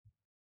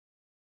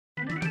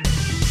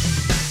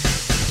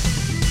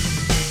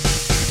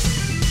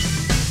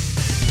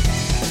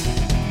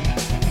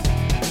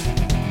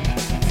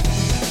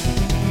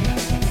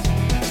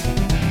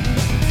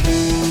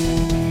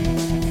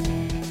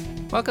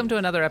Welcome to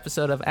another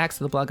episode of Axe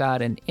of the Blood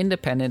God, an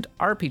independent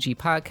RPG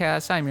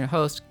podcast. I'm your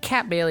host,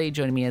 Kat Bailey.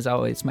 Joining me as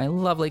always, my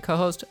lovely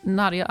co-host,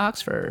 Nadia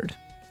Oxford.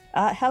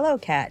 Hello,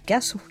 Kat.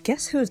 Guess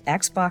whose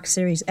Xbox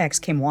Series X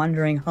came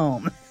wandering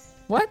home?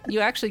 What?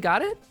 You actually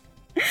got it?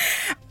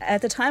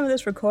 At the time of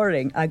this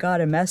recording, I got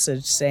a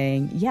message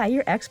saying, yeah,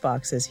 your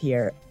Xbox is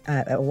here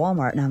at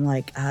Walmart. And I'm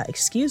like,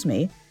 excuse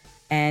me.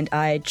 And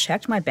I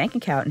checked my bank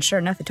account, and sure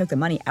enough, they took the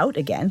money out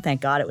again.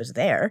 Thank God it was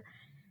there.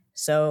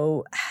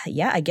 So,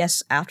 yeah, I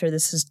guess after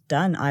this is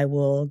done, I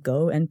will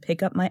go and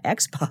pick up my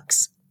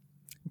Xbox.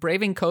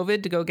 Braving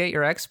COVID to go get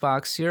your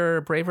Xbox. You're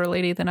a braver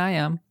lady than I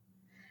am.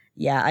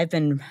 Yeah, I've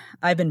been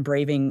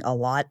braving a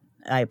lot.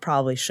 I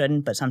probably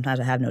shouldn't, but sometimes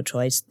I have no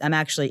choice. I'm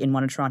actually in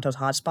one of Toronto's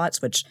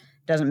hotspots, which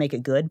doesn't make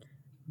it good.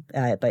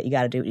 But you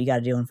got to do what you got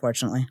to do,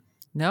 unfortunately.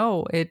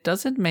 No, it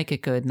doesn't make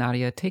it good,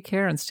 Nadia. Take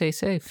care and stay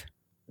safe.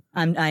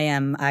 I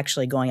am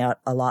actually going out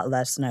a lot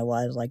less than I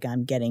was. Like,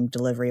 I'm getting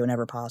delivery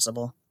whenever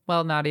possible.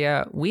 Well,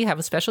 Nadia, we have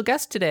a special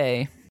guest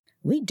today.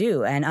 We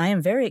do, and I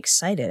am very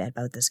excited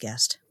about this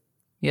guest.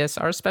 Yes,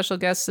 our special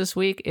guest this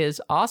week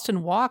is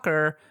Austin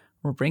Walker.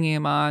 We're bringing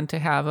him on to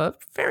have a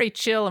very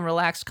chill and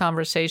relaxed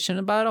conversation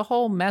about a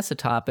whole mess of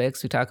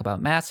topics. We talk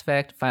about Mass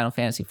Effect, Final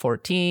Fantasy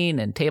XIV,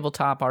 and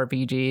tabletop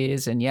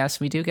RPGs. And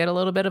yes, we do get a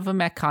little bit of a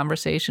mech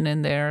conversation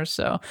in there.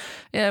 So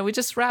yeah, we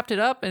just wrapped it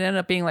up. It ended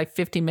up being like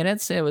 50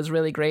 minutes. It was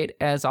really great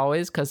as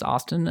always because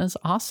Austin is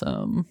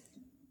awesome.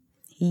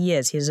 He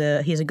is. He's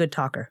a good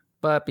talker.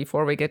 But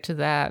before we get to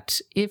that,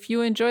 if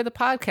you enjoy the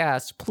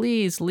podcast,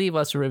 please leave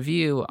us a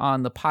review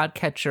on the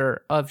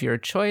podcatcher of your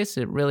choice.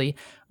 It really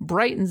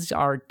brightens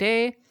our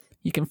day.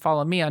 You can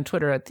follow me on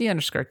Twitter at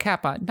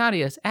 @the_Catbot.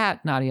 Nadia's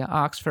at Nadia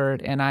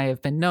Oxford, and I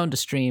have been known to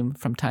stream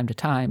from time to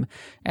time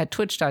at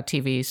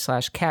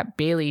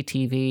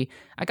twitch.tv/CatBaileyTV.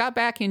 I got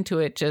back into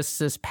it just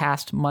this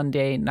past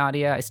Monday,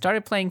 Nadia. I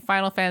started playing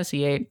Final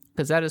Fantasy VIII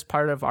because that is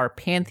part of our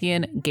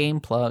Pantheon Game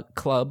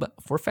Club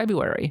for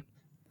February.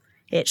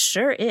 It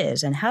sure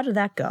is. And how did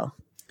that go?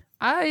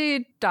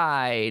 I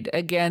died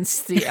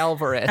against the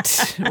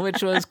Elverett,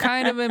 which was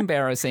kind of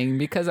embarrassing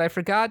because I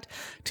forgot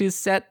to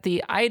set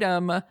the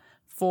item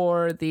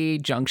for the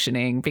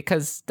junctioning,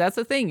 because that's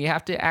the thing. You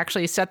have to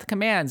actually set the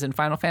commands in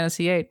Final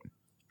Fantasy VIII.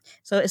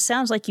 So it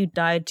sounds like you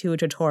died to a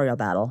tutorial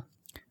battle.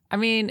 I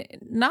mean,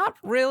 not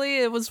really.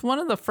 It was one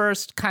of the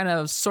first kind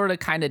of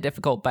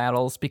difficult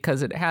battles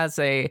because it has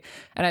an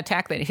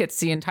attack that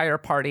hits the entire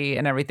party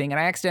and everything.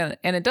 And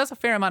it does a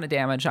fair amount of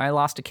damage. I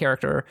lost a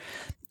character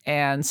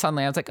and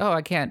suddenly I was like, oh,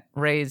 I can't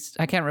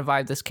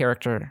revive this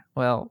character.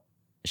 Well,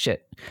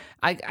 shit.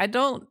 I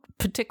don't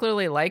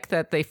particularly like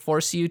that they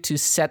force you to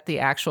set the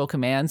actual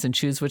commands and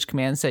choose which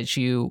commands that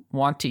you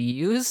want to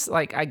use.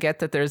 Like, I get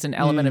that there's an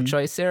element of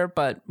choice there,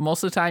 but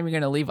most of the time you're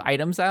going to leave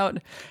items out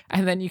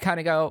and then you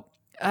kind of go,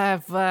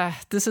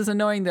 this is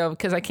annoying, though,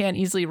 because I can't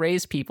easily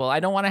raise people. I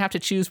don't want to have to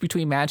choose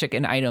between magic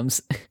and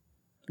items.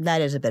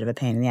 That is a bit of a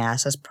pain in the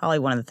ass. That's probably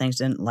one of the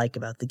things I didn't like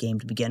about the game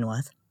to begin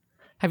with.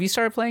 Have you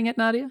started playing it,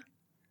 Nadia?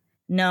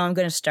 No, I'm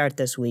going to start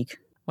this week.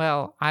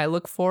 Well, I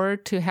look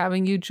forward to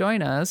having you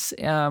join us.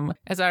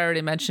 As I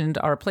already mentioned,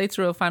 our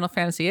playthrough of Final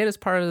Fantasy VIII is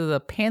part of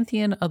the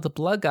Pantheon of the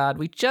Blood God.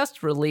 We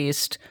just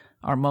released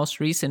our most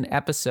recent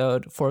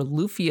episode for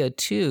Lufia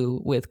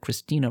 2 with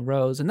Christina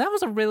Rose. And that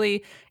was a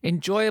really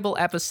enjoyable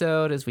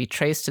episode as we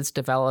traced its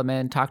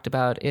development, talked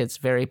about its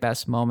very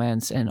best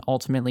moments, and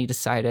ultimately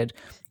decided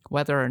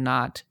whether or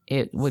not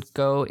it would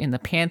go in the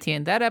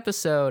Pantheon. That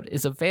episode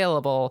is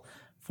available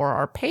for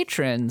our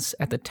patrons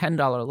at the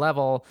 $10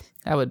 level.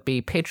 That would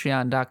be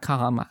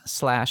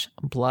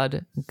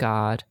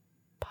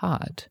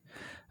patreon.com/bloodgodpod.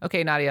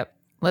 Okay, Nadia.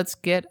 Let's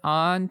get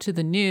on to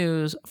the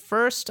news.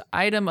 First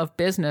item of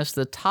business,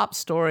 the top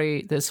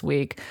story this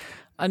week.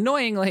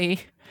 Annoyingly,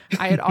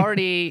 I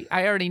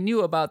already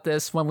knew about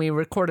this when we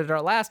recorded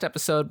our last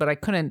episode, but I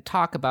couldn't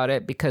talk about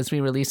it because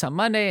we released on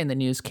Monday and the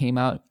news came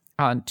out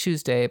on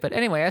Tuesday. But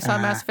anyway, I saw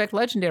Mass Effect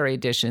Legendary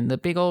Edition, the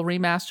big old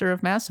remaster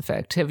of Mass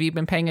Effect. Have you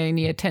been paying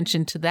any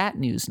attention to that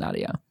news,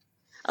 Nadia?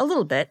 A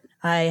little bit.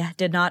 I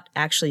did not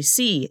actually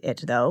see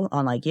it, though,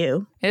 unlike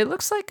you. It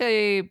looks like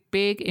a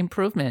big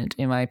improvement,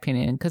 in my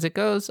opinion, because it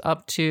goes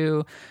up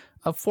to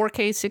a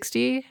 4K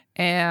 60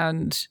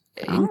 and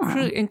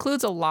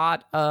includes a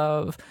lot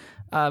of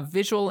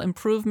visual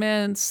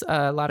improvements,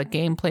 a lot of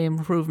gameplay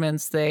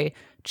improvements. They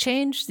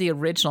changed the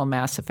original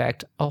Mass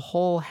Effect a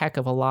whole heck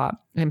of a lot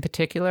in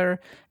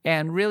particular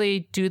and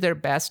really do their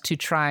best to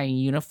try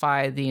and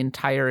unify the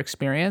entire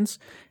experience.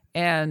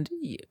 And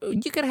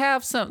you could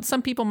have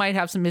some people might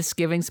have some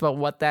misgivings about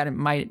what that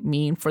might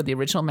mean for the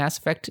original Mass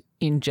Effect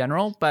in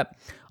general, but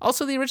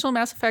also the original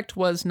Mass Effect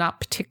was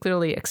not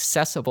particularly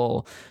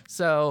accessible.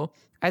 So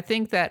I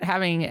think that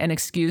having an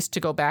excuse to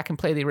go back and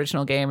play the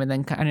original game and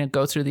then kind of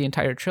go through the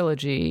entire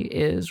trilogy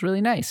is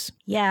really nice.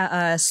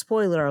 Yeah,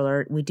 spoiler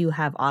alert, we do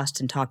have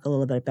Austin talk a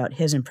little bit about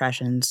his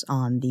impressions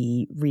on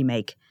the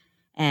remake.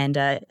 And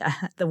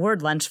the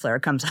word lens flare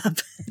comes up.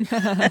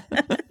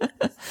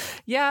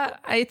 Yeah,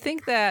 I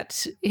think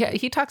that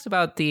he talks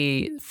about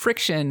the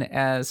friction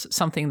as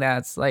something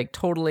that's like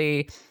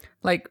totally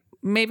like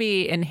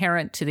maybe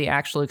inherent to the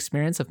actual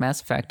experience of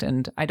Mass Effect.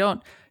 And I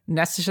don't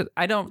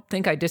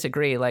think I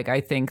disagree. Like,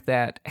 I think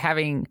that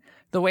having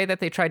the way that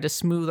they tried to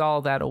smooth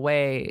all that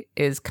away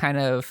is kind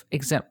of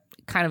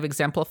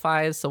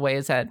exemplifies the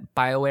ways that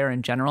BioWare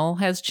in general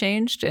has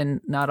changed,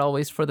 and not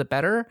always for the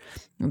better.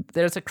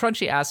 There's a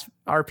crunchy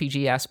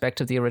RPG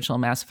aspect of the original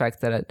Mass Effect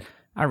that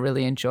I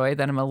really enjoy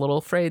that I'm a little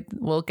afraid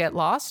will get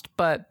lost,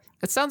 but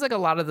it sounds like a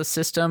lot of the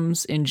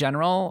systems in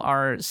general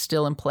are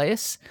still in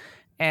place.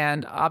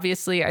 And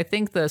obviously, I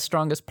think the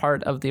strongest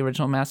part of the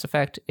original Mass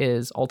Effect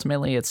is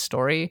ultimately its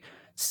story.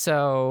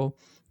 So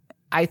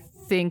I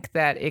think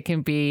that it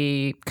can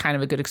be kind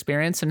of a good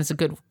experience, and it's a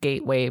good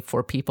gateway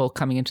for people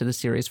coming into the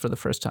series for the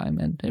first time.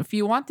 And if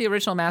you want the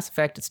original Mass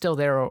Effect, it's still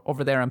there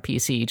over there on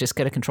PC. Just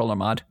get a controller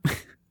mod.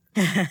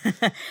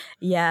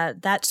 Yeah,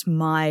 that's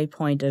my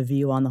point of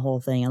view on the whole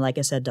thing. And like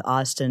I said to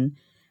Austin,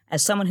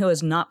 as someone who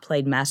has not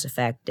played Mass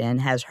Effect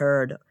and has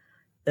heard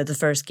that the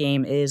first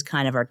game is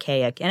kind of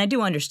archaic, and I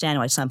do understand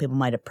why some people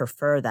might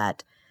prefer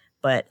that,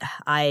 but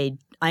I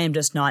am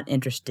just not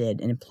interested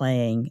in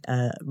playing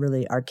a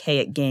really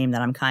archaic game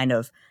that I'm kind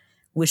of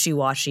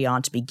wishy-washy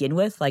on to begin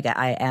with. Like,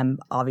 I am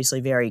obviously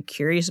very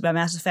curious about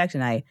Mass Effect,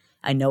 and I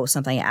know it's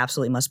something I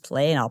absolutely must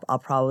play, and I'll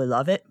probably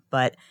love it,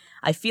 but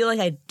I feel like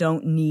I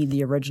don't need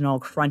the original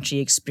crunchy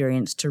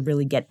experience to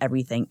really get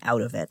everything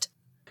out of it.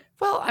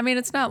 Well, I mean,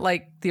 it's not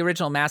like the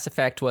original Mass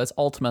Effect was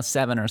Ultima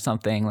 7 or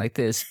something, like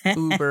this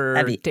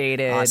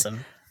uber-dated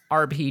awesome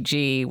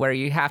RPG where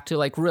you have to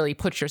like really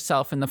put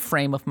yourself in the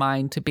frame of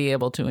mind to be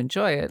able to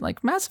enjoy it.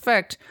 Like Mass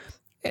Effect,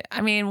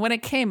 I mean, when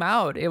it came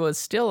out, it was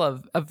still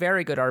a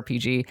very good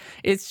RPG.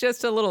 It's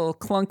just a little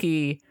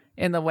clunky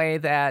in the way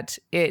that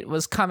it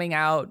was coming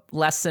out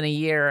less than a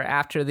year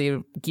after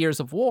the Gears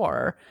of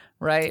War,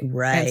 right?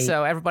 Right. And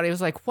so everybody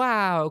was like,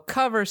 wow,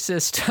 cover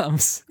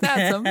systems.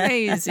 That's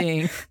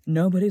amazing.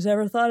 Nobody's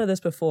ever thought of this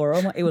before.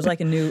 Oh my, it was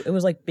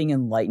like being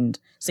enlightened,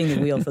 seeing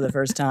the wheel for the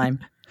first time.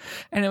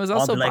 And it was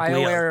also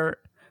BioWare.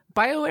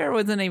 BioWare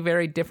was in a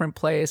very different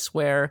place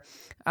where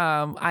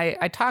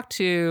I talked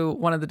to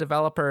one of the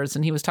developers,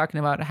 and he was talking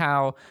about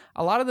how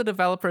a lot of the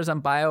developers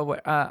on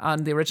BioWare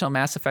on the original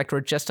Mass Effect were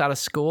just out of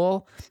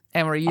school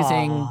and were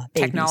using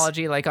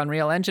technology like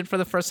Unreal Engine for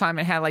the first time,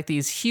 and had like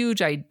these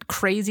huge,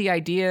 crazy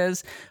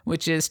ideas,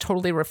 which is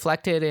totally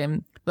reflected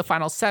in the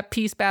final set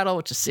piece battle,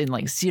 which is in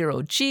like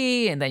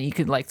 0G, and then you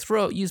could like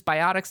use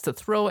biotics to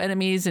throw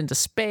enemies into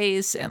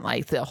space, and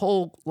like the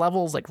whole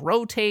level's like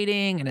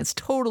rotating, and it's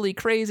totally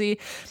crazy.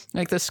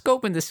 Like the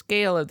scope and the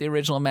scale of the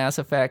original Mass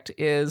Effect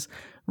is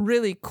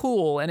really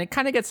cool, and it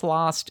kind of gets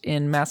lost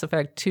in Mass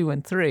Effect 2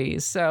 and 3.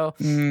 So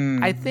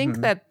I think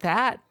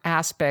that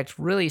aspect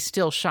really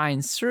still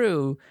shines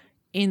through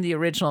in the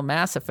original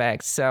Mass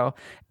Effect. So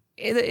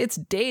it's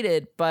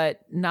dated, but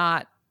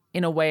not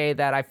in a way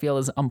that I feel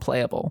is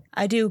unplayable.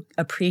 I do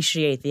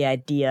appreciate the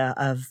idea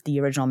of the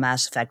original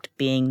Mass Effect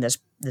being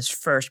this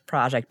first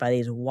project by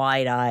these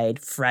wide-eyed,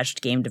 fresh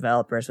game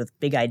developers with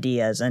big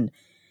ideas. And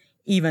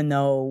even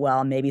though,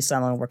 well, maybe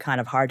some of them were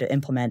kind of hard to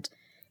implement,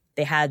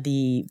 they had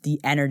the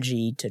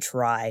energy to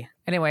try.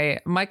 Anyway,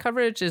 my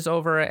coverage is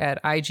over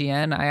at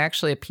IGN. I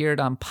actually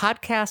appeared on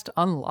Podcast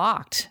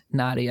Unlocked,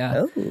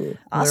 Nadia. Oh,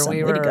 awesome.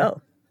 Way to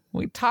go.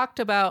 We talked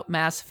about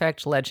Mass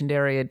Effect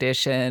Legendary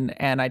Edition,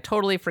 and I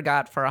totally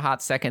forgot for a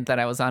hot second that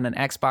I was on an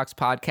Xbox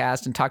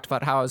podcast and talked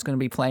about how I was going to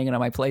be playing it on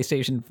my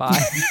PlayStation 5.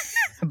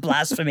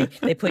 Blasphemy.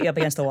 They put you up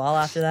against the wall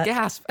after that?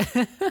 Gasp.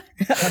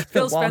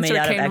 Phil Spencer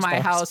came to my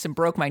house and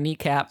broke my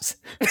kneecaps.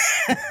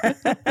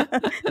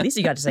 At least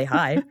you got to say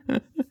hi.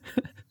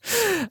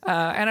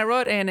 And I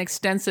wrote an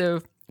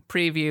extensive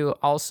preview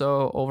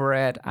also over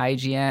at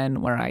IGN,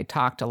 where I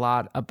talked a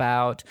lot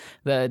about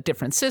the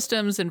different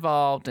systems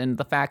involved and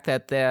the fact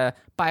that the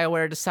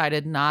BioWare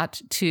decided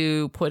not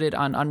to put it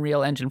on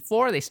Unreal Engine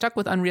 4. They stuck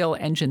with Unreal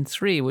Engine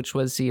 3, which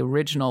was the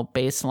original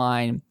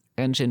baseline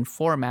engine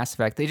for Mass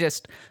Effect. They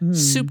just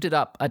souped it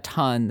up a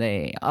ton.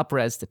 They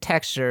up-res the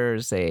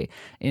textures, they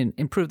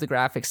improved the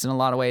graphics in a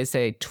lot of ways,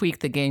 they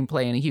tweaked the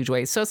gameplay in a huge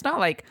way. So it's not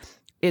like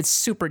it's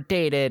super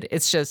dated.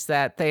 It's just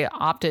that they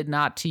opted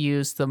not to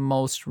use the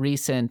most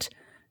recent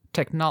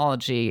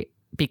technology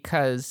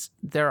because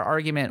their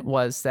argument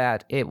was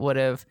that it would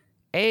have,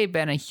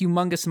 been a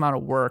humongous amount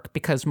of work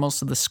because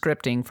most of the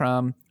scripting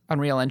from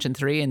Unreal Engine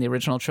 3 and the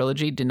original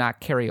trilogy did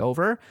not carry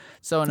over.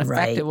 So in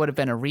effect, it would have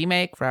been a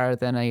remake rather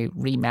than a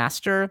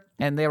remaster.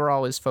 And they were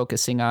always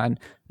focusing on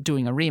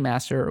doing a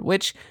remaster,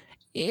 which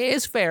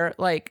is fair.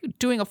 Like,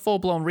 doing a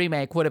full-blown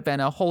remake would have been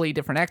a wholly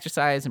different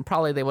exercise, and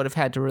probably they would have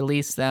had to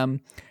release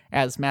them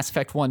as Mass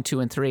Effect 1, 2,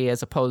 and 3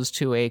 as opposed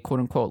to a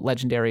quote-unquote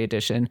Legendary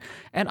Edition.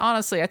 And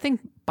honestly, I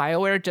think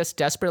BioWare just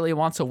desperately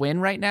wants a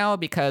win right now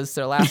because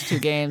their last two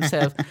games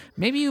have,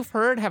 maybe you've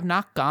heard, have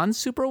not gone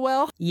super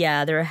well.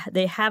 Yeah,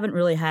 they haven't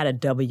really had a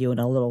W in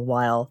a little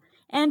while.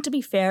 And to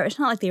be fair, it's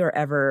not like they were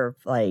ever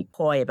like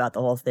coy about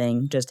the whole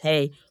thing. Just,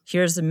 hey,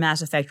 here's the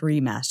Mass Effect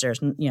remaster.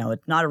 You know,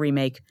 it's not a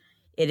remake.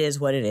 It is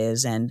what it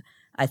is. And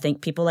I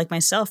think people like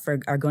myself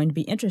are going to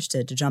be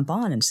interested to jump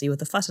on and see what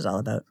the fuss is all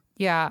about.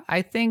 Yeah,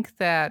 I think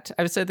that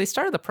I would say they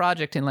started the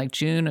project in like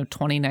June of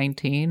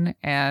 2019,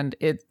 and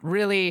it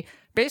really,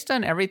 based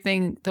on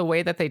everything, the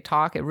way that they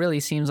talk, it really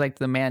seems like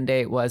the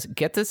mandate was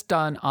get this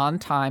done on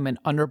time and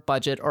under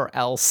budget or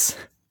else.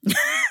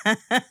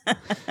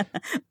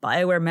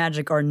 BioWare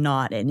magic or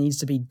not, it needs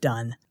to be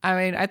done. I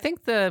mean, I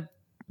think the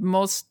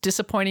most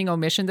disappointing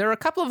omission, there were a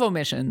couple of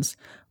omissions.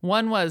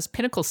 One was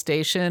Pinnacle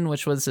Station,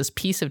 which was this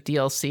piece of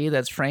DLC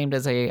that's framed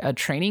as a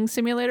training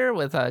simulator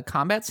with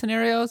combat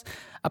scenarios.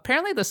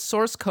 Apparently the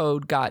source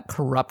code got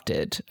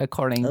corrupted,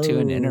 according to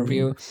an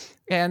interview.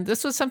 And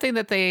this was something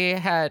that they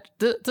had,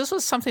 this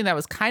was something that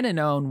was kind of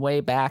known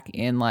way back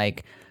in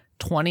like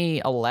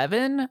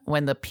 2011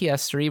 when the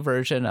PS3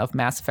 version of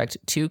Mass Effect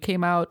 2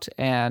 came out.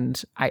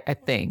 And I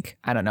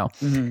don't know.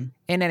 Mm-hmm.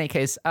 In any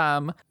case,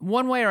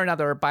 one way or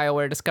another,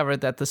 BioWare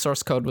discovered that the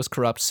source code was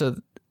corrupt. So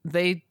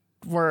they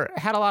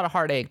had a lot of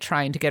heartache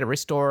trying to get it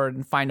restored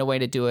and find a way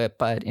to do it.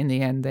 But in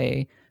the end,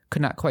 they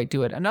could not quite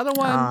do it.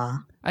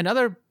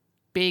 Another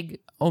big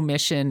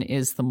omission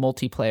is the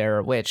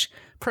multiplayer, which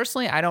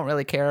personally, I don't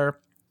really care.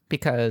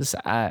 Because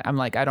I'm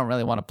like, I don't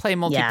really want to play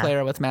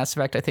multiplayer with Mass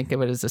Effect. I think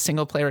of it as a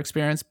single player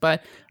experience.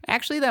 But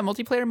actually, that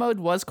multiplayer mode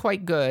was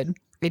quite good.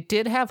 It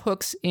did have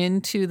hooks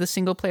into the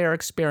single player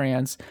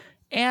experience.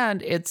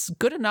 And it's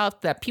good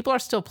enough that people are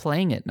still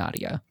playing it,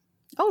 Nadia.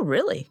 Oh,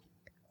 really?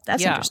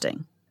 That's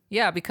interesting.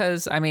 Yeah,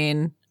 because, I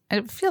mean,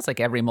 it feels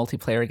like every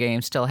multiplayer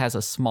game still has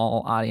a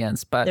small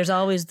audience. But there's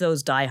always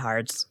those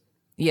diehards.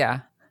 Yeah.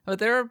 But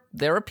there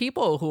are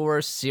people who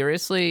were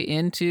seriously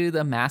into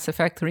the Mass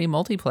Effect 3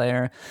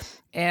 multiplayer.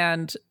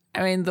 And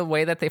I mean, the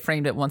way that they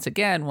framed it once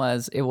again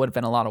was it would have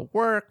been a lot of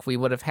work. We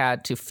would have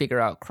had to figure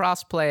out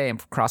crossplay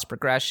and cross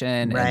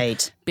progression. Right.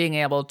 And being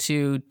able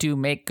to do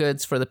make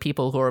goods for the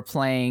people who are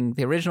playing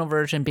the original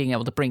version, being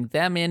able to bring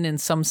them in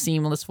some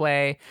seamless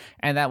way.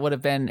 And that would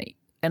have been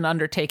an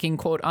undertaking,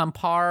 quote, on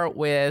par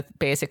with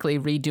basically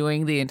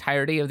redoing the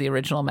entirety of the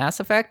original Mass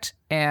Effect.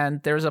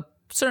 And there's a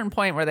certain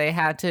point where they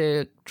had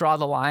to draw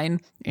the line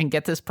and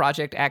get this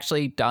project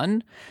actually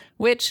done,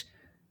 which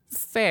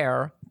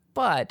fair,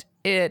 but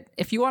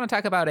if you want to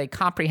talk about a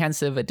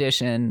comprehensive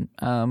edition,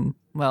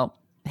 well,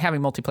 having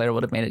multiplayer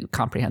would have made it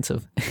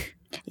comprehensive.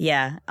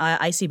 Yeah,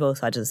 I see both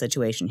sides of the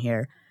situation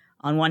here.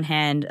 On one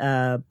hand,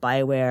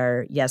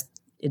 BioWare, yes,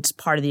 it's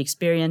part of the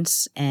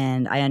experience,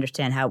 and I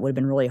understand how it would have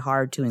been really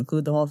hard to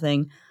include the whole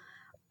thing.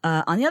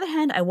 On the other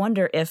hand, I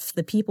wonder if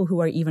the people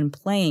who are even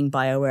playing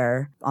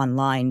BioWare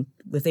online,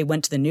 if they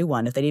went to the new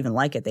one, if they'd even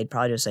like it, they'd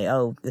probably just say,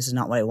 oh, this is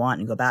not what I want,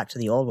 and go back to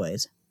the old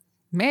ways.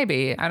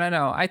 Maybe. I don't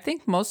know. I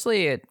think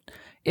mostly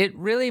it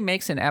really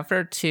makes an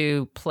effort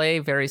to play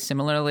very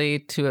similarly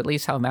to at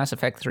least how Mass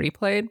Effect 3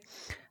 played.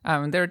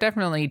 There are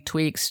definitely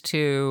tweaks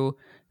to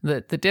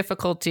the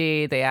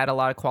difficulty. They add a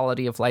lot of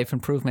quality of life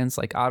improvements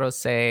like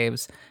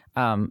autosaves.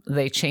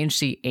 They changed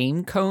the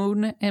aim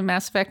cone in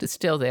Mass Effect. It's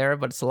still there,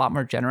 but it's a lot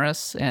more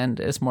generous and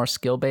is more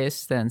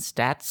skill-based than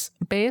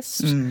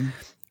stats-based,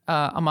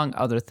 among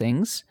other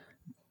things.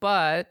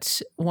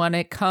 But when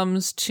it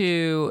comes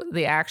to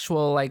the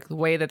actual like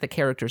way that the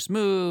characters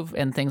move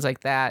and things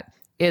like that,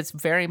 it's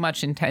very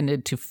much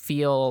intended to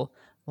feel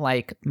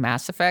like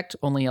Mass Effect,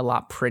 only a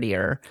lot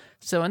prettier.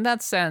 So in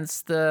that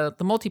sense, the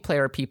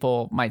multiplayer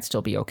people might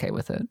still be okay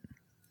with it.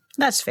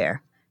 That's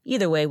fair.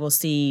 Either way, we'll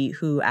see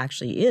who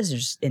actually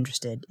is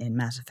interested in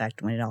Mass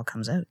Effect when it all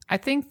comes out. I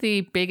think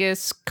the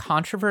biggest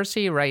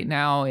controversy right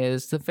now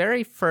is the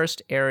very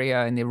first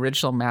area in the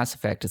original Mass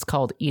Effect. It's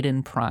called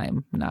Eden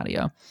Prime,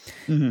 Nadia.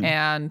 Mm-hmm.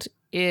 And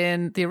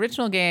in the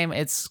original game,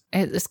 it's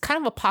kind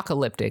of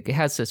apocalyptic. It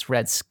has this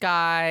red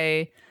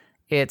sky.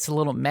 It's a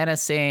little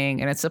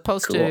menacing, and it's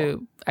supposed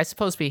to, I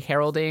suppose, be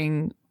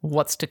heralding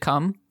what's to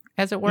come,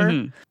 as it were.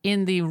 Mm-hmm.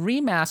 In the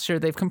remaster,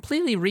 they've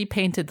completely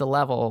repainted the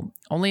level,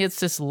 only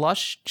it's this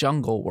lush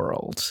jungle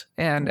world.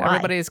 And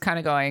everybody's kind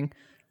of going,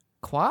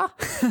 qua?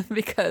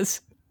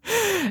 Because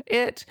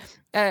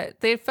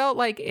they felt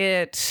like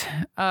it,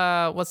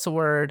 what's the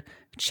word?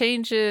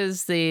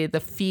 Changes the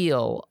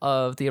feel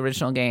of the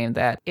original game,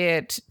 that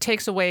it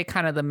takes away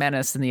kind of the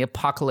menace and the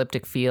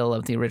apocalyptic feel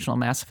of the original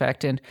Mass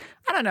Effect. And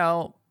I don't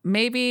know,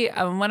 maybe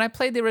when I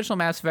played the original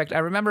Mass Effect, I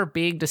remember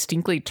being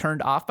distinctly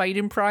turned off by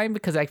Eden Prime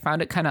because I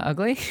found it kind of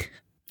ugly.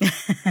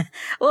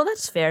 Well,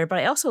 that's fair, but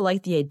I also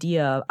like the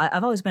idea.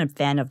 I've always been a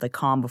fan of the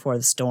calm before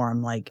the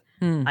storm. Like,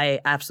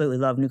 I absolutely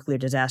love nuclear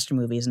disaster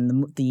movies,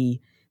 and the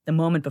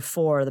moment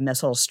before the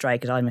missiles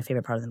strike is always my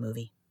favorite part of the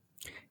movie.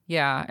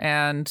 Yeah,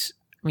 and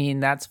I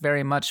mean, that's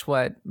very much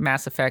what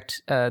Mass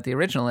Effect, the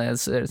original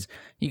is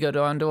you go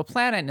down to a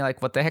planet and you're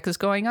like, what the heck is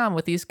going on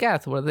with these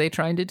Geth? What are they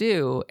trying to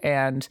do?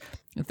 And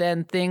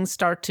then things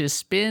start to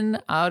spin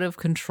out of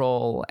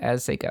control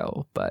as they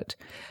go. But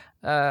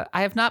I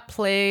have not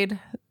played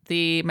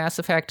the Mass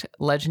Effect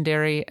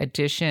Legendary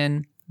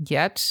Edition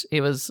yet.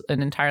 It was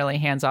an entirely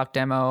hands-off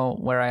demo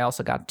where I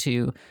also got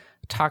to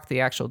talk to the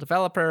actual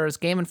developers.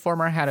 Game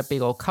Informer had a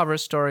big old cover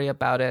story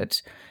about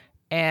it.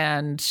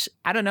 And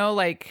I don't know,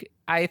 like,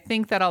 I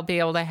think that I'll be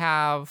able to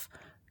have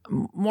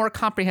more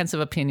comprehensive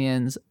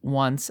opinions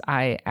once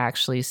I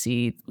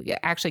actually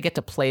get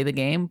to play the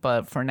game.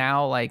 But for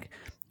now, like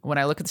when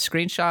I look at the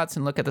screenshots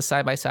and look at the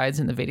side-by-sides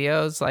in the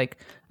videos, like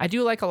I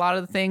do like a lot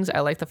of the things.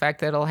 I like the fact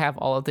that it'll have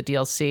all of the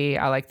DLC.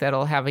 I like that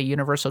it'll have a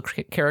universal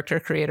character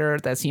creator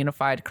that's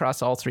unified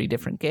across all 3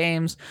 different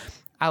games.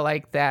 I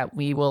like that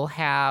we will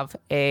have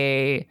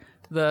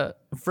the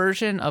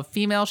version of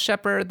female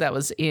Shepard that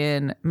was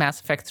in Mass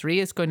Effect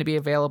 3 is going to be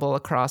available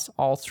across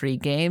all 3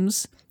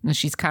 games. And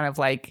she's kind of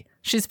like,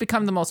 she's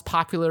become the most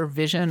popular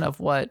vision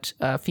of what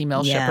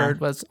female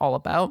Shepard was all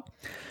about.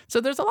 So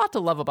there's a lot to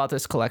love about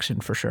this collection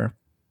for sure.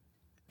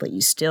 But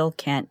you still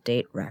can't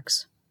date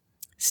Rex.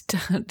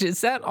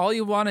 Is that all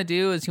you want to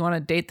do, is you want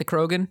to date the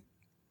Krogan?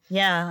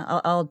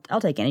 Yeah,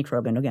 I'll take any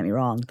Krogan, don't get me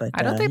wrong. But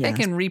I don't think they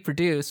can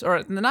reproduce,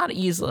 or not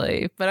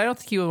easily, but I don't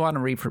think you would want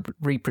to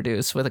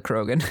reproduce with a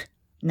Krogan.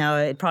 No,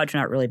 it probably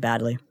turned out really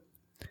badly.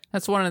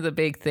 That's one of the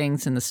big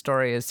things in the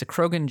story is the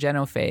Krogan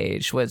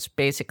genophage, which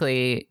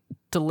basically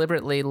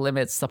deliberately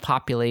limits the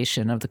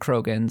population of the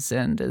Krogans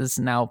and is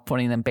now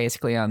putting them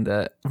basically on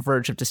the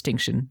verge of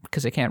extinction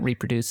because they can't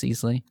reproduce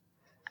easily.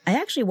 I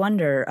actually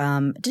wonder,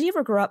 did you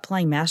ever grow up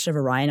playing Master of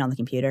Orion on the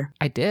computer?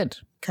 I did.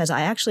 Because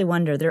I actually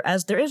wonder, there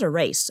is a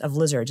race of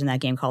lizards in that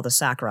game called the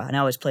Sakra, and I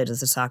always played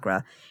as the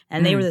Sakra.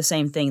 And they were the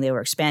same thing. They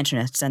were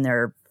expansionists, and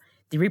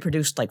they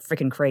reproduced like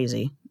freaking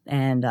crazy.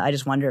 And I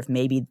just wonder if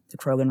maybe the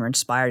Krogan were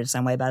inspired in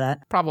some way by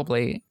that.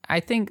 Probably. I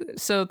think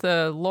so.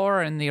 The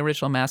lore in the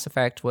original Mass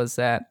Effect was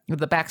that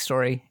the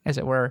backstory, as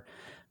it were,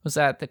 was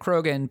that the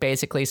Krogan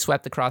basically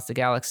swept across the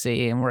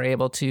galaxy and were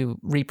able to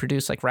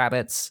reproduce like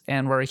rabbits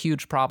and were a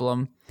huge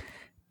problem.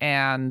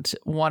 And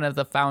one of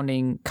the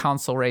founding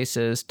council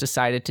races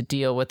decided to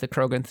deal with the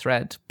Krogan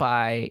threat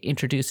by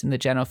introducing the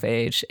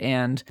genophage.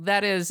 And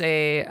that is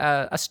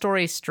a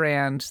story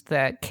strand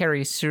that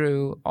carries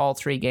through all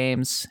 3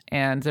 games.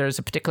 And there's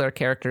a particular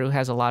character who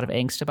has a lot of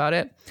angst about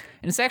it.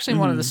 And it's actually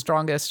one of the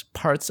strongest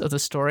parts of the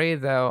story,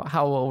 though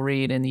how we'll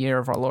read in the year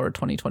of our Lord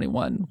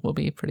 2021 will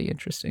be pretty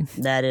interesting.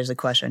 That is a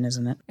question,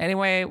 isn't it?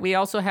 Anyway, we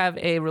also have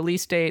a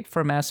release date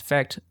for Mass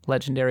Effect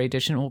Legendary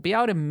Edition. It will be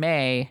out in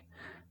May,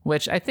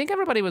 which I think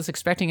everybody was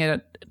expecting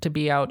it to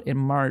be out in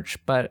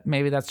March, but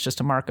maybe that's just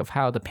a mark of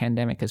how the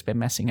pandemic has been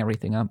messing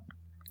everything up.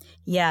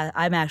 Yeah,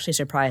 I'm actually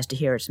surprised to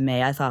hear it's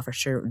May. I thought for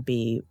sure it would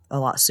be a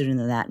lot sooner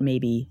than that,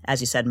 maybe, as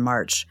you said,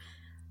 March.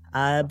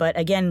 But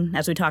again,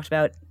 as we talked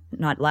about,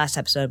 not last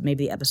episode,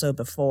 maybe the episode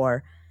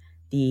before,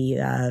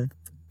 the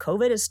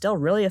COVID is still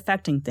really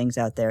affecting things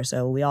out there,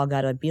 so we all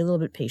got to be a little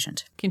bit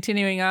patient.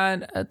 Continuing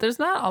on, there's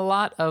not a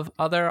lot of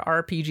other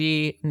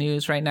RPG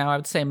news right now. I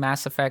would say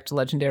Mass Effect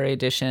Legendary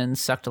Edition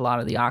sucked a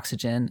lot of the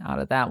oxygen out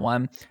of that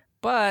one.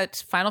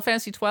 But Final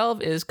Fantasy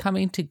XII is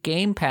coming to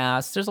Game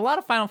Pass. There's a lot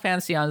of Final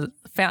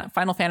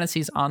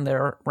Fantasies on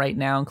there right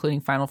now, including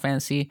Final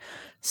Fantasy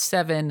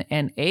 7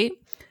 and 8.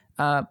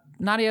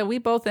 Nadia, we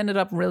both ended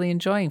up really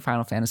enjoying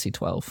Final Fantasy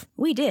 12.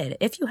 We did.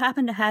 If you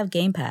happen to have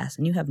Game Pass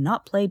and you have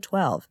not played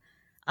 12,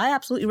 I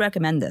absolutely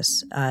recommend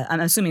this. I'm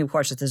assuming, of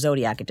course, it's the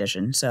Zodiac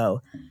edition.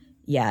 So,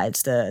 yeah,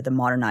 it's the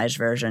modernized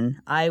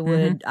version. I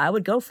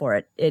would go for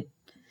it. It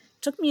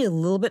took me a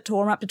little bit to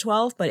warm up to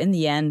 12, but in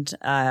the end,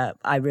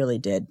 I really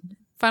did.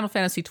 Final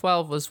Fantasy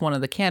XII was one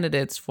of the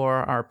candidates for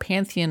our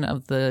Pantheon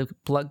of the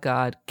Blood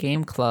God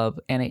Game Club,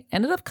 and it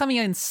ended up coming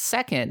in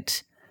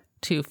second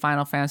to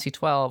Final Fantasy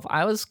XII.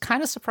 I was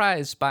kind of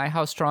surprised by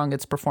how strong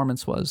its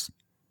performance was.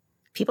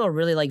 People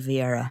really like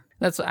Viera.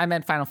 I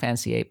meant Final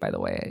Fantasy VIII, by the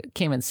way. It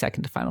came in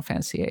second to Final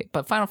Fantasy VIII.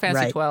 But Final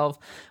Fantasy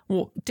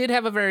XII did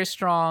have a very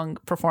strong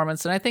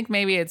performance, and I think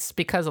maybe it's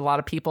because a lot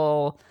of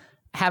people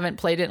haven't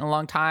played it in a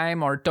long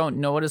time or don't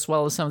know it as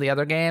well as some of the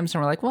other games,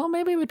 and we're like, well,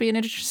 maybe it would be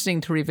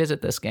interesting to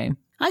revisit this game.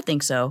 I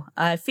think so.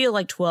 I feel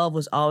like 12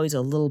 was always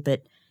a little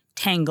bit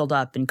tangled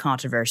up in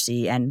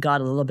controversy and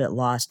got a little bit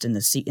lost in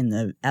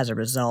the as a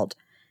result.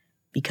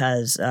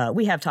 Because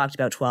we have talked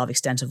about 12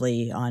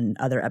 extensively on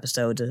other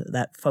episodes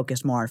that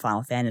focused more on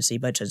Final Fantasy,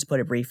 but just to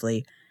put it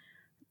briefly,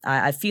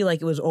 I feel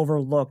like it was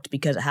overlooked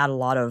because it had a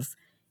lot of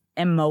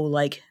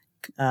MMO-like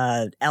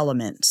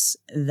elements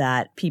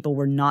that people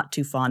were not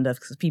too fond of,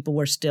 because people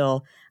were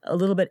still a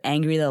little bit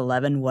angry that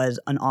 11 was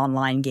an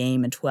online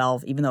game and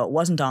 12, even though it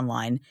wasn't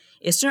online,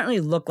 it certainly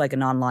looked like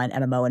an online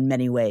MMO in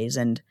many ways.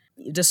 And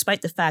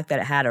despite the fact that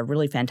it had a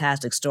really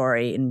fantastic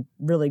story and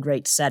really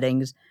great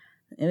settings,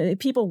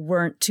 people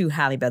weren't too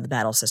happy about the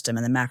battle system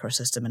and the macro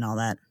system and all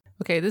that.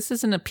 Okay, this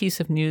isn't a piece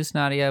of news,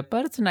 Nadia,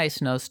 but it's a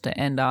nice note to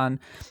end on.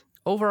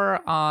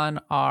 Over on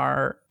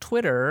our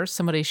Twitter,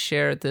 somebody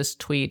shared this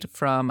tweet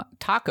from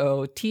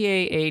Taco,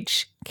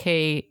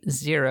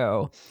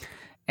 TAHK0.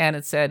 And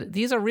it said,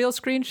 these are real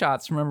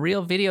screenshots from a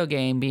real video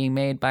game being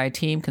made by a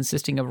team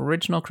consisting of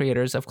original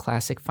creators of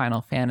classic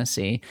Final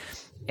Fantasy.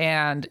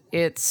 And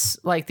it's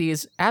like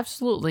these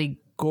absolutely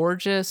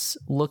gorgeous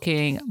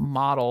looking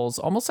models,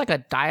 almost like a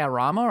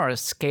diorama or a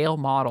scale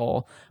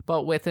model,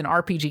 but with an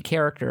RPG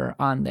character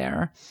on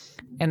there.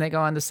 And they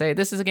go on to say,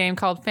 this is a game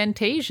called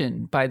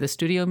Fantasian by the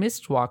studio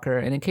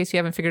Mistwalker. And in case you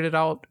haven't figured it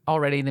out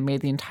already, they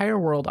made the entire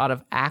world out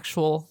of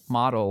actual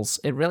models.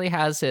 It really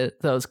has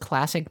those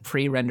classic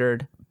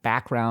pre-rendered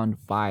background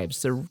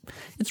vibes.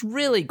 It's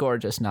really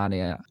gorgeous,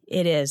 Nadia.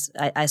 It is.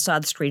 I saw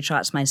the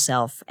screenshots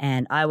myself,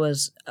 and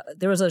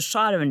there was a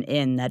shot of an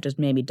inn that just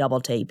made me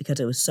double take because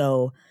it was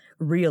so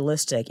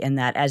realistic in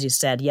that, as you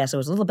said, yes, it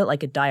was a little bit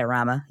like a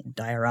diorama,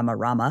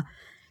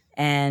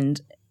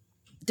 and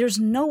there's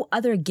no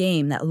other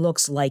game that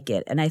looks like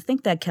it, and I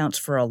think that counts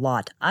for a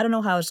lot. I don't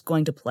know how it's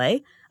going to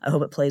play. I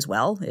hope it plays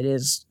well. It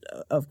is,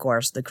 of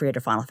course, the creator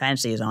of Final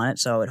Fantasy is on it,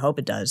 so I hope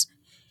it does.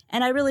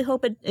 And I really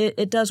hope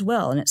it does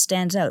well and it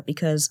stands out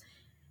because,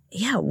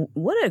 yeah,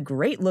 what a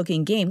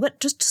great-looking game.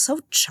 Just so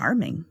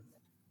charming.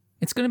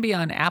 It's going to be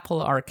on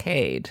Apple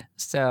Arcade,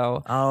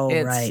 so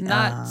it's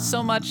not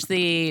so much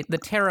the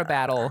Terra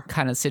Battle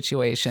kind of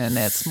situation.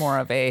 It's more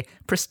of a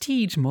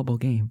prestige mobile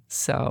game.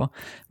 So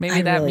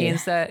maybe that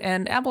means that,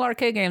 and Apple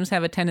Arcade games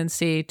have a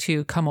tendency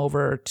to come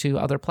over to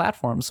other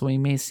platforms, so we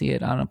may see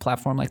it on a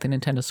platform like the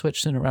Nintendo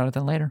Switch sooner rather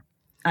than later.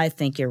 I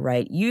think you're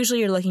right. Usually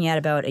you're looking at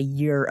about a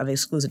year of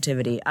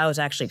exclusivity. I was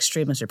actually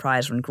extremely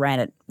surprised when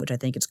Granite, which I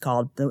think it's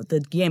called,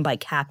 the game by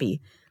Cappy,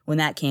 when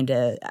that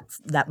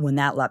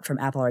leapt from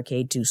Apple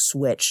Arcade to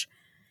Switch.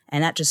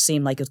 And that just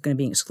seemed like it was going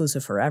to be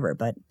exclusive forever.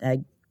 But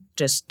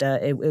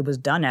it was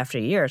done after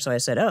a year. So I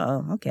said,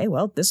 oh, okay,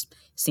 well, this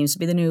seems to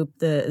be the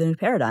new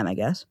paradigm, I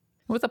guess.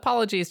 With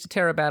apologies to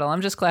Terra Battle,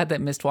 I'm just glad that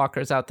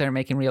Mistwalker's out there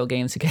making real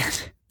games again.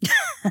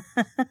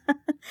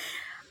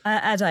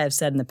 As I have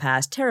said in the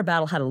past, Terra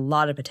Battle had a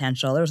lot of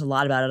potential. There was a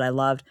lot about it I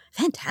loved.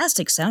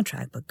 Fantastic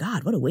soundtrack, but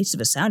God, what a waste of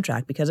a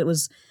soundtrack because it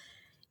was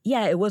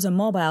a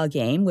mobile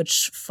game,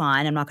 which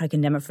fine, I'm not going to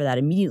condemn it for that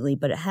immediately,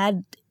 but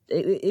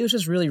it was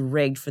just really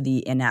rigged for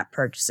the in-app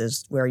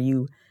purchases where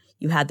you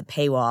had the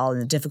paywall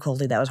and the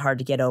difficulty that was hard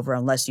to get over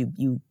unless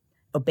you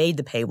obeyed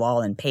the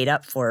paywall and paid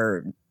up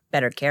for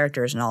better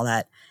characters and all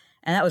that.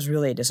 And that was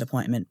really a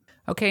disappointment.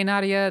 Okay,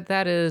 Nadia,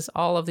 that is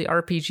all of the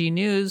RPG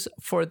news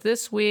for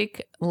this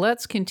week.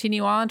 Let's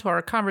continue on to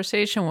our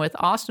conversation with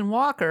Austin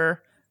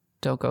Walker.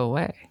 Don't go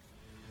away.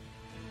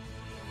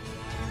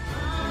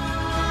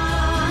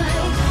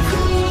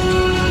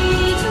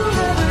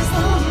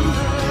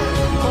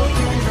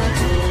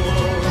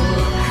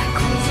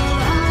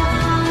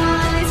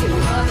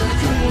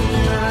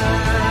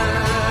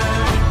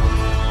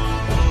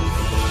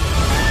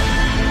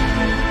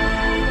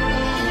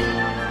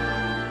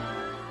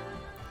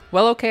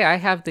 Well, okay, I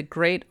have the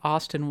great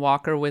Austin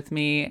Walker with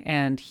me,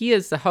 and he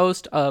is the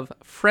host of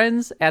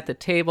Friends at the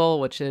Table,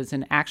 which is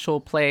an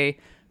actual play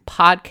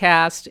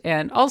podcast.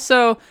 And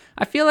also,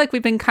 I feel like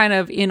we've been kind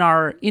of in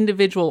our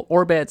individual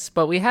orbits,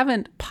 but we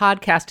haven't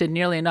podcasted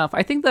nearly enough.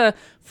 I think the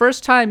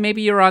first time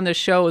maybe you were on the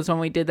show was when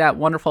we did that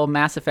wonderful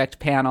Mass Effect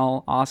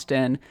panel,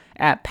 Austin,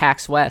 at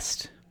PAX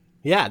West.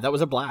 Yeah, that was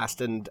a blast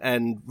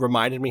and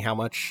reminded me how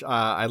much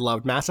I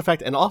loved Mass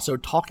Effect and also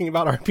talking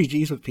about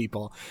RPGs with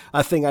people,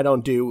 a thing I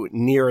don't do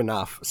near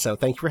enough. So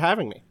thank you for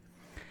having me.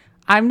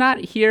 I'm not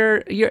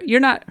here.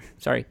 You're not.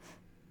 Sorry.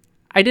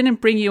 I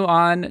didn't bring you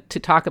on to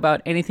talk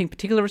about anything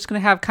particular. We're just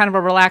going to have kind of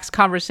a relaxed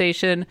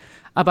conversation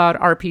about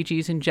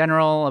RPGs in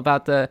general,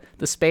 about the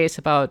space,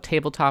 about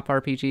tabletop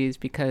RPGs,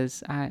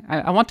 because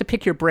I want to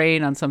pick your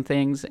brain on some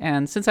things.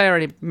 And since I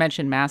already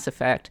mentioned Mass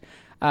Effect,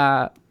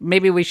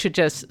 maybe we should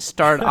just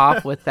start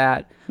off with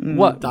that.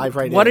 What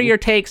are your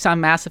takes on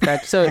Mass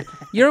Effect? So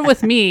you're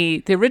with me.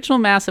 The original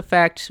Mass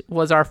Effect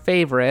was our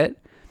favorite.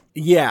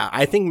 Yeah,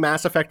 I think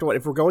Mass Effect 1,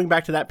 if we're going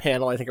back to that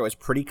panel, I think it was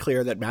pretty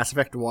clear that Mass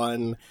Effect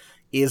 1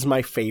 is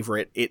my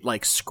favorite. It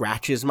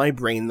scratches my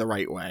brain the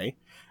right way.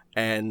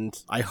 And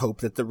I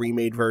hope that the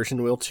remade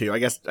version will too. I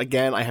guess,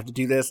 again, I have to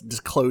do this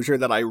disclosure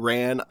that I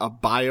ran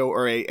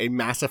a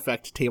Mass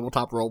Effect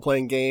tabletop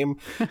role-playing game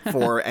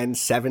for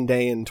N7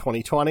 Day in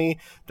 2020.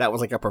 That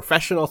was a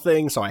professional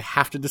thing, so I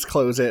have to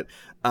disclose it.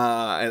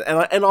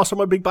 And also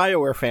I'm a big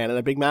BioWare fan and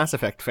a big Mass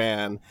Effect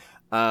fan.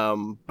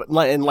 But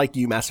like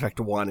you, Mass Effect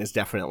 1 is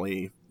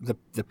definitely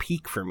the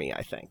peak for me,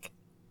 I think.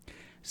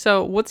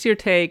 So what's your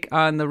take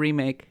on the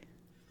remake?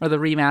 Or the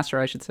remaster,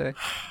 I should say.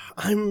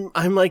 I'm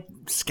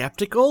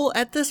skeptical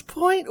at this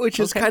point, which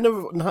is kind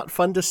of not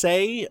fun to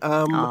say. Here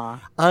are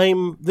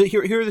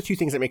the three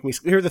things that make me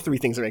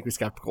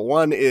skeptical.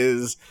 One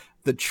is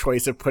the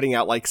choice of putting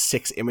out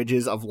 6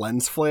 images of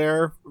lens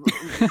flare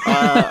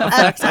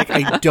effects.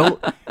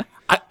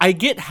 I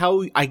get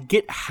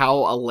how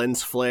a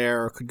lens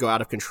flare could go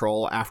out of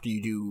control after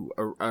you do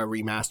a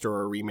remaster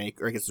or a remake,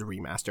 or I guess it's a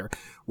remaster,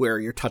 where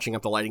you're touching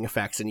up the lighting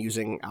effects and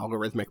using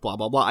algorithmic blah,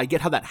 blah, blah. I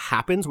get how that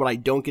happens. What I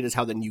don't get is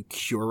how then you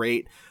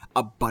curate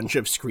a bunch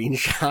of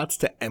screenshots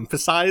to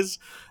emphasize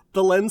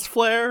the lens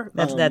flare.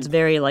 That's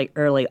very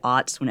early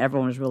aughts when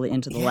everyone was really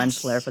into the lens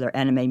flare for their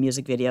anime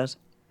music videos.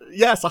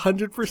 Yes,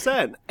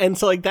 100%. And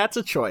so that's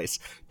a choice.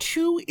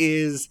 2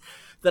 is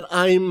that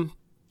I'm...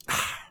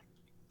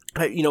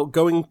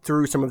 going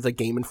through some of the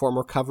Game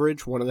Informer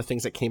coverage, one of the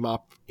things that came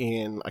up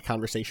in a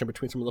conversation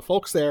between some of the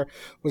folks there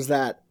was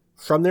that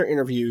from their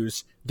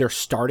interviews, they're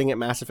starting at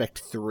Mass Effect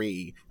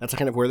 3. That's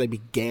kind of where they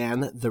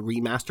began the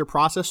remaster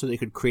process, so they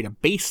could create a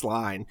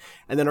baseline,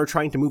 and then are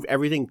trying to move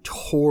everything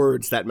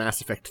towards that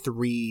Mass Effect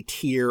 3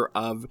 tier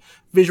of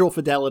visual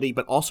fidelity,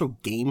 but also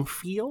game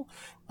feel.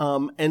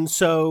 And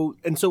so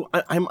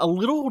I'm a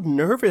little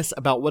nervous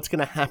about what's going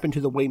to happen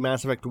to the way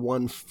Mass Effect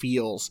 1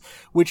 feels,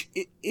 which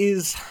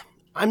is,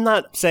 I'm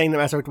not saying that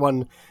Mass Effect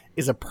 1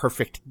 is a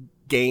perfect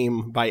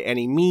game by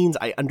any means.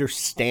 I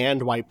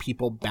understand why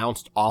people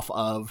bounced off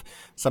of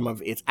some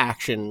of its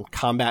action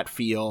combat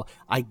feel.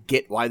 I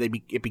get why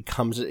it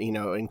becomes,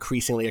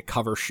 increasingly a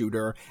cover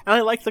shooter. And I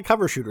like the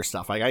cover shooter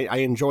stuff. I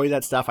enjoy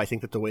that stuff. I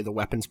think that the way the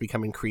weapons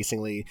become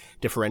increasingly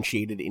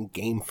differentiated in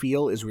game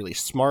feel is really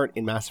smart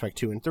in Mass Effect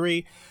 2 and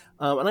 3.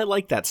 And I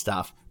like that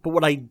stuff. But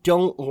what I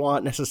don't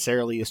want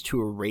necessarily is to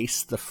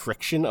erase the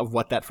friction of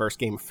what that first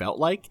game felt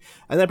like.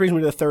 And that brings me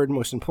to the third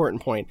most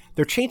important point.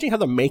 They're changing how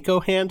the Mako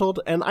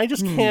handled, and I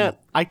just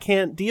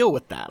can't deal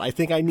with that. I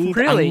think I need...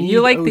 Really? I need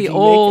you like OG the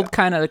old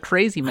kind of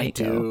crazy Mako? I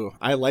do.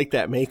 I like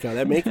that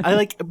Mako.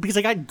 Because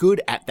I got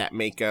good at that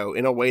Mako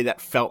in a way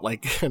that felt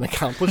like an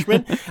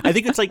accomplishment. I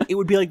think it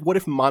would be like, what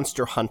if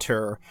Monster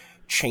Hunter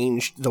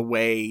changed the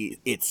way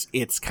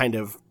its kind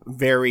of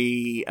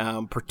very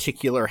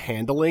particular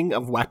handling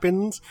of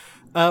weapons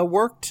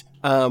worked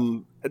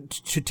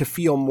to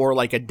feel more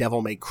like a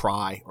Devil May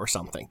Cry or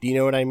something. Do you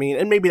know what I mean?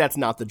 And maybe that's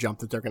not the jump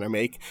that they're going to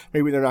make.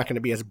 Maybe they're not going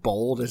to be as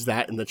bold as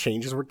that in the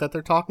changes that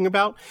they're talking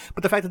about.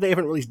 But the fact that they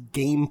haven't released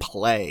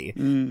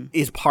gameplay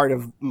is part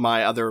of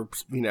my other,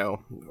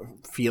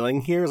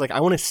 feeling here. Is like, I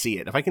want to see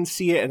it. If I can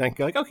see it and I can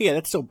go like, okay, yeah,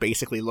 that still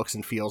basically looks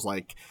and feels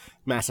like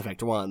Mass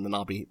Effect 1, then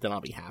I'll be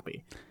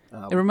happy.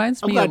 It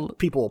reminds me. I'm glad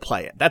people will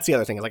play it. That's the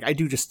other thing. Is like,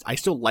 I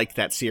still like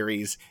that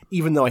series,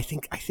 even though I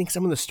think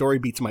some of the story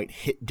beats might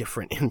hit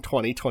different in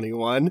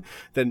 2021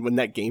 than when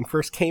that game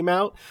first came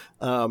out.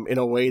 In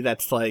a way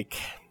that's like,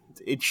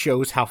 it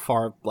shows how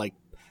far like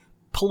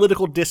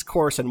political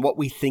discourse and what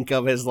we think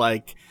of as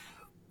like,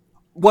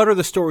 what are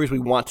the stories we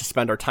want to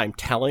spend our time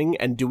telling,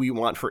 and do we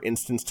want, for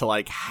instance, to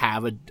like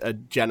have a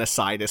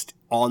genocidist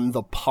on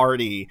the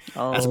party?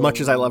 As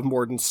much as I love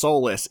Mordin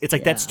Solus, it's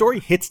like that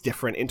story hits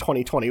different in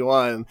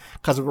 2021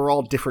 because we're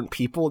all different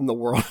people and the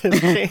world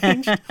has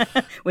changed.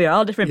 We are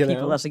all different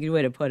people. That's a good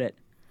way to put it.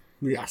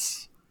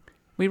 Yes.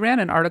 We ran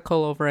an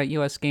article over at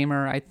US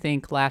Gamer, I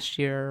think, last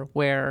year,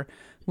 where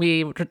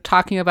we were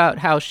talking about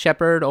how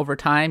Shepard over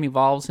time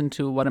evolves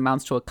into what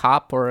amounts to a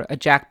cop or a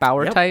Jack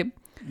Bauer type.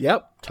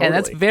 Yep, totally. And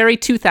that's very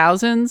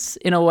 2000s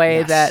in a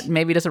way that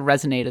maybe doesn't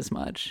resonate as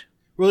much.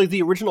 Really,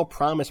 the original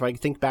promise, if I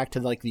think back to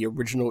like the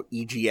original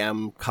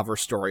EGM cover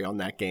story on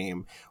that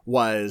game,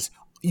 was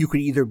you could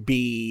either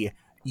be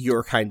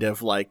your kind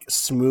of like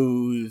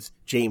smooth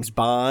James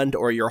Bond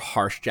or your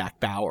harsh Jack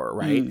Bauer,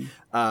 right?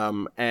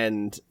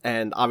 And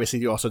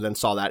obviously you also then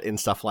saw that in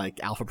stuff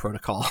like Alpha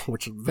Protocol,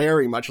 which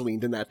very much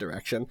leaned in that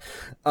direction.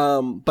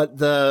 But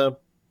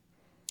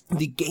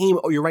the game,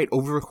 you're right,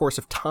 over the course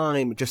of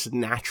time, just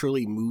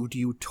naturally moved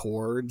you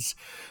towards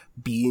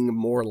being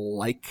more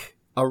like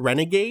a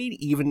renegade,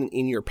 even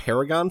in your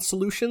Paragon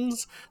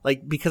solutions.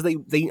 Like, because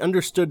they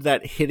understood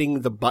that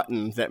hitting the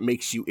button that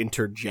makes you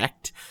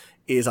interject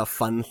is a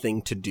fun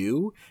thing to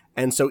do.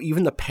 And so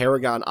even the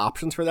Paragon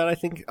options for that, I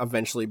think,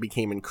 eventually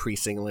became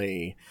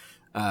increasingly,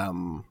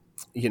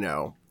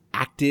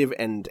 active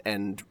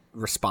and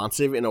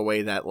responsive in a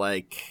way that,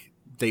 like,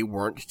 they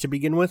weren't to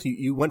begin with.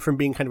 You went from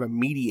being kind of a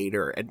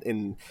mediator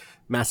in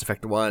Mass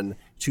Effect 1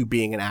 to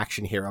being an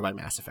action hero by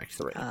Mass Effect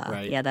 3,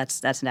 right? Yeah,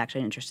 that's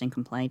actually an interesting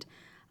complaint.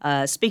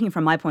 Speaking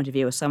from my point of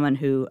view, as someone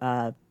who,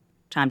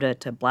 time to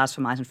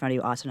blasphemize in front of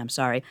you, Austin, I'm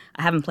sorry,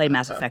 I haven't played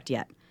Mass Effect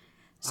yet.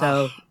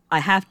 So I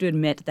have to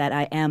admit that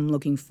I am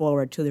looking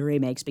forward to the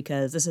remakes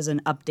because this is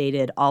an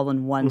updated,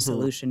 all-in-one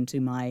solution to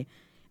my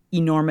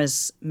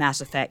enormous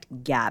Mass Effect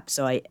gap.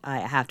 So I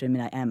have to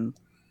admit I am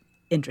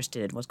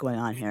interested in what's going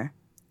on here.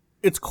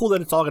 It's cool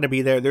that it's all going to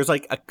be there. There's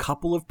like a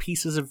couple of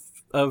pieces of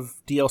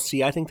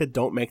DLC, I think, that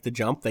don't make the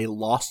jump. They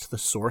lost the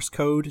source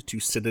code to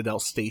Citadel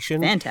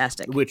Station.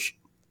 Fantastic. Which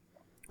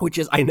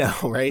is, I know,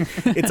 right?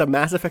 It's a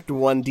Mass Effect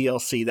 1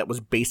 DLC that was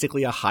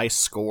basically a high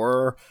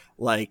score,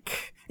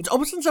 like, it's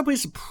almost in some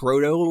ways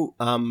proto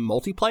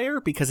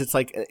multiplayer, because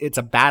it's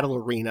a battle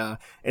arena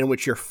in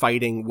which you're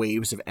fighting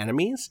waves of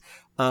enemies.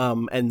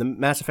 And the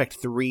Mass Effect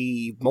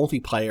 3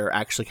 multiplayer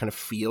actually kind of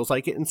feels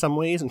like it in some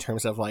ways in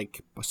terms of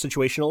like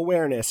situational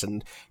awareness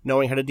and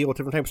knowing how to deal with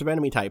different types of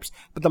enemy types.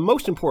 But the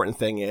most important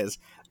thing is,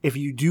 if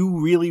you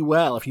do really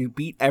well, if you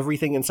beat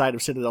everything inside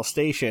of Citadel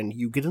Station,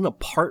 you get an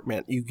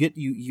apartment.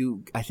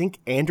 I think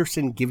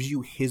Anderson gives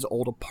you his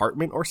old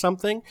apartment or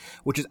something,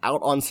 which is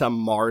out on some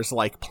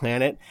Mars-like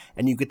planet,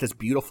 and you get this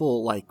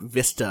beautiful like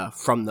vista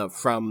from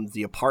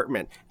the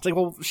apartment. It's like,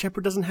 well,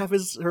 Shepard doesn't have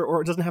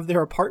or doesn't have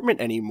their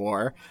apartment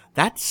anymore.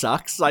 That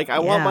sucks. Like, I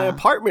want my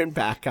apartment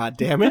back, god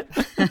damn it.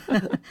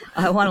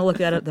 I want to look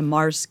at the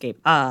Marsscape.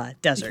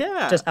 Desert.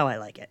 Yeah. Just how I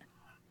like it.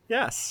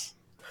 Yes.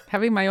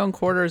 Having my own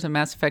quarters in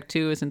Mass Effect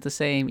 2 isn't the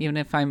same, even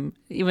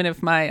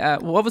if my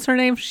what was her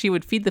name? She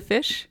would feed the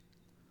fish?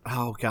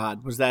 Oh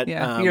God, was that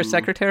your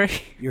secretary?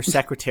 Your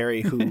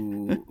secretary,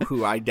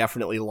 who I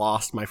definitely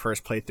lost my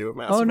first playthrough of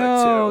Mass Effect 2.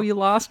 Oh no, you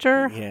lost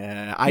her?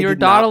 Yeah, you were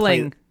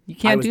dawdling. You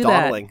can't do that.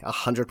 I was dawdling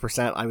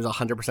 100%. I was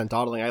 100%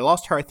 dawdling. I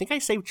lost her. I think I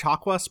saved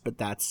Chakwas,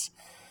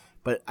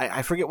 but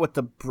I forget what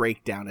the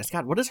breakdown is.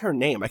 God, what is her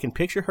name? I can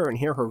picture her and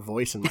hear her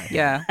voice in my head.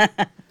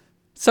 Yeah.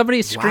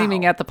 Somebody's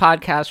screaming at the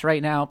podcast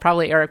right now.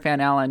 Probably Eric Van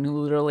Allen, who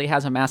literally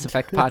has a Mass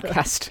Effect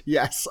podcast.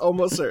 Yes,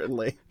 almost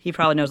certainly. He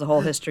probably knows the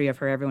whole history of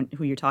her, everyone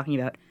who you're talking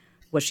about,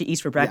 what she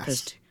eats for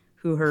breakfast,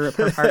 who her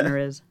partner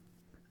is.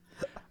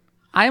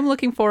 I'm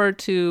looking forward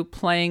to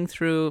playing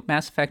through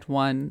Mass Effect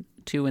 1,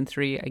 2, and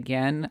 3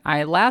 again.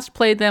 I last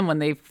played them when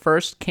they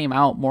first came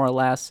out, more or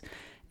less.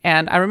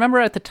 And I remember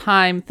at the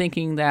time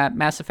thinking that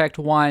Mass Effect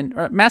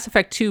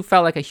 2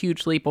 felt like a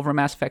huge leap over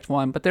Mass Effect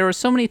 1, but there were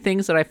so many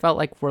things that I felt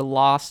like were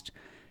lost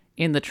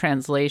in the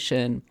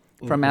translation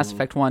from Mass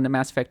Effect 1 to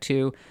Mass Effect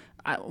 2.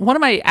 One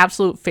of my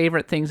absolute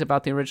favorite things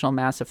about the original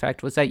Mass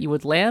Effect was that you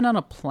would land on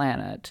a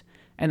planet,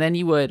 and then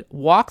you would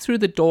walk through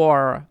the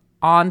door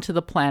onto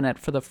the planet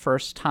for the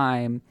first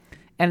time,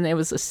 and it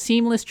was a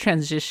seamless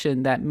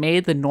transition that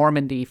made the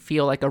Normandy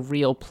feel like a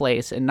real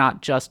place and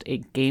not just a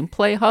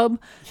gameplay hub.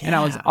 Yeah. And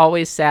I was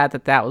always sad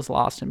that was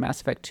lost in Mass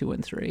Effect 2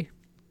 and 3.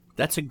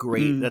 That's a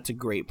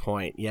great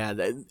point. Yeah,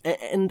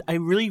 and I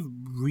really,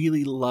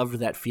 really loved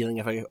that feeling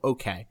of like,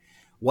 okay,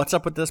 what's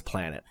up with this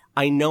planet?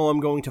 I know I'm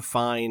going to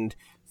find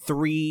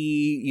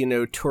 3,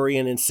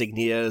 Turian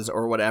insignias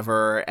or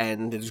whatever,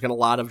 and there's going to a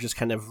lot of just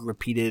kind of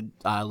repeated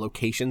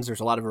locations. There's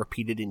a lot of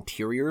repeated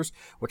interiors,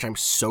 which I'm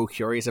so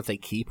curious if they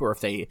keep or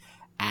if they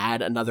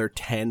add another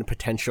 10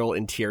 potential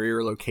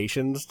interior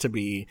locations to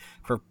be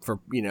for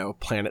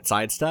planet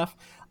side stuff.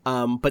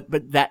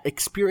 But that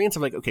experience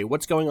of like, okay,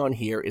 what's going on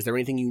here? Is there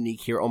anything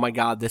unique here? Oh my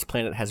God, this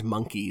planet has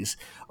monkeys.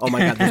 Oh my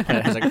God, this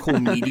planet has a cool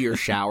meteor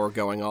shower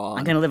going on.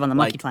 I'm going to live on the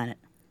monkey planet.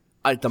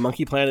 The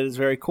monkey planet is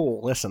very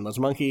cool. Listen, those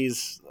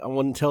monkeys,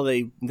 until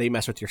they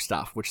mess with your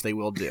stuff, which they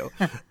will do.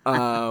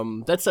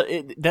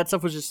 That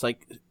stuff was just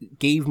like,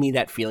 gave me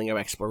that feeling of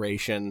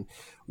exploration,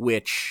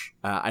 which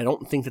I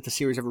don't think that the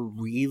series ever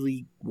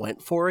really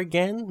went for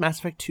again. Mass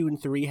Effect 2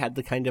 and 3 had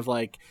the kind of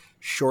like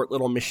short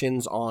little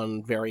missions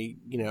on very,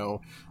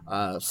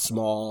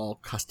 small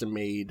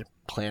custom-made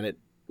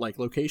planet-like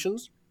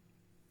locations.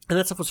 And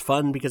that stuff was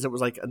fun because it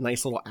was like a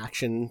nice little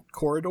action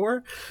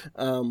corridor,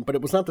 but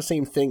it was not the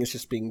same thing as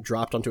just being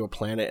dropped onto a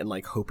planet and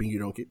like hoping you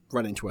don't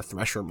run into a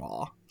Thresher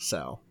Maw.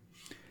 So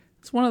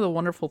it's one of the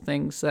wonderful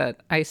things that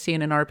I see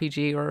in an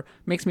RPG or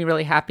makes me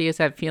really happy is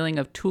that feeling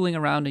of tooling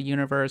around a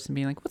universe and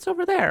being like, what's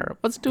over there?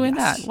 What's doing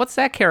that? What's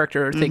that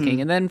character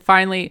thinking? And then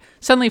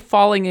suddenly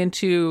falling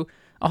into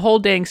a whole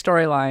dang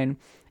storyline.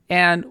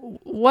 And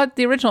what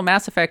the original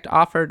Mass Effect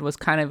offered was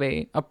kind of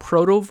a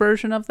proto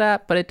version of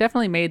that, but it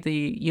definitely made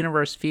the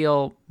universe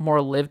feel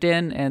more lived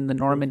in and the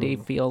Normandy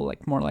feel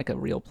like more like a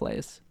real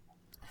place.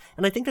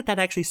 And I think that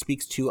actually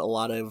speaks to a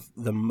lot of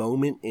the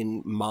moment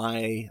in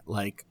my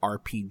like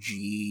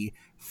RPG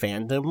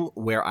fandom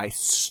where I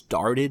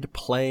started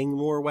playing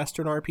more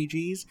Western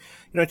RPGs.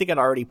 I think I'd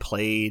already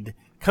played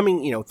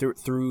coming,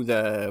 through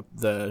the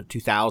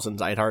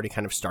 2000s. I had already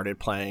kind of started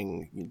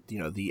playing,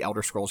 the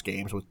Elder Scrolls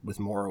games with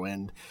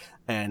Morrowind,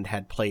 and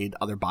had played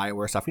other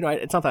BioWare stuff.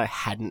 It's not that I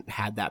hadn't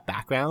had that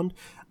background.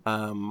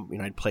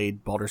 I'd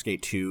played Baldur's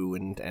Gate 2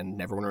 and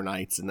Neverwinter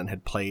Nights, and then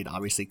had played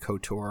obviously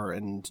KOTOR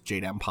and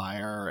Jade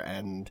Empire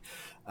and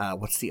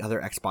what's the other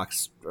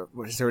Xbox?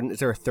 Is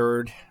there a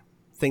third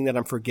thing that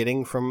I'm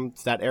forgetting from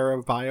that era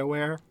of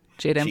BioWare?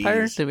 Jade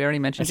Empire? Did we already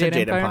mention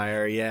Jade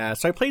Empire? Yeah.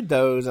 So I played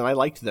those and I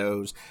liked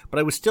those, but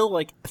I was still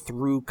like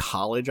through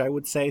college, I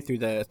would say, through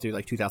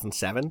like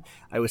 2007,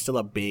 I was still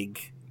a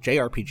big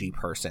JRPG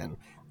person.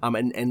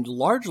 And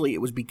largely it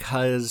was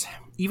because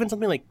even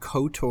something like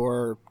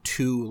KOTOR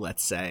 2,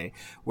 let's say,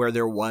 where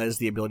there was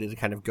the ability to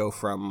kind of go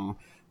from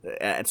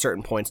at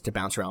certain points to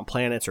bounce around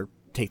planets or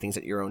take things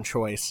at your own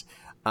choice.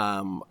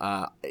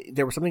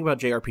 There was something about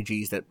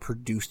JRPGs that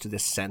produced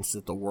this sense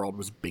that the world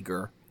was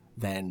bigger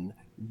than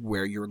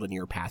where your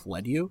linear path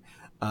led you.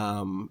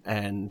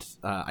 And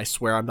I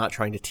swear I'm not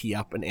trying to tee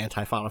up an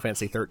anti-Final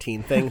Fantasy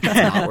 13 thing.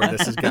 That's not where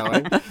this is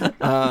going.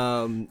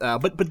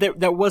 But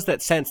there was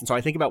that sense. And so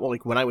I think about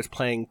when I was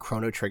playing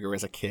Chrono Trigger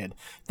as a kid,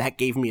 that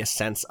gave me a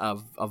sense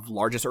of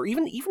largest, or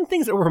even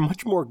things that were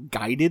much more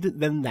guided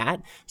than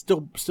that,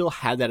 still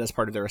had that as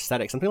part of their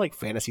aesthetic. Something like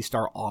Phantasy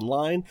Star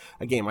Online,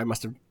 a game I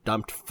must have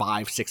dumped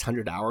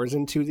 500-600 hours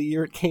into the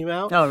year it came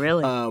out. Oh,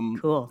 really?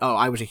 Cool. Oh,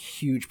 I was a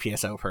huge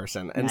PSO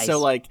person. And nice.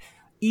 So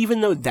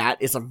even though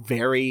that is a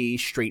very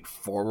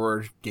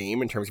straightforward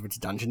game in terms of its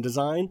dungeon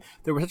design,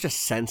 there was such a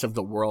sense of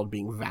the world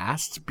being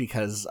vast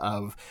because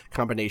of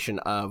combination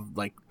of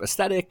like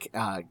aesthetic,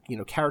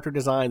 character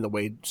design, the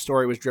way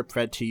story was drip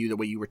fed to you, the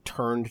way you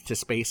returned to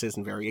spaces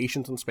and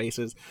variations on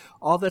spaces.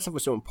 All that stuff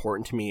was so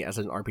important to me as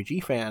an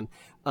RPG fan.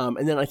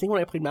 And then I think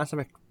when I played Mass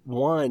Effect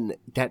 1,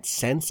 that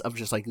sense of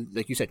just like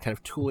you said, kind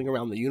of tooling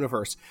around the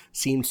universe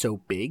seemed so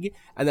big.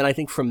 And then I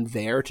think from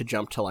there to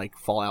jump to like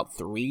Fallout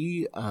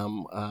 3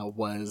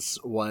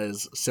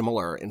 was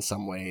similar in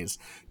some ways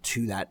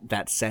to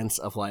that sense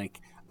of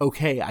like,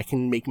 okay, I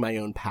can make my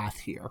own path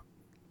here.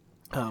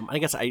 I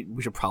guess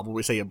we should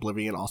probably say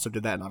Oblivion also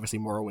did that, and obviously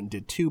Morrowind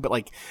did too, but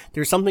like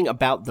there's something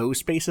about those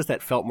spaces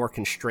that felt more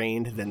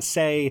constrained than,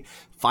 say,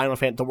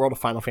 the world of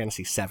Final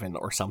Fantasy VII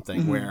or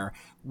something, where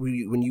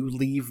when you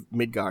leave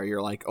Midgar,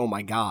 you're like, oh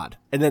my god.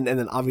 And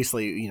then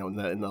obviously, you know,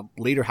 in the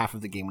later half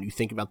of the game, when you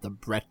think about the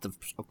breadth of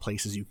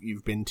places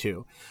you've been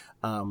to,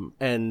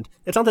 and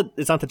it's not that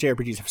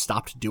JRPGs have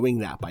stopped doing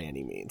that by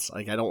any means.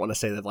 Like, I don't want to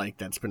say that like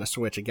that's been a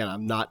switch. Again,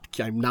 I'm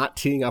not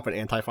teeing up an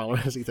anti-Final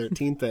Fantasy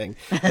 13 thing.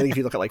 I think if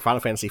you look at like Final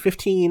Fantasy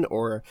 15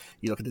 or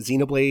you look at the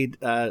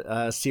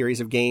Xenoblade series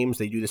of games,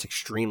 they do this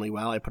extremely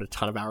well. I put a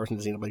ton of hours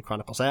into Xenoblade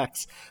Chronicles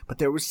X, but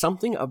there was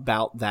something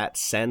about that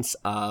sense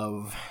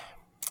of,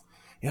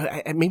 you know,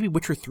 and maybe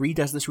Witcher 3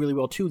 does this really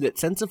well too, that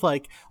sense of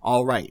like,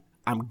 all right,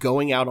 I'm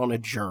going out on a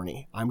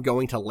journey. I'm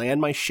going to land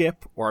my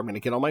ship, or I'm going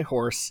to get on my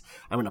horse.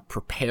 I'm going to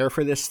prepare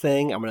for this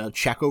thing. I'm going to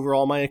check over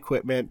all my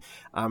equipment.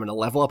 I'm going to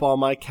level up all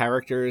my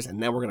characters,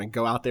 and then we're going to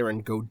go out there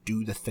and go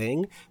do the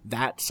thing.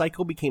 That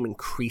cycle became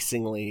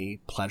increasingly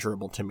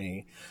pleasurable to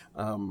me.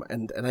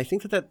 And I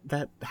think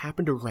that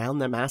happened around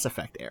the Mass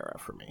Effect era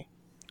for me.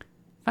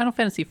 Final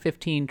Fantasy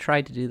 15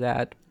 tried to do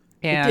that.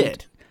 And it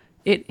did.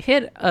 It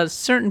hit a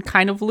certain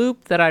kind of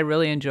loop that I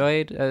really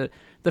enjoyed.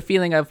 The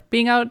feeling of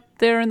being out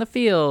there in the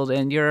field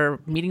and you're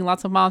meeting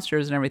lots of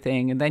monsters and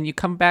everything, and then you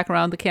come back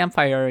around the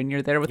campfire and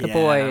you're there with the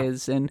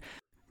boys and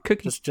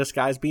cooking. Just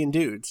guys being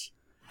dudes.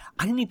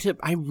 I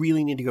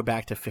really need to go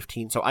back to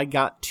 15. So I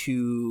got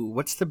to,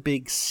 what's the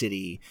big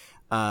city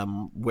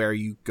where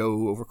you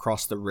go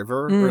across the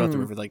river? Or not the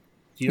river, like,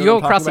 you go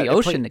across the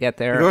ocean to get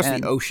there. You go across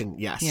the ocean,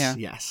 yes,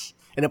 yes.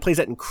 And it plays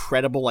that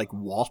incredible like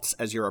waltz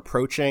as you're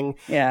approaching.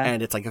 Yeah.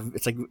 And it's like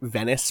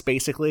Venice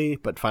basically,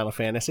 but Final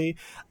Fantasy.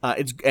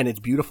 It's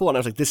beautiful, and I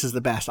was like, this is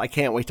the best. I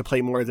can't wait to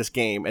play more of this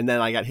game. And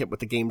then I got hit with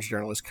the games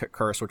journalist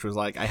curse, which was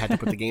like I had to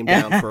put the game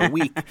down for a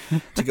week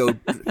to go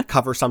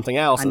cover something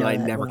else, and I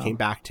never came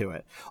back to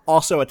it.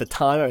 Also, at the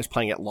time I was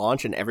playing at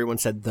launch, and everyone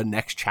said the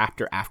next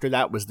chapter after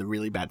that was the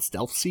really bad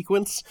stealth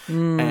sequence.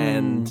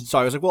 And so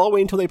I was like, well, I'll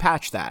wait until they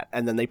patch that.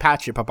 And then they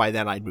patched it, but by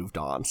then I'd moved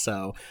on.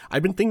 So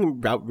I've been thinking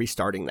about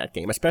restarting that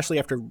game, especially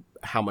after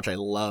how much I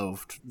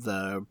loved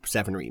the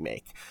 7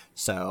 remake.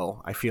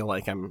 So I feel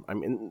like I'm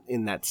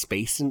in that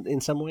space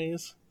in some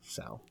ways.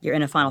 So you're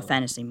in a Final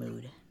Fantasy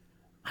mood.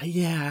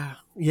 Yeah.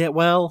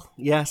 Well,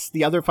 yes.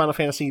 The other Final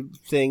Fantasy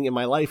thing in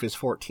my life is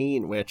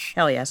 14, which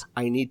hell yes,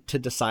 I need to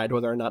decide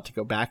whether or not to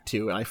go back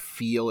to, and I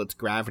feel its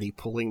gravity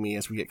pulling me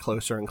as we get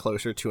closer and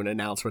closer to an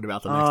announcement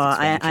about the next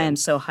expansion. I am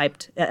so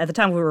hyped. At the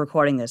time we were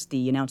recording this,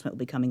 the announcement will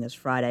be coming this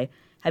Friday.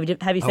 Have you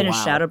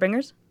finished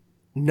Shadowbringers?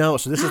 No,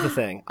 so this is the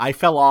thing. I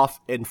fell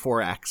off in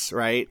 4X,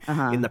 right?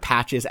 In the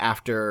patches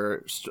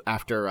after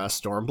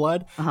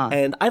Stormblood.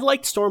 And I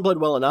liked Stormblood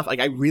well enough. Like,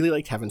 I really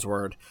liked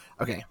Heavensward.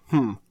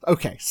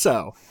 Okay,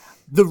 so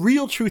the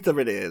real truth of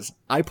it is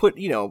I put,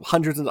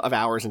 hundreds of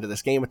hours into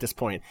this game at this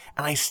point,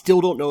 and I still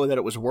don't know that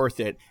it was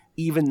worth it,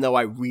 even though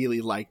I really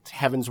liked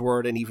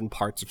Heavensward and even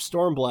parts of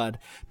Stormblood,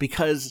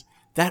 because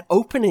that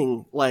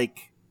opening,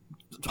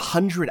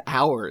 100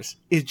 hours,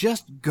 it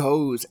just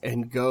goes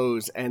and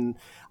goes, and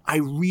I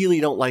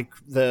really don't like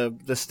the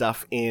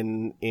stuff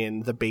in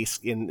the base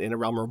in A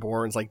Realm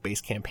Reborn's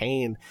base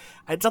campaign.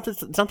 It's not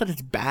that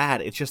it's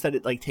bad. It's just that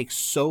it takes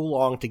so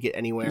long to get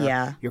anywhere.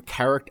 Yeah. Your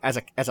character as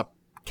a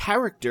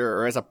character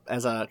or as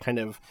a kind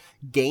of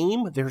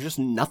game, there's just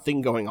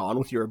nothing going on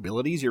with your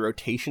abilities. Your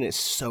rotation is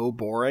so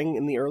boring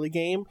in the early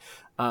game,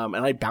 and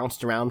I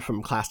bounced around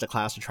from class to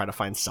class to try to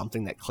find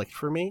something that clicked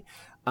for me.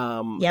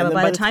 But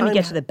by the time you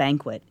get to the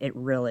banquet, it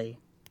really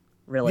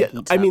heats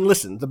up. I mean,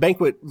 listen, the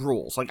banquet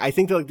rules. I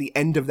think that the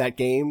end of that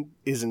game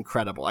is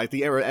incredible.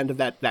 The end of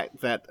that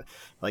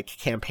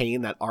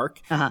campaign, that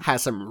arc,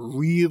 has some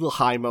real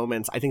high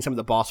moments. I think some of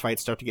the boss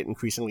fights start to get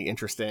increasingly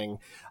interesting.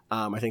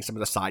 I think some of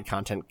the side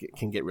content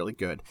can get really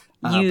good.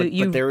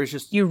 But there is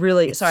just you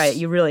really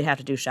have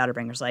to do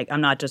Shadowbringers.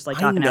 I'm not just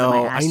talking out of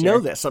my ass. I know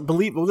this. This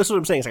is what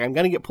I'm saying. I'm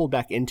going to get pulled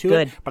back into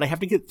it, but I have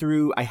to get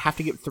through. I have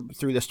to get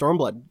through the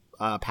Stormblood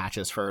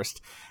patches first,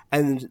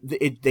 and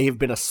they've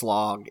been a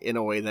slog in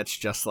a way that's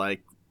just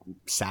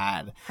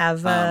sad.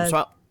 Have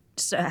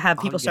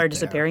people started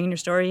disappearing in your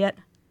story yet?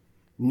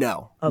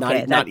 No,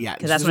 okay, not yet.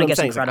 Because that's when it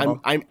gets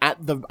incredible. I'm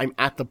at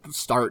the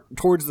start,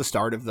 towards the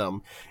start of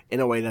them,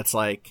 in a way that's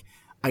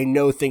I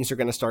know things are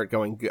going to start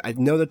going good. I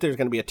know that there's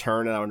going to be a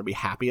turn, and I'm going to be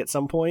happy at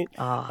some point,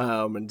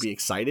 and be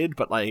excited.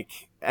 But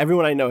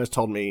everyone I know has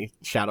told me,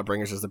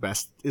 Shadowbringers is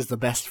the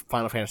best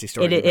Final Fantasy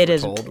story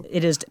told.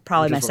 It is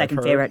probably my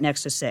second favorite,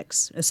 next to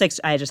 6. 6,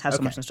 I just have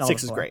so much nostalgia.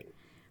 6 is great.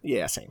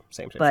 Yeah, same.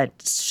 But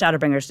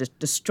Shadowbringers just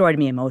destroyed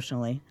me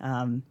emotionally.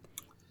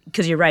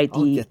 Because you're right,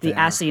 the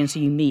Ascians who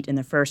you meet in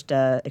the first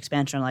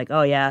expansion are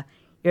oh yeah,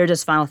 You're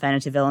just Final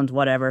Fantasy villains,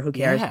 whatever, who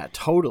cares? Yeah,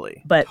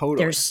 totally. But totally.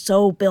 they're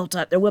so built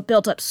up. They're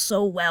built up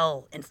so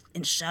well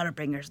in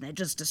Shadowbringers, and they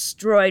just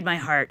destroyed my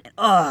heart.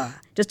 And,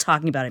 just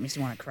talking about it makes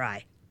me want to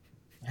cry.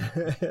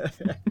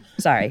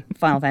 Sorry,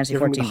 Final Fantasy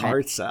 14.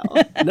 Heart cell.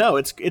 No,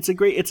 it's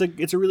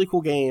a really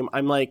cool game.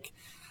 I'm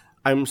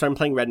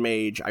playing Red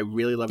Mage. I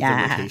really love the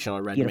rotation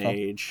on Red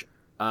Mage.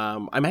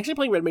 I'm actually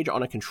playing Red Mage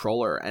on a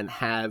controller and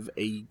have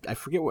I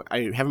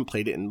haven't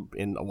played it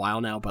in a while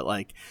now, but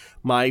like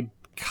my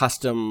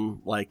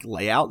custom like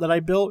layout that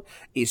I built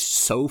is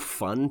so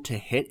fun to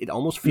hit. It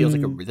almost feels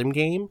like a rhythm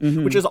game,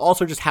 which is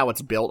also just how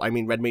it's built. I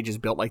mean, Red Mage is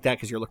built like that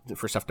because you're looking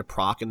for stuff to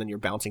proc, and then you're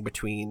bouncing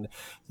between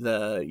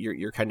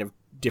your kind of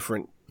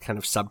different kind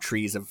of sub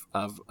trees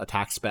of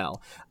attack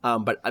spell.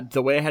 But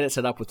the way I had it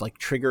set up with like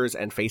triggers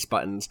and face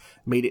buttons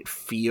made it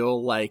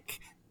feel like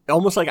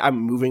almost like I'm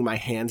moving my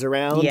hands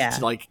around to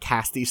like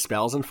cast these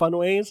spells in fun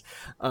ways.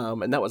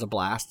 And that was a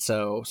blast.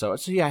 So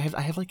yeah, I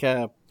have like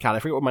I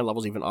forget what my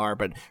levels even are,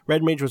 but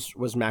Red Mage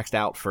was maxed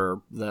out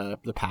for the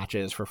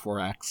patches for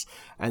 4X.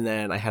 And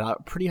then I had a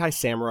pretty high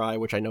Samurai,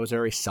 which I know is a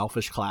very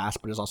selfish class,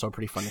 but is also a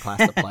pretty fun class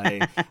to play.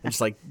 And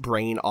just like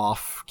brain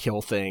off,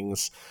 kill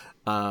things.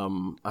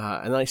 And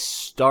then I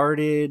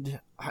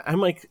started,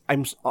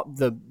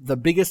 the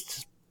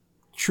biggest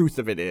truth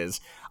of it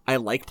is I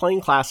like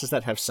playing classes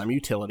that have some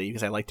utility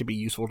because I like to be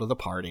useful to the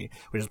party,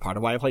 which is part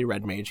of why I play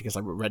Red Mage, because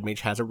Red Mage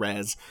has a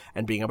res,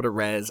 and being able to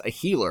res a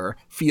healer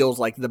feels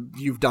like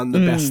you've done the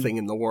best thing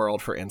in the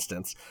world, for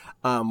instance.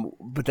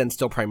 But then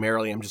still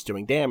primarily I'm just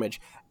doing damage.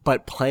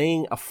 But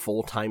playing a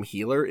full-time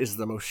healer is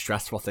the most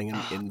stressful thing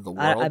in the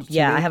world.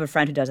 I have a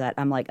friend who does that.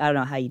 I'm like, I don't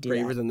know how you do that.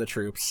 Braver than the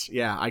troops.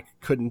 Yeah, I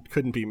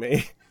couldn't be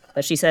me.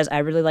 But she says, I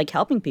really like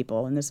helping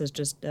people, and this is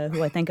just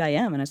who I think I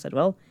am. And I said,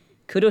 well,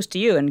 kudos to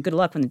you, and good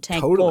luck when the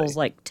tank pulls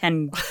like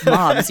 10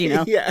 mobs, you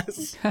know?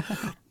 Yes.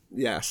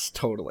 Yes,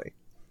 totally.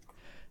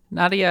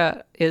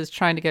 Nadia is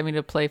trying to get me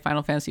to play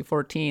Final Fantasy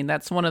 14.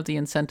 That's one of the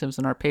incentives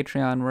in our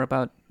Patreon. We're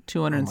about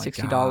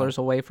 $260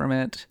 away from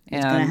it.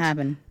 It's going to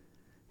happen.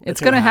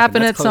 It's going to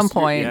happen at some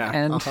point,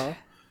 and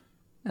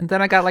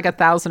then I got like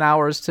 1,000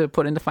 hours to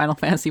put into Final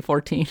Fantasy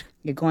 14.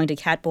 You're going to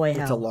Catboy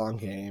hell. It's a long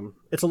game.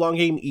 It's a long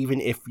game even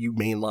if you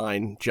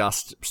mainline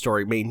just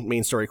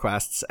main story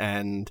quests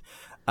and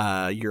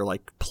your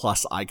like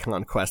plus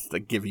icon quests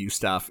that give you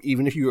stuff.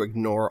 Even if you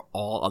ignore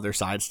all other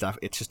side stuff,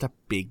 it's just a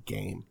big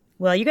game.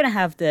 Well, you're going to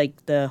have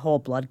the whole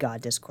Blood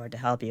God Discord to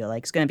help you.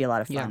 Like, it's going to be a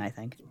lot of fun, I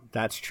think.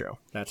 That's true.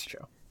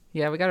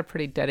 Yeah, we got a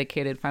pretty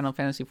dedicated Final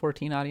Fantasy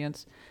 14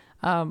 audience.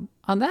 On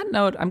that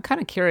note, I'm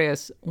kind of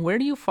curious, where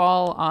do you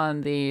fall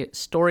on the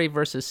story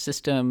versus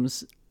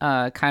systems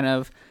kind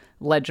of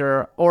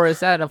ledger, or is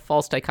that a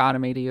false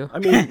dichotomy to you? I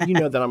mean, you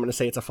know that I'm going to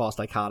say it's a false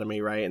dichotomy,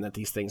 right? And that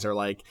these things are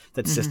like,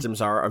 that systems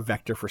are a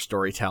vector for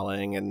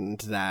storytelling, and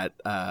that,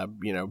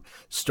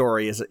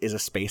 story is a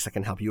space that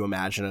can help you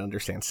imagine and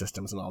understand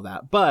systems and all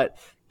that. But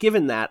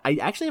given that, I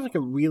actually have like a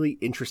really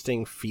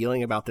interesting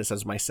feeling about this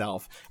as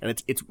myself.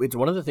 And it's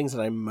one of the things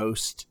that I'm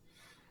most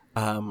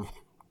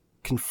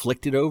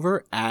conflicted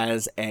over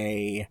as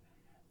a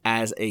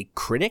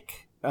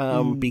critic,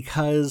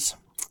 because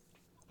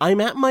I'm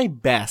at my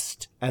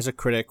best as a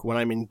critic when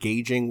I'm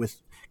engaging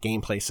with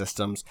gameplay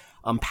systems,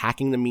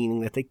 unpacking the meaning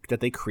that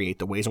they create,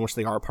 the ways in which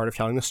they are a part of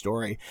telling the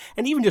story,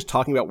 and even just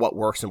talking about what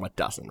works and what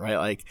doesn't, right?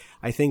 Like,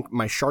 I think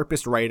my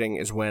sharpest writing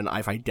is when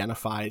I've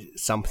identified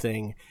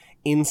something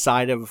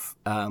inside of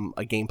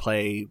a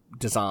gameplay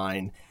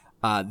design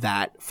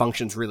that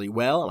functions really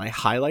well, and I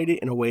highlight it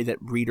in a way that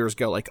readers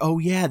go like, oh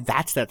yeah,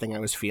 that's that thing I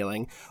was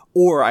feeling.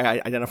 Or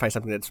I identify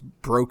something that's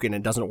broken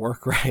and doesn't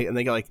work right, and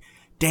they go like,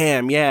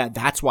 damn, yeah,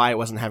 that's why I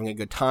wasn't having a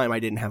good time. I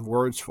didn't have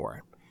words for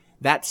it.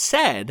 That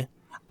said,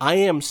 I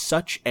am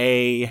such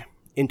and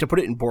to put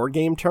it in board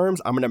game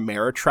terms, I'm an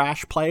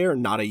Ameritrash player,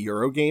 not a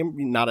Euro game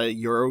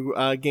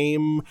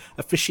game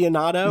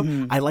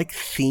aficionado. I like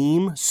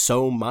theme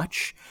so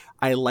much.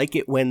 I like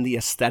it when the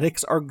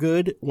aesthetics are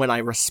good, when I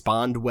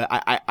respond well.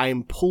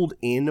 I'm pulled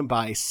in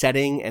by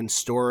setting and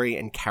story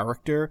and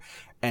character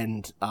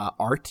and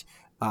art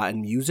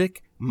and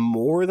music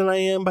more than I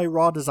am by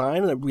raw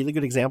design. And a really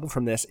good example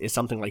from this is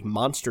something like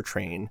Monster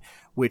Train,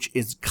 which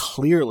is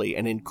clearly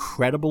an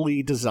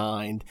incredibly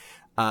designed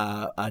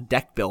a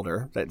deck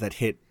builder that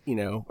hit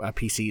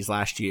PCs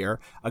last year.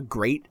 A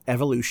great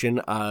evolution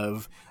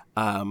of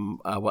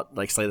what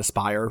like Slay the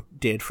Spire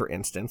did, for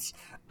instance.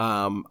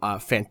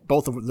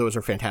 Both of those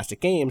are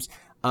fantastic games.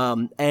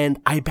 And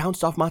I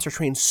bounced off Monster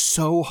Train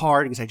so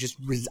hard because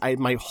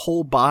my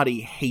whole body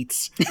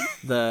hates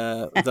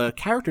the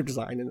character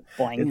design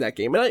in that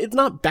game. And it's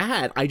not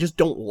bad. I just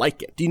don't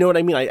like it. Do you know what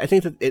I mean? I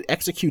think that it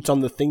executes on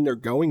the thing they're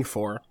going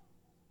for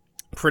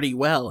pretty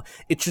well.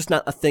 It's just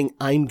not a thing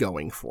I'm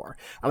going for.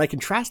 And I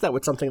contrast that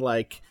with something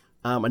like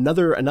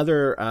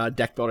another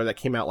deck builder that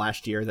came out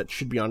last year that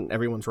should be on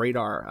everyone's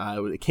radar.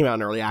 It came out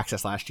in early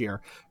access last year,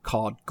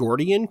 called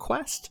Gordian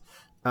Quest.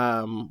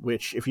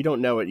 Which, if you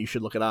don't know it, you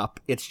should look it up.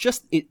 It's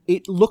just,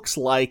 it looks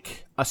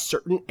like a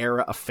certain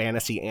era of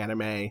fantasy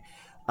anime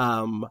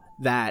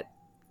that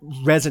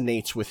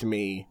resonates with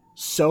me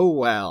so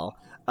well.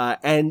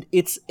 And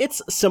it's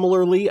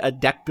similarly a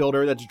deck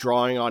builder that's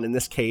drawing on, in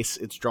this case,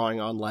 it's drawing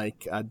on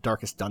like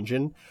Darkest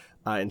Dungeon.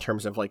 In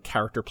terms of like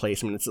character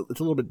placement, it's a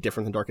little bit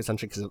different than Darkest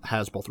Dungeon because it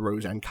has both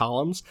rows and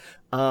columns.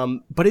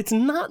 But it's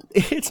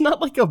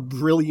not like a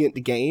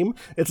brilliant game.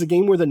 It's a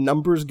game where the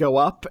numbers go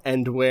up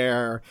and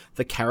where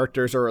the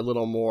characters are a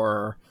little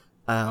more,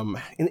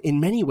 in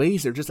many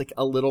ways, they're just like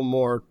a little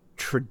more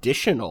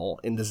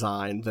traditional in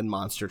design than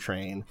Monster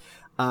Train.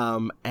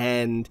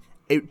 And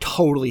it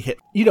totally hit.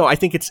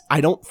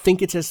 I don't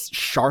think it's as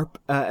sharp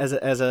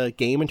as a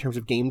game in terms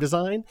of game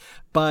design,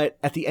 but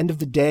at the end of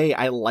the day,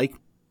 I like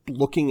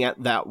looking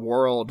at that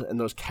world and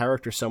those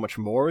characters so much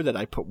more that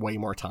I put way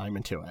more time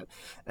into it.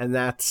 And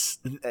that's,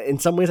 in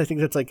some ways, I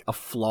think that's like a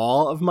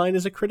flaw of mine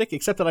as a critic,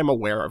 except that I'm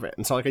aware of it.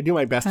 And so like I do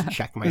my best to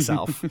check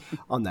myself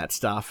on that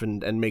stuff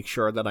and make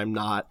sure that I'm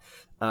not,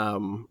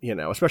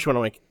 especially when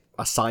I'm like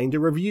assigned a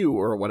review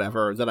or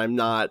whatever, that I'm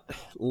not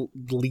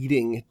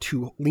leaning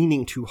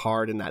too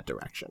hard in that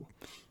direction.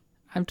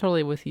 I'm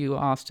totally with you,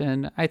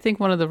 Austin. I think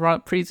one of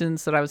the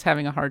reasons that I was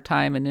having a hard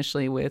time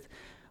initially with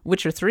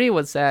Witcher 3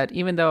 was that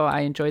even though I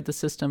enjoyed the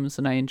systems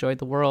and I enjoyed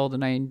the world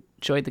and I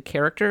enjoyed the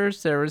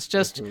characters, there was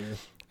just,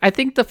 I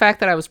think the fact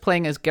that I was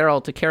playing as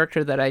Geralt, a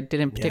character that I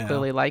didn't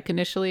particularly like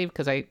initially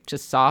because I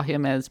just saw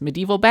him as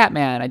medieval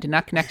Batman. I did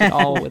not connect at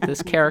all with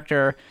this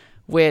character,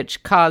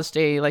 which caused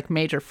a like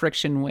major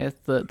friction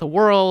with the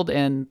world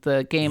and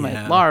the game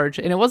at large.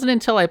 And it wasn't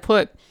until I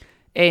put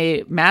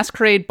a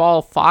Masquerade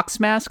Ball fox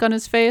mask on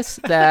his face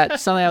that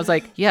suddenly I was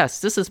like, yes,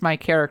 this is my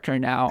character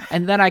now.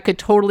 And then I could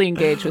totally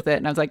engage with it.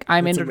 And I was like,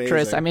 I'm into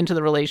Triss, I'm into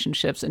the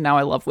relationships, and now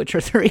I love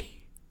Witcher 3.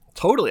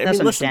 Totally. I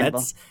mean, listen,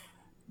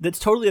 that's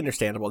totally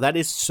understandable. That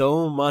is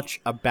so much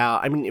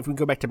about, I mean, if we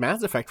go back to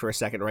Mass Effect for a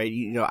second,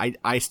 right?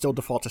 I still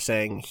default to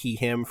saying he,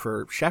 him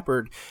for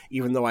Shepard,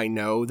 even though I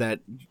know that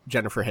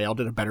Jennifer Hale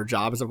did a better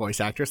job as a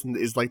voice actress and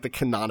is like the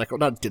canonical,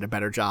 not did a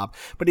better job,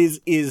 but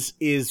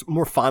is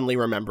more fondly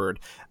remembered.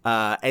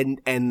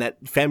 And that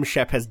Femme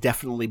Shep has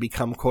definitely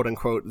become quote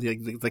unquote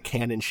the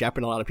canon Shep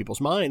in a lot of people's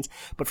minds.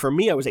 But for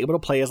me, I was able to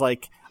play as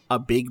like a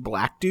big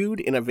black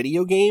dude in a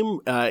video game,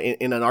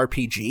 in an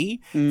RPG,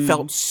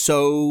 felt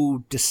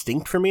so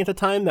distinct for me at the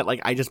time that like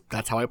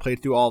that's how I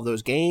played through all of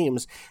those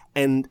games,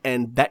 and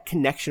that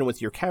connection with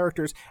your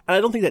characters. And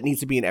I don't think that needs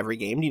to be in every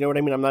game. Do you know what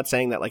I mean? I'm not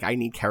saying that like I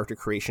need character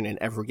creation in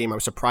every game. I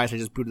was surprised I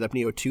just booted up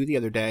Neo 2 the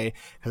other day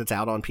because it's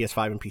out on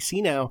PS5 and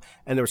PC now,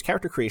 and there was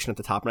character creation at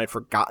the top, and I'd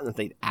forgotten that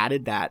they'd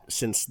added that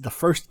since the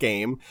first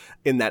game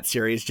in that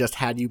series just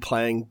had you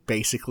playing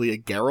basically a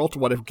Geralt.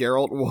 What if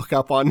Geralt woke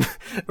up on,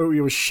 or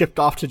he was shipped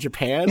off to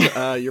Japan?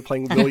 You're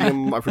playing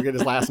William, I forget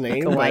his last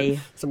name, but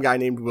some guy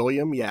named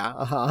William.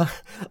 Yeah.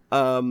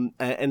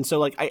 And so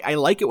like, I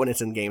like it when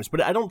it's in games,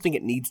 but I don't think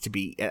it needs to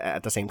be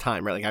at the same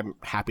time, right? Like I'm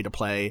happy to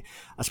play,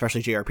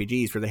 especially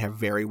JRPGs where they have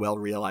very well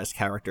realized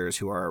characters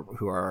who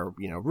are,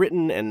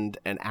 written and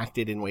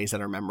acted in ways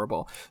that are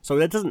memorable. So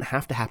that doesn't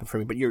have to happen for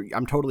me, but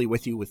I'm totally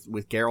with you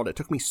with Geralt. It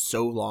took me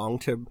so long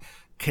to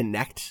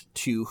connect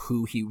to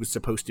who he was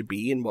supposed to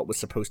be and what was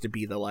supposed to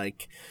be the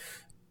like,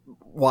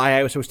 why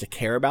I was supposed to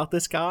care about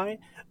this guy.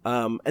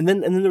 And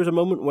then there was a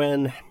moment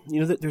when,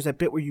 there's that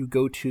bit where you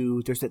go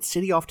to, there's that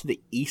city off to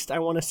the east, I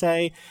want to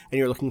say, and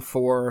you're looking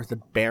for the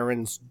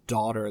Baron's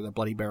daughter, the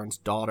Bloody Baron's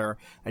daughter,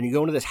 and you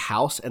go into this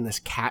house and this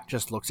cat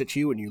just looks at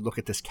you and you look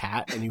at this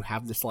cat and you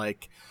have this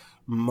like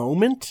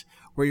moment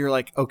where you're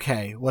like,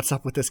 okay, what's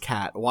up with this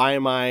cat?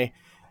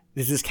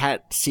 Is this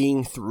cat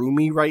seeing through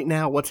me right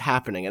now? What's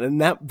happening? And in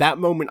that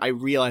moment, I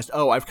realized,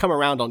 I've come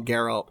around on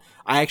Geralt.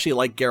 I actually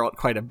like Geralt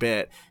quite a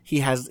bit.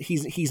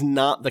 He's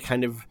not the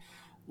kind of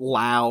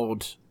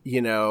loud,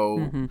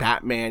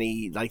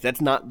 Batman-y, like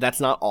that's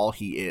not all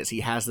he is.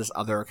 He has this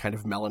other kind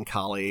of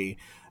melancholy,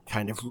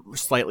 kind of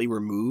slightly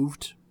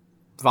removed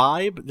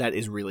vibe that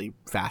is really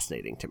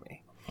fascinating to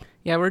me.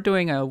 Yeah, we're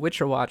doing a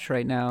Witcher watch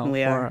right now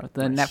for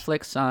the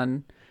Netflix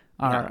on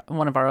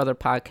one of our other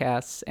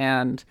podcasts,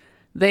 and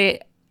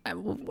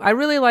I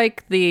really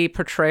like the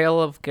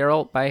portrayal of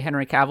Geralt by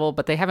Henry Cavill,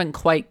 but they haven't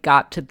quite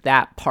got to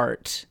that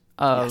part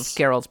of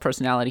Geralt's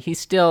personality. He's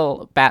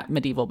still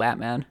medieval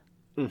Batman.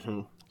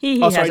 Mm-hmm. He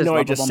has his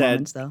lovable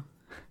moments, though.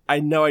 I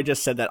know I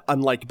just said that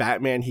unlike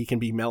Batman, he can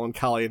be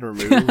melancholy and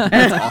removed.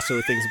 That's also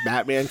things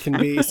Batman can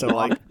be. So,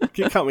 like,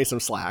 cut me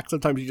some slack.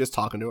 Sometimes you're just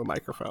talking to a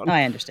microphone.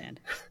 I understand.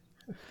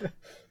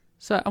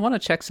 So I want to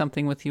check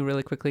something with you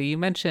really quickly. You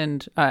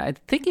mentioned, I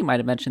think you might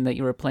have mentioned that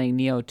you were playing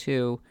Neo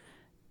 2.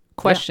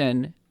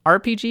 Question,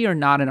 RPG or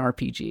not an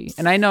RPG?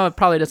 And I know it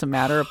probably doesn't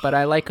matter, but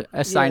I like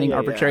assigning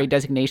arbitrary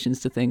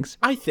designations to things.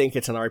 I think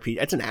it's an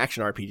RPG. It's an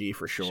action RPG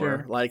for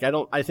sure. Like,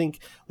 I think,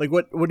 like,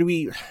 what do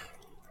we...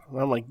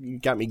 I'm like, you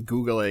got me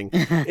Googling.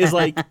 Is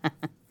like,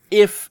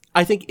 if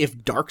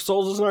Dark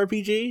Souls is an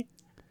RPG,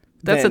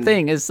 that's the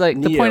thing. Is like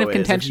Neo, the point of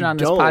contention on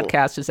this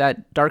podcast is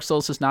that Dark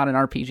Souls is not an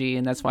RPG,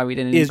 and that's why we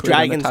didn't. Is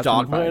Dragon's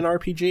Dogma an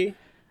RPG?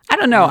 I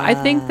don't know. I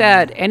think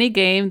that any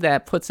game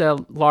that puts a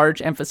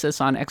large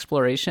emphasis on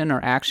exploration or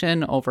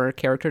action over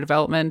character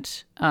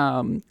development,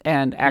 and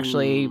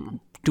actually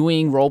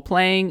doing role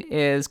playing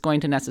is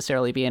going to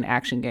necessarily be an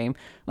action game.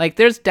 Like,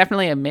 there's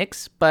definitely a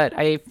mix, but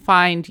I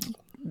find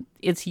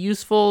it's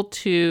useful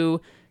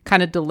to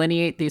kind of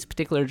delineate these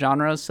particular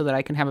genres so that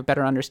I can have a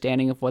better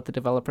understanding of what the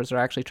developers are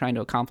actually trying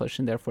to accomplish,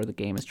 and therefore the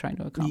game is trying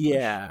to accomplish.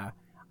 Yeah.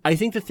 I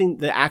think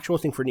the actual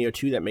thing for Nioh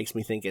 2 that makes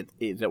me think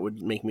that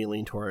would make me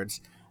lean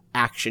towards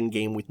action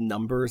game with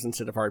numbers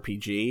instead of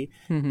RPG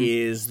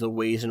is the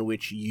ways in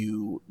which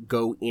you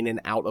go in and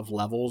out of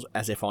levels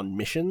as if on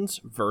missions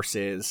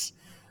versus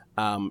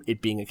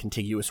it being a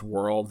contiguous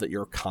world that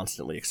you're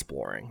constantly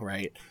exploring,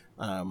 right?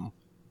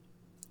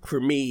 For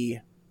me,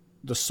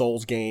 the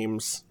Souls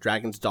games,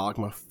 Dragon's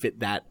Dogma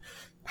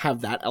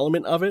have that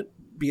element of it,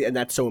 and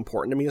that's so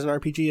important to me as an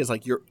RPG, is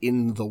like you're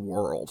in the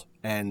world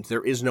and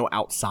there is no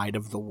outside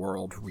of the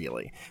world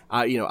really.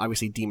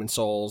 Obviously Demon's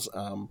Souls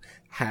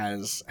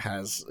has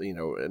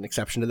an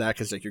exception to that,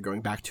 because like you're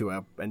going back to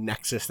a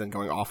nexus, then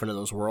going off into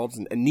those worlds,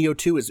 and Nioh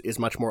 2 is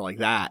much more like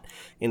that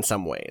in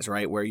some ways,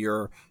 right? Where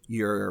you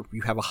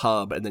have a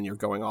hub and then you're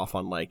going off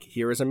on like,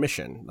 here is a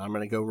mission, I'm going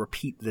to go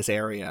repeat this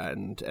area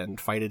and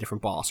fight a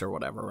different boss or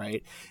whatever,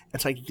 right?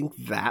 And so I think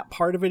that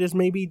part of it is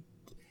maybe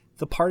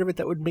the part of it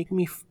that would make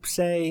me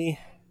say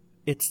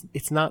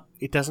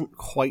it doesn't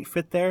quite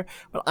fit there.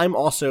 But I'm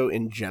also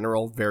in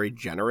general very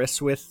generous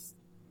with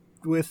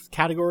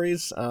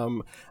categories,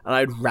 and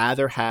I'd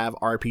rather have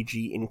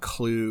RPG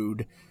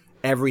include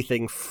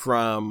everything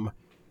from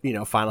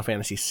Final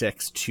Fantasy VI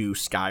to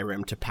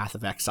Skyrim to Path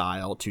of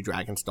Exile to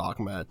Dragon's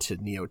Dogma to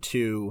Nioh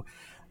 2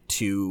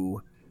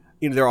 to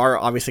there are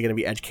obviously going to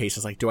be edge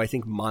cases like, do I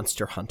think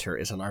Monster Hunter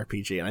is an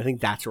RPG? And I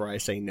think that's where I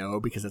say no,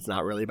 because it's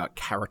not really about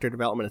character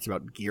development, it's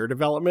about gear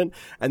development,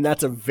 and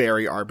that's a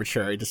very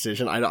arbitrary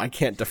decision. I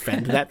can't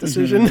defend that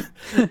decision,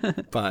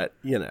 but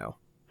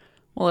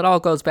Well, it all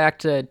goes back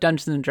to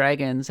Dungeons and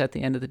Dragons at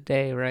the end of the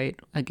day, right?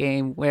 A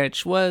game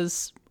which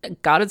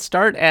got its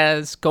start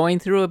as going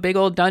through a big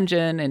old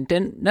dungeon and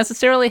didn't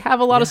necessarily have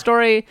a lot of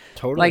story.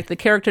 Totally. Like, the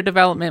character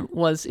development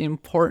was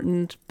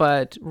important,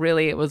 but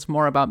really it was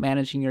more about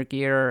managing your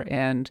gear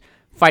and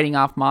fighting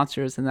off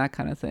monsters and that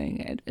kind of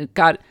thing.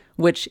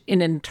 Which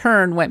in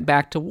turn went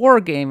back to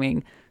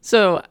wargaming.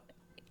 So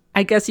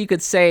I guess you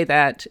could say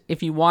that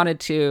if you wanted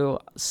to,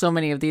 so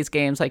many of these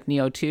games like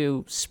Nioh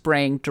 2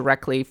 sprang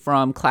directly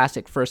from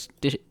classic first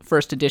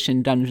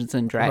edition Dungeons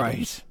and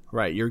Dragons.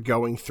 Right. You're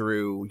going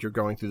through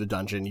the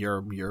dungeon.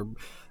 You're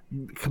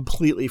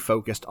completely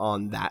focused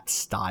on that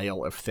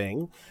style of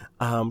thing.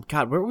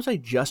 God, where was I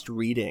just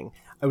reading?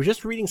 I was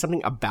just reading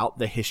something about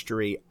the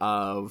history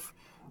of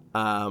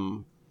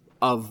wargaming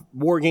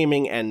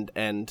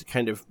and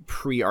kind of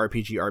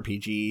pre-RPG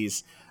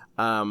RPGs.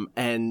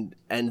 And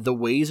the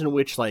ways in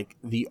which, like,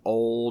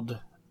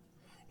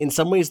 in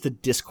some ways, the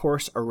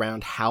discourse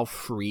around how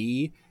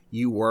free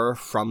you were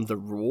from the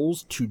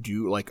rules to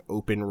do like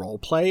open role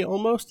play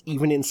almost,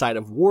 even inside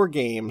of war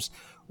games,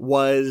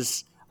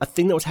 was a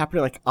thing that was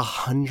happening like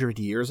 100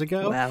 years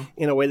ago. Wow.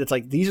 In a way that's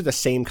like, these are the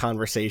same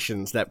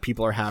conversations that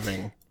people are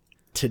having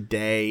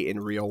today in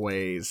real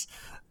ways.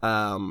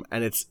 And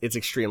it's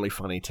extremely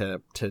funny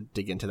to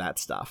dig into that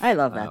stuff. I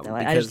love that though.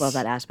 I just love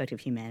that aspect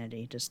of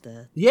humanity. Just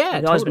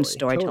we've always been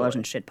storytellers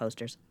and shit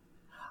posters.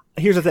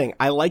 Here's the thing.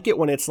 I like it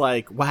when it's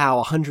like, wow,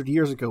 100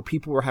 years ago,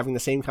 people were having the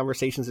same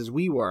conversations as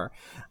we were,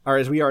 or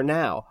as we are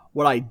now.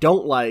 What I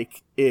don't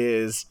like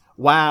is,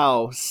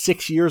 wow,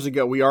 6 years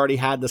ago, we already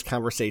had this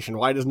conversation.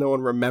 Why does no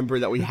one remember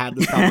that we had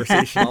this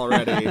conversation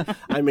already?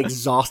 I'm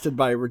exhausted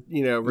by,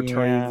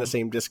 returning to the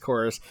same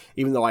discourse,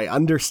 even though I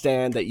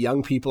understand that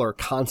young people are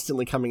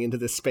constantly coming into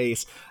this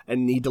space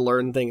and need to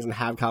learn things and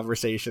have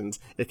conversations.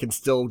 It can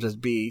still just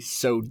be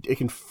it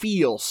can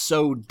feel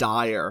so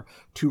dire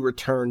to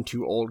return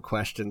to old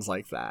questions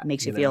like that.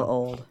 Makes you feel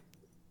old.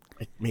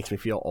 It makes me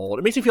feel old.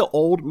 It makes me feel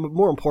old.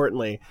 More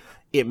importantly,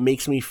 it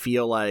makes me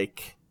feel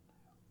like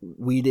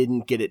we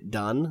didn't get it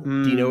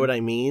done. Do you know what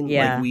I mean?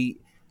 Yeah.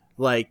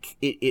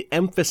 It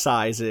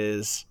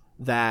emphasizes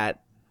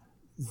that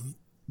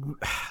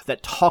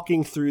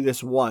talking through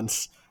this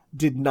once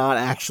did not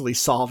actually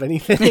solve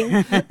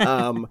anything.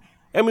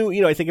 I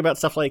mean, I think about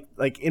stuff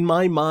like in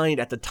my mind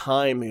at the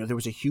time, there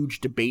was a huge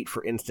debate,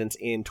 for instance,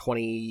 in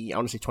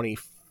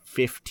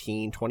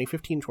 2015,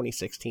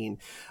 2016,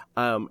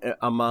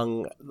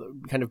 among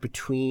kind of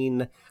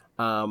between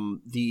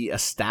the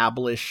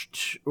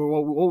established,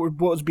 what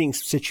was being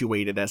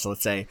situated as,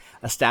 let's say,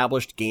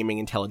 established gaming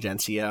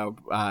intelligentsia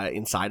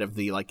inside of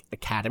the like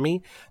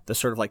academy, the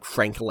sort of like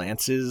Frank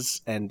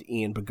Lances and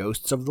Ian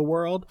Bogosts of the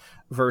world,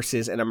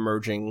 versus an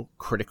emerging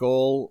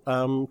critical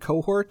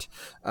cohort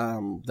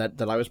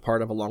that I was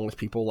part of, along with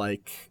people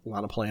like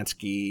Lana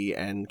Polanski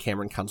and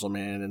Cameron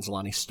Kunzelman and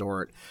Zolani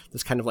Stewart.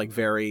 This kind of like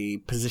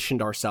very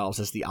positioned ourselves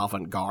as the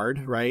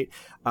avant-garde, right?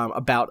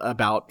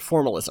 About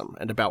formalism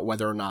and about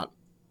whether or not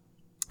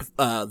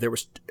there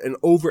was an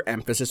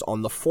overemphasis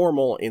on the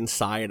formal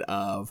inside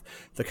of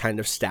the kind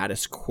of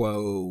status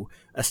quo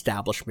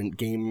establishment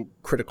game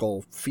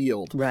critical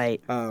field.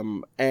 Right.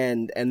 And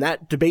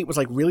that debate was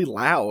like really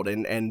loud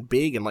and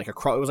big and like it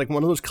was like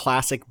one of those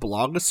classic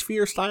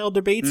blogosphere style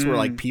debates where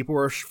like people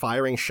were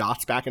firing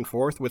shots back and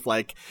forth with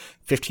like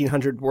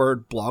 1,500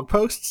 word blog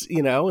posts,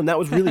 you know, and that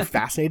was really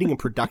fascinating and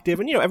productive.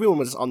 And, you know, everyone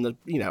was on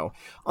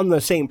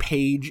the same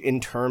page in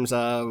terms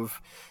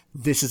of,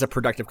 this is a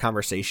productive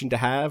conversation to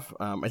have.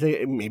 I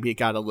think maybe it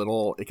got a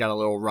little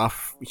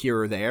rough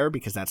here or there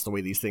because that's the way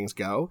these things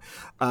go.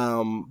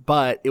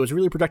 But it was a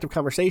really productive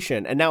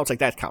conversation. And now it's like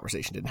that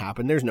conversation didn't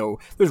happen. There's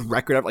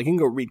record of, like, you can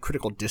go read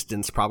Critical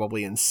Distance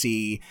probably and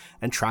see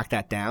and track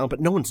that down, but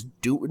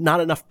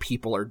not enough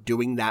people are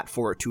doing that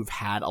for it to have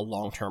had a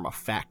long-term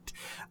effect.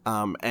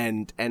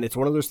 And it's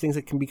one of those things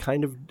that can be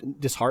kind of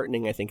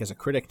disheartening, I think, as a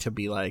critic to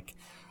be like,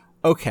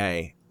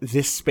 okay,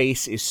 this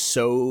space is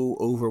so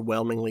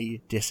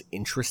overwhelmingly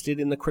disinterested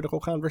in the critical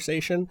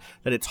conversation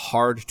that it's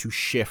hard to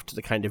shift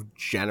the kind of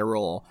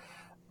general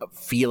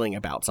feeling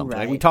about something.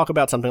 Right. Like we talk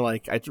about something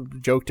like, I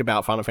joked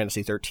about Final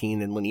Fantasy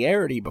 13 and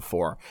linearity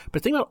before,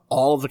 but think about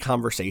all of the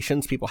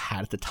conversations people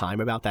had at the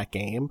time about that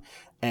game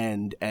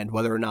and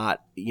whether or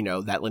not, you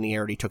know, that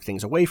linearity took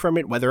things away from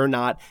it, whether or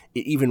not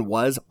it even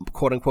was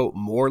quote unquote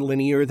more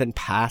linear than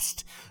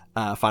past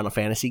Final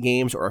Fantasy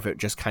games, or if it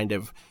just kind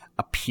of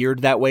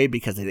appeared that way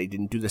because they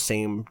didn't do the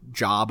same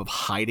job of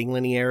hiding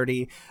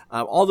linearity.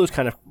 All those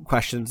kind of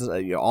questions,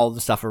 you know, all the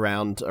stuff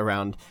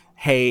around,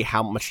 hey,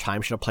 how much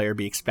time should a player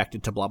be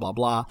expected to blah, blah,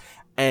 blah.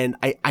 And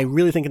I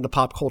really think in the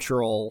pop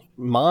cultural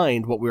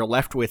mind, what we're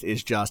left with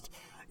is just,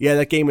 yeah,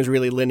 that game is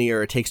really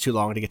linear. It takes too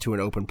long to get to an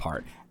open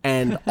part.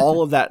 And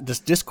all of that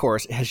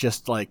discourse has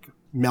just like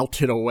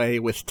melted away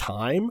with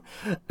time.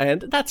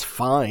 And that's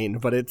fine,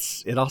 but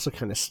it also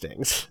kind of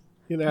stings.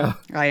 You know,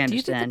 I understand. Do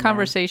you think the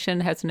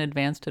conversation hasn't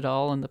advanced at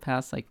all in the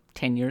past, like,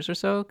 10 years or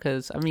so?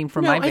 Because, I mean,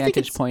 from my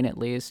vantage point, at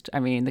least, I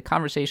mean, the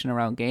conversation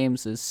around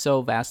games is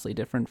so vastly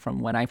different from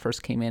when I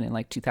first came in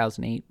like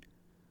 2008.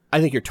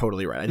 I think you're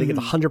totally right. I think it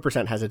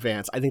 100% has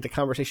advanced. I think the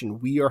conversation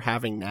we are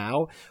having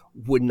now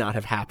would not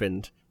have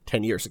happened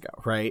 10 years ago,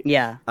 right?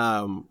 Yeah.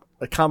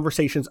 The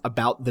conversations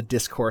about the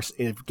discourse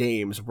of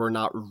games were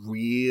not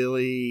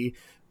really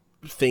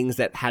things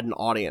that had an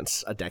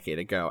audience a decade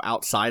ago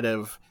outside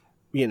of,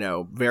 you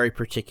know, very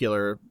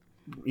particular,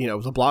 you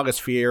know, the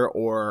blogosphere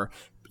or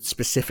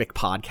specific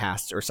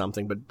podcasts or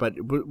something, but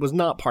it was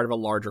not part of a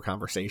larger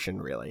conversation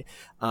really.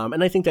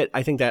 And I think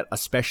that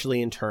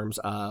especially in terms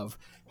of,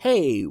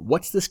 hey,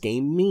 what's this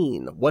game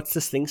mean? What's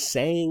this thing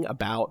saying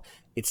about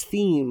its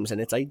themes and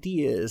its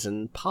ideas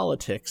and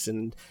politics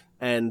and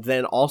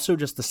then also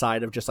just the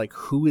side of just like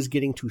who is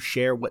getting to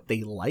share what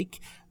they like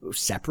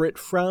separate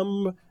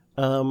from,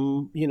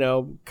 you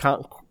know,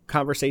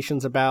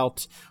 conversations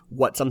about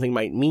what something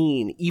might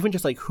mean, even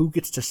just like who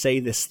gets to say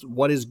this,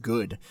 what is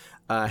good,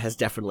 has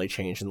definitely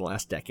changed in the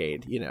last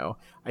decade. You know,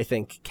 I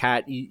think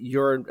Kat,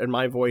 your and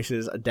my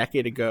voices a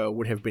decade ago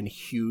would have been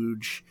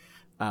huge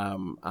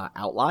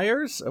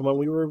outliers when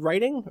we were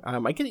writing.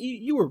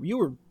 You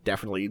were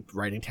definitely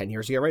writing 10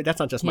 years ago, right? That's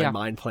not just my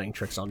mind playing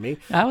tricks on me.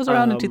 I was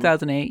around in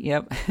 2008.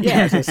 Yep. Yeah,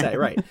 I was gonna say,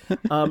 right.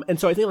 And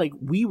so I think like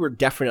we were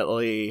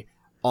definitely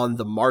on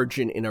the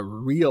margin in a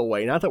real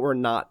way. Not that we're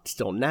not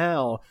still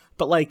now,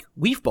 but like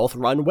we've both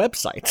run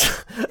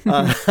websites.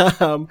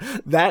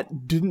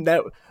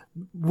 That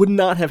would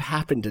not have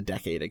happened a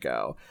decade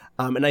ago.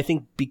 And I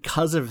think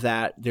because of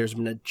that, there's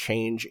been a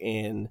change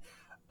in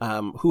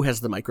who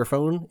has the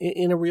microphone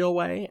in a real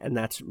way, and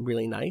that's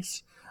really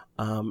nice.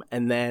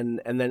 And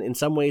then in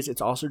some ways,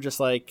 it's also just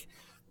like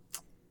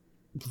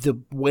the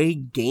way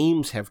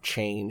games have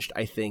changed,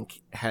 I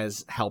think,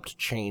 has helped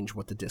change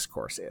what the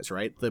discourse is,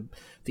 right?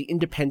 The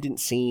independent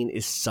scene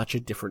is such a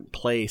different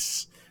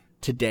place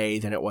today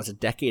than it was a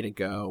decade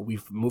ago.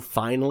 We've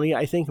finally,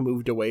 I think,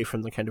 moved away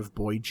from the kind of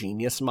boy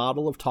genius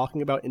model of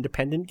talking about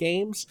independent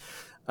games,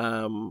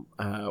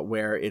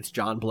 where it's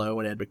John Blow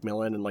and Ed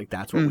McMillan, and like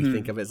that's what we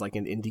think of as like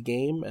an indie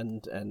game,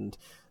 and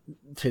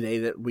today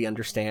that we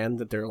understand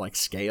that there are like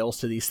scales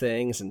to these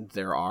things, and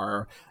there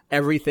are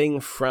everything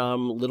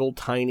from little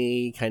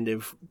tiny kind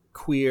of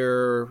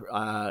queer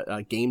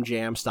game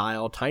jam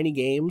style tiny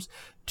games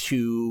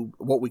to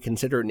what we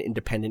consider an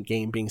independent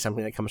game being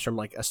something that comes from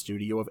like a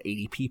studio of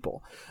 80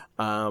 people,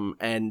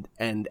 and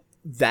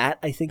that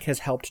I think has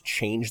helped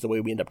change the way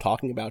we end up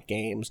talking about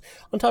games.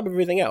 On top of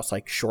everything else,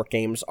 like short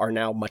games are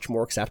now much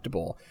more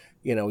acceptable.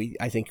 You know,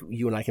 I think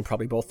you and I can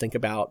probably both think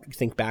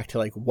back to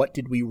like what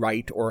did we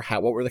write, or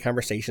what were the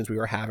conversations we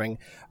were having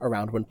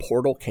around when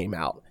Portal came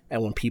out,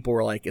 and when people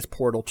were like, "Is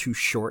Portal too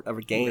short of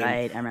a game?"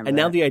 Right, I remember. And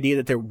now the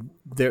idea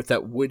that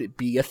that would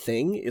be a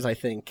thing is, I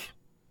think,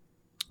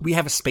 we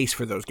have a space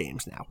for those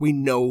games now. We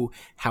know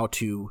how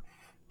to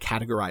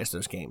categorize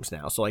those games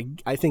now. So like,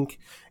 I think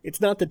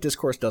it's not that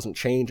discourse doesn't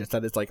change, it's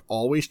that it's like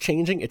always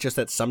changing. It's just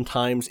that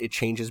sometimes it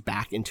changes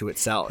back into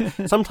itself.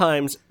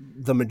 Sometimes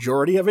the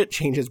majority of it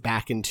changes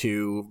back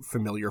into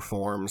familiar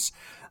forms,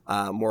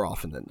 more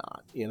often than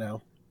not, you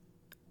know?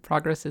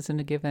 Progress isn't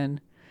a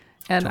given.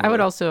 And totally. I would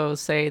also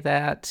say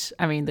that,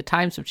 I mean, the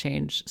times have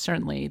changed,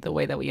 certainly the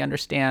way that we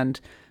understand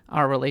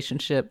our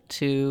relationship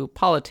to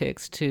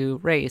politics, to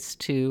race,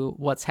 to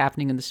what's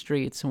happening in the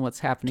streets and what's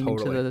happening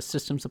into the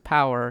systems of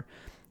power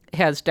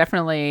has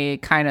definitely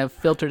kind of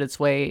filtered its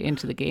way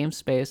into the game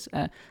space.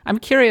 I'm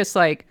curious,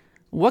 like,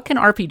 what can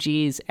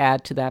RPGs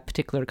add to that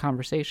particular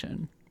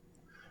conversation?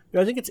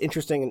 I think it's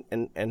interesting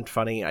and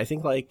funny. I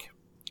think, like,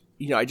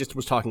 I just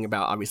was talking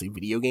about, obviously,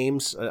 video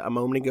games a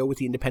moment ago with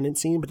the independent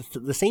scene, but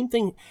the same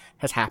thing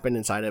has happened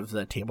inside of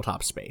the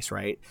tabletop space,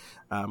 right?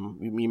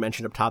 You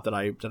mentioned up top that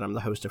I'm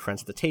the host of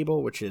Friends at the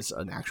Table, which is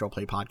an actual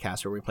play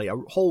podcast where we play a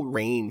whole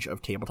range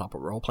of tabletop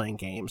role-playing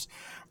games.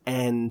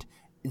 And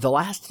the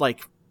last,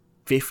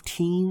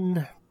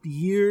 15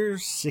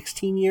 years,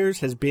 16 years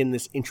has been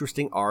this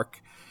interesting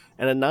arc,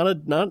 and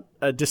not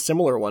a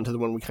dissimilar one to the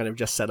one we kind of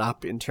just set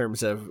up in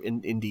terms of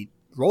indie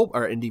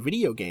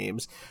video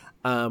games,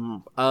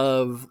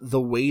 of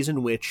the ways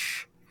in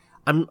which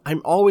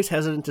I'm always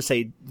hesitant to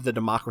say the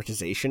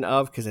democratization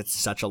of, because it's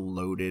such a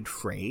loaded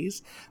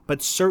phrase,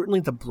 but certainly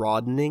the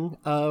broadening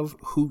of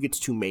who gets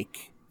to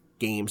make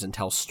games and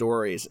tell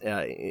stories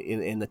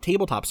in the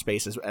tabletop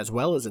space as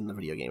well as in the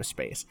video game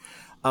space.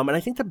 And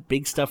I think the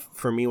big stuff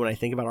for me when I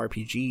think about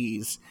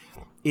RPGs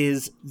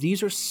is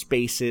these are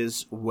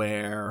spaces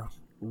where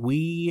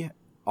we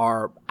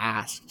are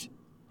asked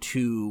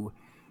to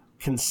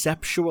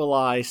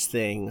conceptualize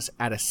things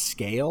at a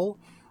scale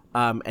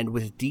and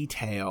with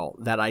detail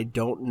that I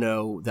don't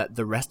know that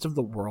the rest of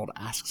the world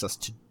asks us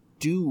to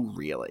do,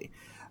 really.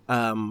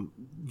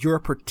 You're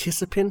a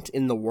participant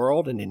in the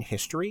world and in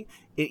history,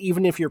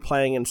 even if you're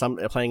playing in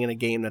a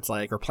game that's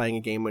or playing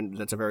a game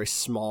that's a very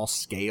small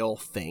scale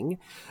thing.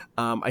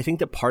 I think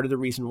that part of the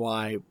reason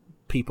why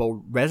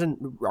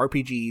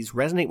RPGs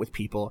resonate with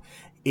people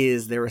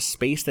is there a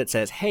space that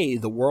says, hey,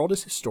 the world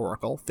is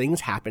historical,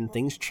 things happen,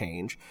 things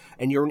change,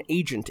 and you're an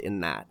agent in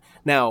that.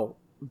 Now,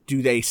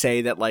 do they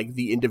say that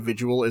the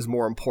individual is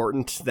more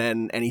important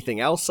than anything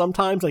else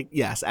sometimes?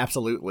 Yes,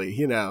 absolutely.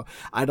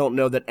 I don't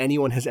know that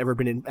anyone has ever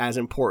been as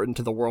important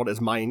to the world as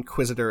my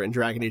Inquisitor in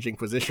Dragon Age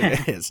Inquisition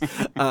is.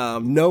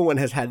 No one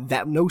has had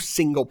that, no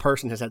single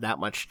person has had that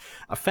much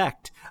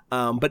effect.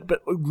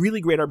 But really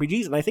great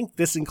RPGs, and I think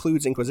this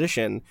includes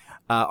Inquisition,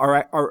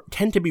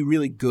 tend to be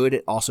really good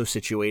at also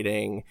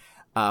situating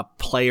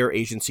player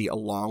agency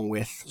along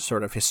with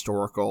sort of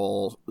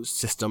historical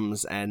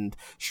systems and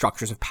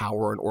structures of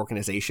power and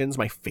organizations.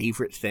 My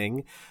favorite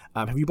thing.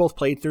 Have you both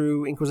played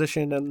through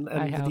Inquisition and the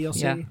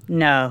DLC? Yeah.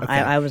 No, okay.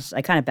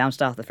 I kind of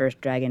bounced off the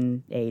first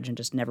Dragon Age and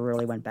just never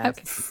really went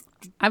back.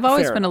 I've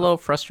always been a little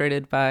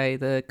frustrated by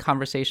the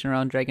conversation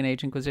around Dragon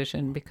Age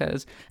Inquisition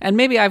and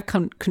maybe I've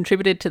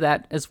contributed to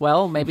that as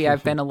well. Maybe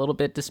I've been a little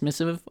bit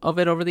dismissive of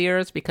it over the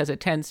years because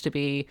it tends to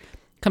be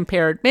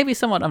compared maybe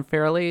somewhat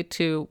unfairly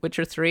to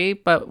Witcher 3,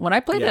 but when I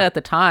played it at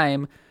the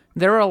time,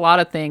 there were a lot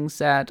of things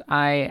that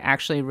I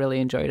actually really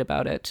enjoyed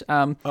about it.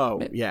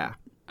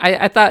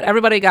 I thought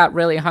everybody got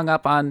really hung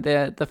up on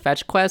the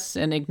fetch quests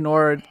and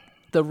ignored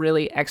the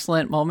really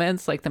excellent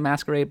moments like the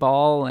Masquerade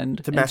Ball and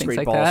the Masquerade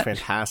things Ball like is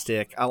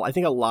fantastic. I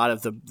think a lot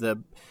of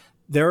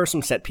there are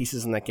some set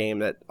pieces in that game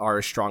that are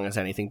as strong as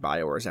anything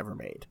BioWare has ever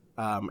made.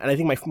 And I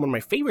think one of my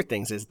favorite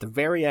things is the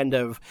very end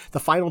of the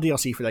final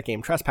DLC for that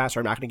game, Trespasser.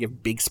 I'm not going to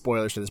give big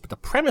spoilers to this, but the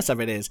premise of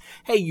it is,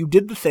 hey, you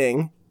did the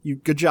thing.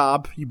 Good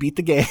job. You beat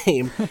the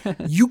game.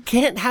 You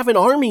can't have an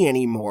army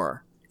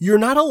anymore. You're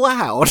not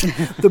allowed.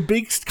 The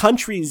big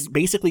countries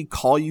basically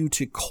call you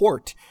to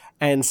court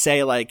and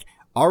say,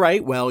 all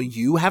right, well,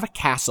 you have a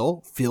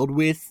castle filled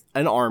with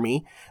an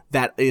army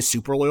that is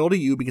super loyal to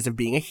you because of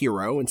being a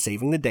hero and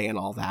saving the day and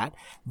all that.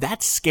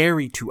 That's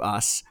scary to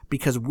us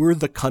because we're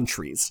the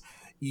countries.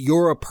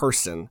 You're a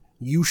person.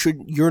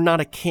 You're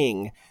not a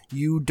king.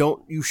 You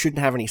shouldn't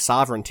have any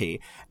sovereignty.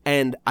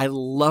 And I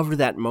loved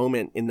that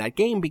moment in that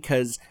game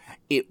because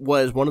it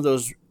was one of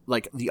those,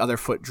 the other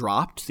shoe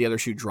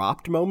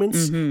dropped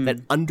moments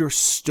that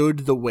understood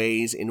the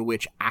ways in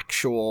which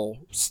actual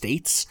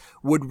states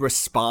would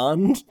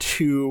respond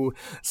to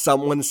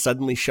someone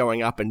suddenly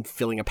showing up and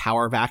filling a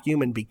power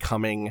vacuum and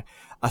becoming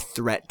a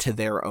threat to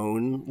their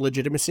own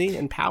legitimacy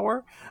and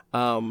power.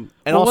 And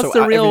also, what's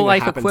the real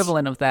life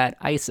equivalent of that?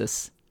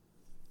 ISIS.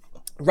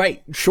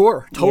 Right.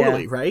 Sure.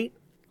 Totally. Yeah. Right.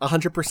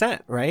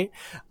 100%. Right.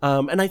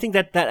 And I think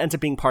that ends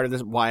up being part of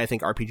this. Why I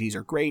think RPGs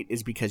are great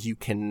is because you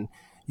can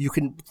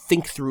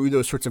think through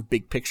those sorts of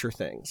big picture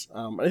things.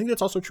 I think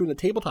that's also true in the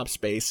tabletop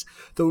space,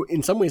 though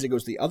in some ways it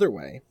goes the other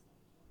way.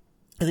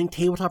 I think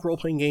tabletop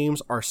role-playing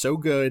games are so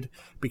good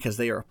because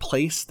they are a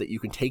place that you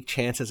can take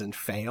chances and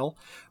fail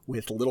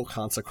with little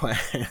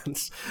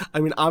consequence.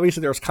 I mean,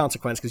 obviously there's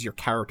consequence because your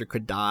character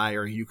could die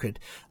or you could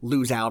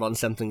lose out on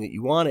something that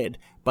you wanted,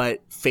 but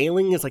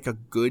failing is a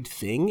good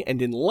thing.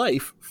 And in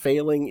life,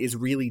 failing is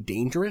really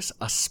dangerous,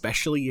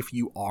 especially if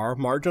you are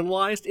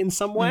marginalized in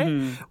some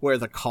way, where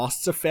the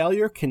costs of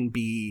failure can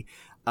be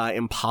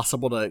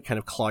impossible to kind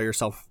of claw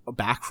yourself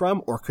back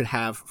from, or could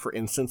have, for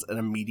instance, an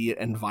immediate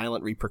and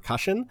violent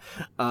repercussion.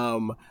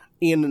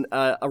 In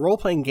a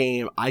role-playing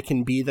game, I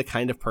can be the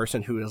kind of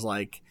person who is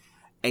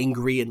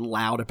angry and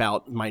loud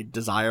about my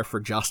desire for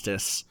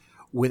justice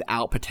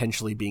without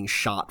potentially being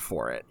shot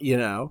for it, you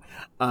know?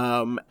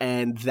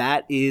 And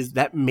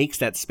that makes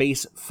that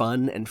space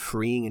fun and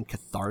freeing and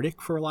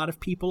cathartic for a lot of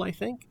people, I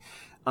think.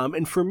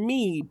 And for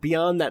me,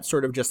 beyond that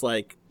sort of just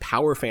like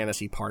power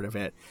fantasy part of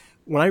it,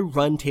 when I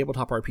run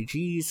tabletop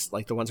RPGs,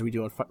 like the ones that we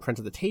do on Friends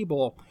of the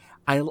Table,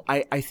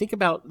 I think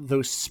about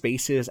those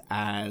spaces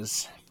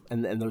as,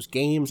 and those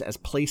games as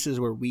places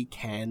where we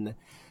can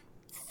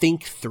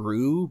think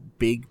through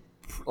big,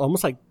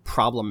 almost like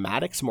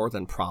problematics more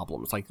than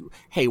problems. Like,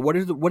 hey, what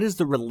is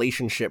the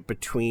relationship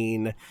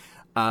between,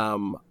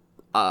 so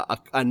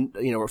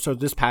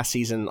this past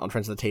season on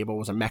Friends of the Table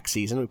was a mech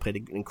season. We played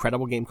an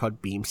incredible game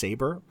called Beam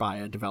Saber by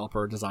a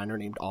developer designer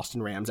named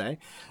Austin Ramsey.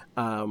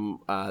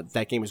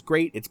 That game is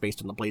great. It's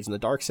based on the Blades in the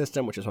Dark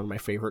system, which is one of my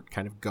favorite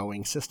kind of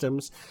going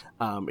systems.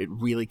 It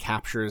really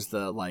captures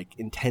the like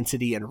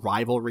intensity and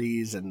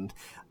rivalries and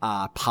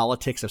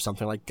politics of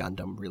something like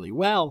Gundam really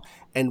well.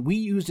 And we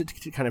used it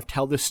to kind of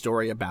tell this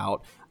story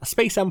about a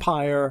space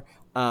empire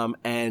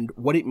and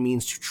what it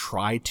means to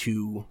try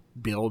to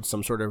build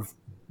some sort of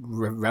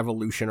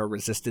revolution or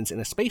resistance in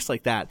a space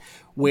like that,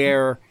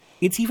 where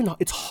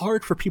it's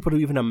hard for people to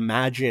even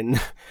imagine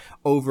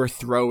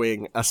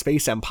overthrowing a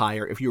space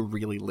empire if you're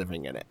really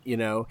living in it. You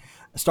know,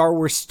 Star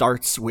Wars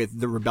starts with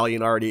the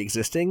rebellion already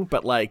existing,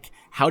 but like,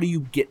 how do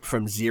you get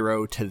from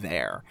zero to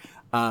there?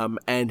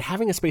 And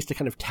having a space to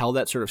kind of tell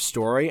that sort of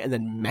story and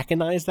then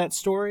mechanize that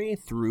story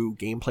through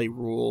gameplay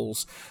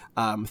rules,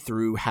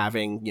 through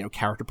having, you know,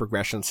 character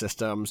progression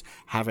systems,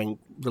 having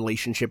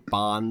relationship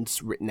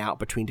bonds written out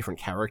between different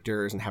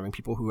characters, and having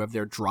people who have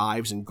their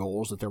drives and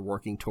goals that they're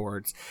working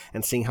towards,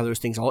 and seeing how those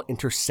things all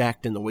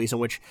intersect and the ways in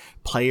which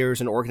players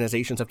and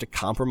organizations have to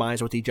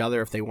compromise with each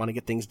other if they want to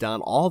get things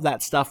done. All of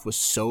that stuff was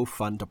so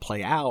fun to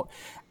play out.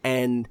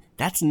 And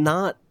that's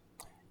not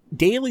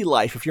daily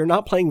life. If you're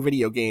not playing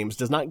video games,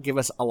 does not give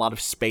us a lot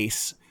of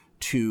space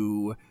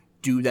to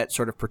do that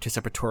sort of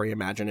participatory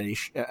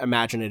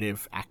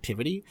imaginative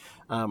activity.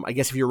 I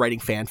guess if you're writing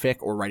fanfic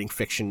or writing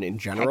fiction in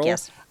general,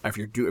 yes. if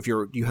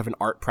you have an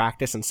art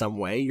practice in some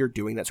way, you're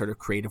doing that sort of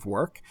creative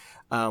work.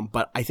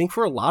 But I think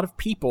for a lot of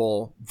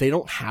people, they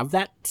don't have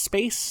that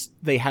space.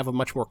 They have a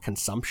much more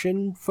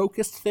consumption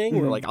focused thing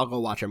where like, I'll go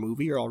watch a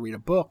movie or I'll read a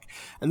book.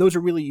 And those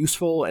are really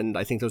useful. And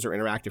I think those are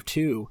interactive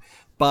too.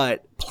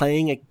 But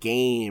playing a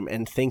game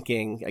and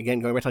thinking, again,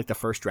 going back to like the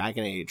first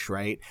Dragon Age,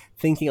 right?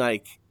 Thinking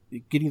like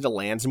getting to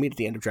Landsmeet at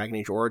the end of Dragon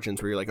Age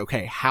Origins, where you're like,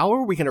 okay, how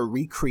are we going to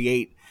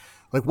recreate,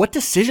 like, what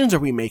decisions are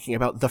we making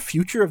about the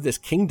future of this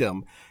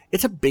kingdom?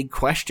 It's a big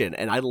question.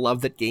 And I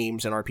love that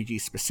games and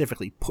RPGs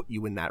specifically put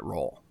you in that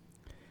role.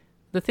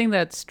 The thing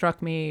that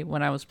struck me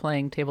when I was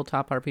playing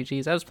tabletop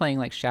RPGs, I was playing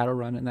like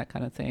Shadowrun and that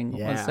kind of thing,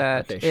 was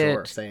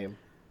that same.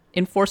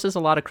 Enforces a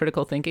lot of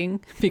critical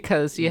thinking,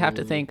 because you have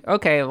to think,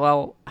 okay,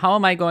 well, how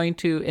am I going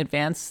to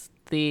advance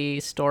the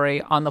story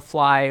on the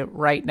fly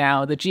right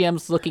now? The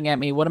GM's looking at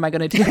me. What am I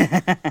going to do?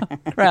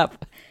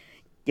 Crap.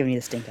 Giving you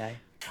the stink eye.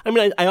 I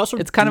mean, I also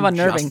it's kind of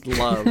unnerving. Just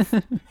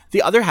love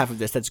the other half of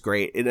this. That's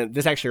great.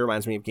 This actually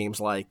reminds me of games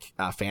like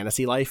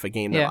Fantasy Life, a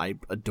game that I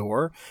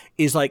adore.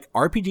 Is like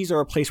RPGs are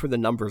a place where the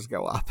numbers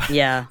go up.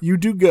 Yeah, you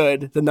do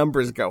good, the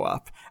numbers go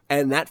up,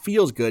 and that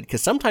feels good,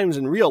 because sometimes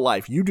in real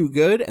life you do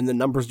good and the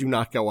numbers do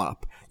not go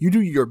up. You do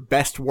your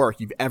best work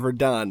you've ever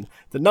done,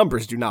 the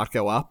numbers do not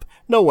go up.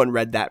 No one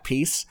read that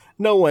piece.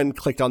 No one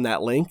clicked on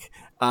that link.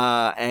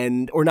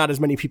 Or not as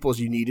many people as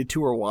you needed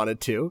to or wanted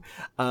to.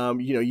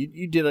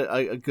 You did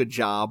a good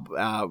job,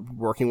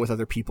 working with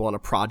other people on a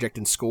project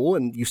in school,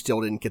 and you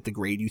still didn't get the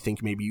grade you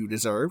think maybe you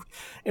deserved.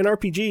 In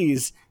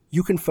RPGs,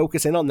 you can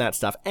focus in on that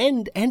stuff,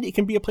 and it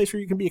can be a place where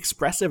you can be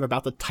expressive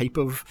about the type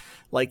of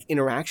like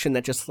interaction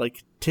that just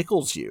like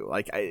tickles you.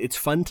 Like, it's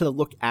fun to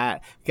look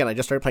at. Again, I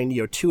just started playing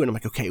Neo 2, and I'm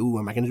like, okay,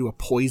 am I going to do a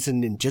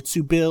poison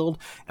ninjutsu build?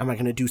 Am I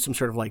going to do some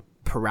sort of like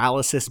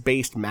paralysis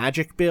based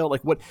magic build?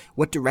 Like,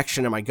 what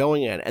direction am I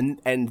going in?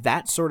 And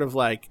that sort of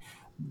like,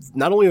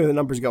 not only are the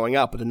numbers going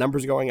up, but the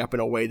numbers going up in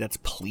a way that's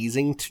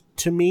pleasing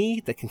to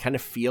me, that can kind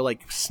of feel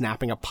like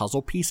snapping a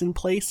puzzle piece in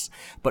place,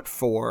 but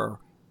for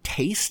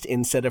taste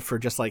instead of for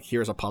just like,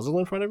 here's a puzzle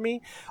in front of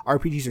me.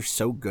 RPGs are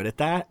so good at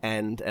that,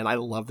 and I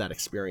love that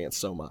experience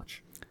so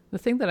much. The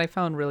thing that I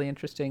found really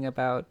interesting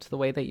about the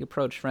way that you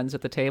approach Friends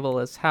at the Table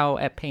is how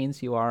at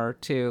pains you are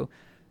to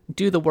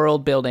do the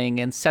world building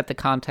and set the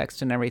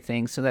context and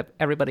everything, so that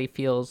everybody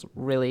feels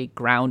really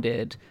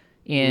grounded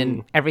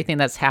in everything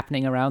that's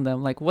happening around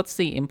them. Like, what's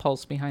the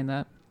impulse behind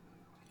that?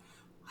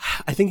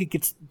 I think it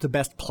gets the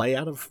best play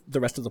out of the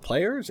rest of the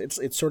players.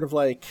 It's sort of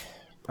like,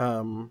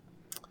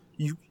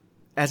 you,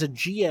 as a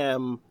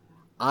GM,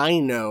 I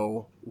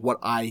know what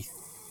I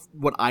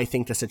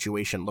think the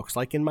situation looks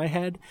like in my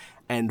head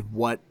and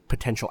what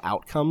potential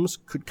outcomes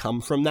could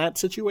come from that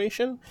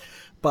situation.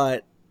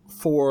 But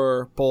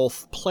for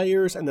both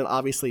players and then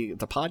obviously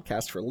the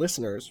podcast for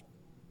listeners,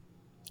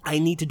 I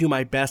need to do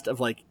my best of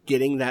like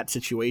getting that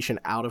situation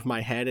out of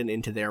my head and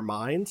into their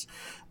minds.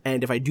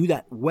 And if I do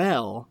that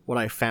well, what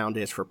I found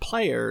is for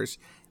players,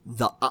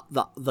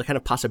 the kind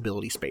of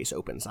possibility space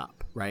opens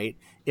up, right?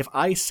 If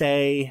I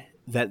say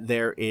that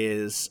there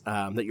is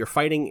that you're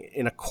fighting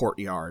in a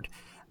courtyard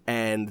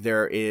and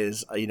there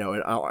is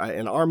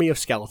an army of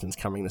skeletons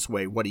coming this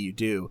way, what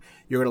do?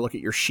 You're going to look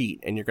at your sheet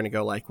and you're going to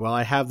go like, well,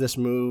 I have this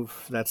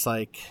move that's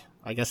like,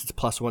 I guess it's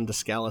 +1 to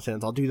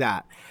skeletons, I'll do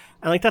that,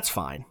 and like that's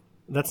fine.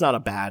 That's not a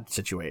bad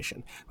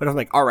situation. But I'm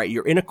like, all right,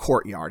 you're in a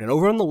courtyard, and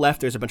over on the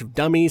left, there's a bunch of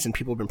dummies, and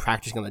people have been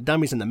practicing on the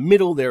dummies. In the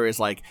middle, there is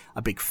like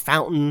a big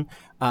fountain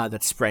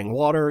that's spraying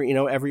water,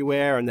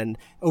 everywhere. And then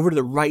over to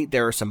the right,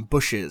 there are some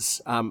bushes.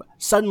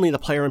 Suddenly, the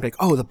player would be like,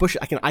 oh, the bush!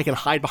 I can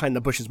hide behind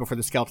the bushes before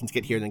the skeletons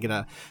get here, and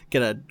then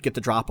get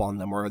the drop on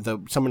them. Or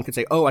someone could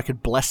say, oh, I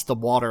could bless the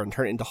water and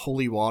turn it into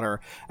holy water,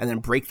 and then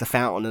break the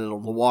fountain, and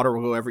the water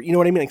will go over. You know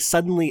what I mean? Like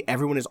suddenly,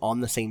 everyone is on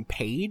the same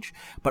page,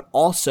 but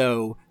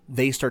also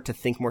they start to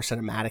think more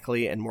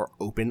cinematically and more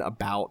open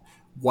about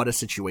what a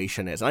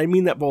situation is. And I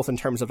mean that both in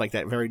terms of like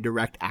that very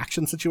direct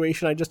action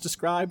situation I just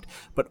described,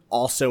 but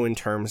also in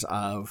terms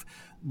of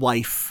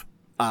life,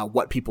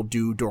 what people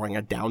do during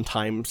a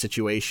downtime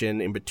situation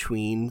in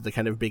between the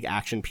kind of big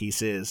action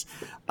pieces,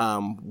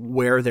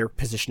 where they're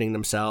positioning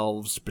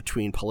themselves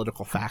between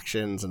political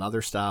factions and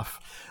other stuff.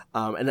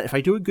 And if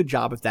I do a good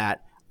job of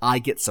that, I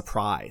get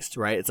surprised,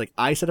 right? It's like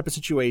I set up a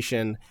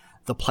situation,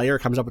 the player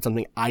comes up with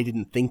something I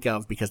didn't think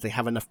of because they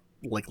have enough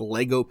like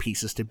Lego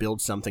pieces to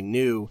build something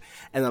new.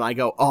 And then I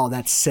go, oh,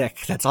 that's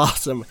sick. That's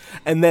awesome.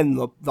 And then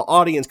the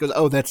audience goes,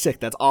 oh, that's sick.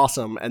 That's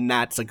awesome. And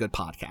that's a good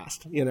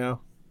podcast,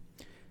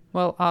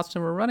 Well,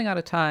 Austin, we're running out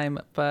of time,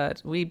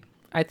 but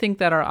I think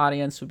that our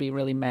audience would be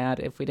really mad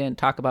if we didn't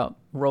talk about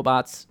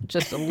robots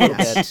just a little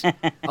bit.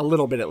 A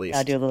little bit at least.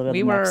 I do a little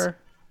bit.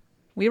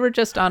 We were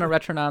just on a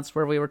Retronauts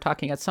where we were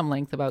talking at some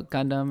length about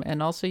Gundam,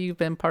 and also you've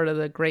been part of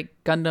the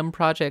Great Gundam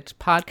Project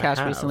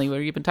podcast recently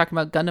where you've been talking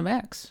about Gundam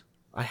X.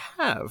 I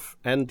have.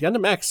 And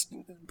Gundam X,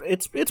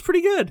 it's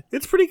pretty good.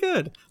 It's pretty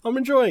good. I'm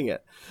enjoying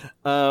it.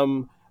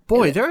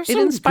 It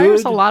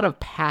inspires a lot of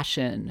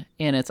passion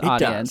in its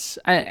audience.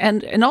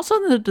 And also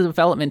in the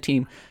development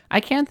team. I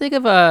can't think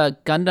of a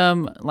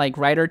Gundam like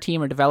writer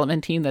team or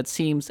development team that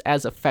seems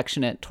as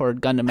affectionate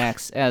toward Gundam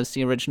X as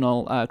the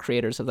original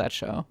creators of that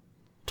show.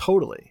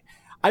 Totally.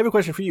 I have a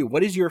question for you.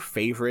 What is your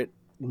favorite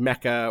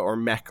mecha or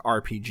mech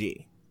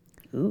RPG?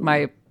 Ooh.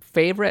 My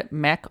favorite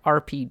mech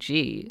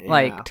RPG,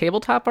 like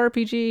tabletop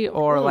RPG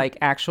or like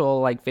actual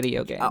like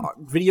video game?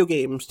 Video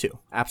games too,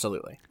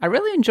 absolutely. I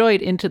really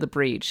enjoyed Into the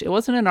Breach. It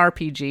wasn't an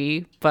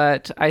RPG,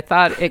 but I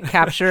thought it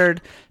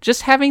captured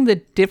just having the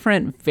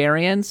different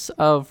variants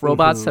of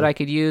robots that I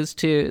could use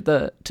to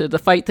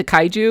fight the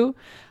kaiju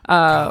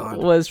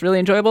was really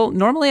enjoyable.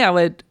 Normally, I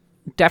would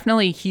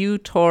definitely hew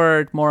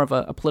toward more of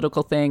a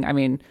political thing. I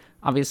mean,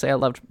 obviously, I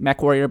loved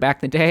MechWarrior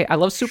back in the day. I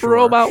love Super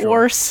Robot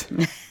Wars.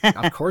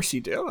 Of course you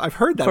do. I've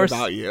heard that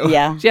about you.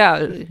 Yeah,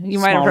 you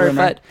might have heard,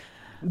 rumor. but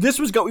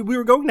we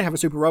were going to have a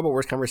Super Robot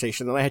Wars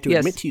conversation, and I had to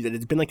admit to you that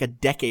it's been like a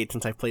decade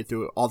since I've played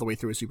all the way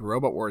through a Super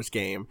Robot Wars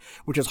game,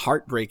 which is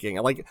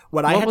heartbraking. Like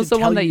what was the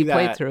one that you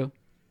played through?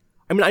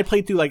 I mean, I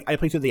played through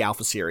the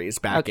Alpha series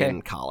back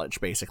in college,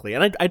 basically,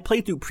 and I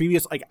played through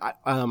previous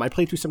I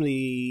played through some of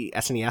the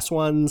SNES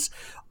ones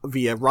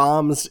via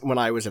ROMs when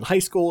I was in high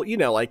school.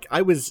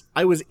 I was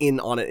in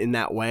on it in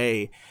that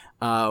way,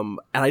 and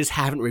I just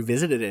haven't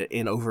revisited it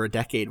in over a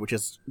decade,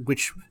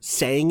 which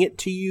saying it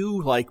to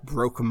you like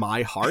broke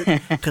my heart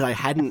because I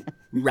hadn't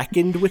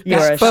reckoned with.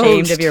 You're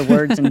ashamed of your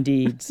words and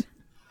deeds.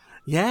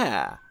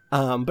 Yeah.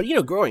 But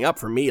growing up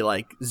for me,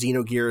 like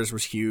Xenogears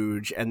was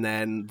huge, and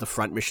then the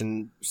Front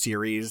Mission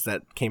series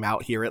that came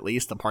out here, at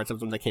least the parts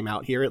of them that came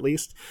out here, at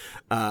least,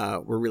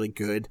 were really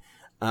good.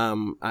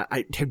 Have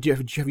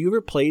you ever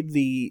played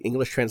the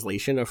English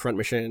translation of Front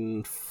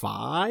Mission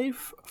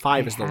 5?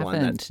 5 is the one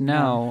that.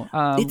 No.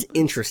 It's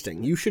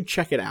interesting. You should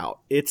check it out.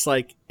 It's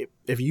like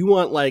if you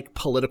want like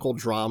political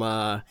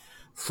drama,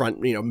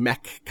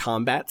 mech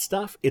combat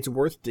stuff, it's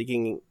worth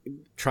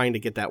trying to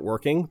get that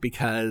working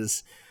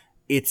because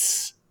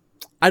it's.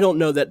 I don't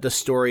know that the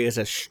story is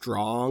as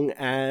strong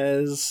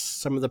as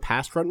some of the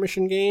past Front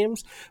Mission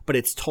games, but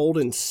it's told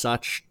in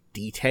such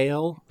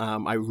detail.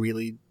 I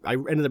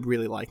ended up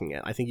really liking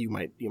it. I think you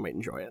might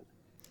enjoy it.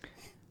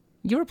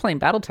 You were playing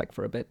BattleTech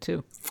for a bit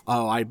too.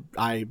 Oh,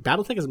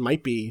 BattleTech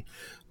might be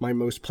my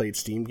most played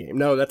Steam game.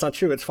 No, that's not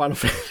true. It's Final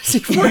Fantasy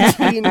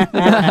 14.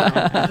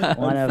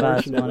 One of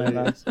us.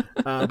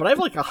 But I have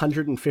like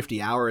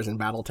 150 hours in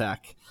BattleTech.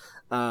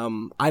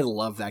 I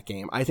love that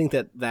game. I think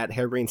that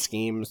Harebrained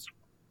Schemes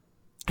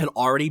had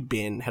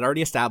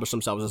already established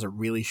themselves as a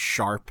really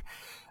sharp,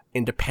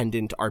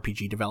 independent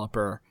RPG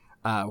developer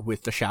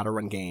with the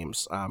Shadowrun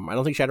games. I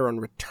don't think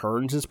Shadowrun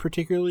Returns is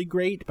particularly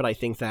great, but I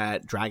think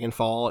that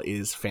Dragonfall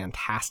is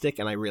fantastic,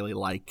 and I really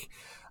like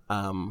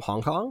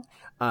Hong Kong.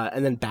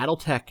 And then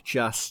BattleTech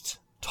just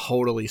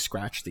totally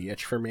scratched the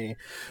itch for me.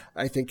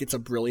 I think it's a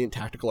brilliant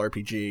tactical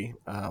RPG,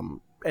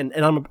 and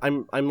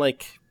I'm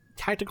like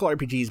tactical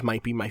RPGs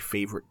might be my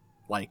favorite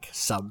like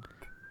sub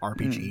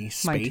RPG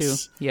space. Mine too.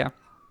 Yeah.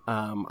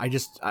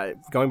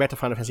 Going back to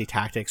Final Fantasy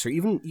Tactics, or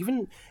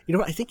even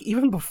I think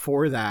even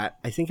before that,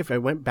 I think if I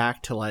went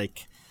back to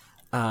like,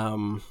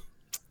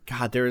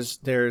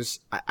 there's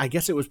I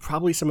guess it was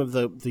probably some of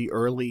the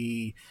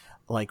early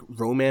like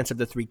Romance of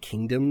the Three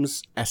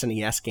Kingdoms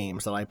SNES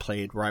games that I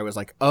played, where I was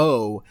like,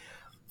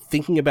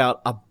 thinking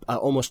about a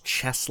almost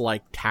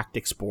chess-like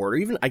tactics board, or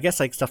even I guess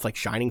like stuff like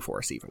Shining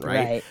Force, even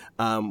right.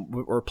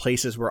 Or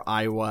places where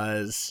I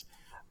was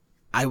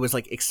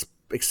like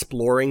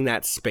exploring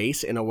that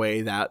space in a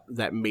way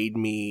that made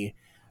me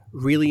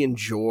really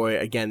enjoy,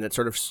 again, the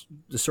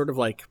sort of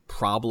like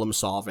problem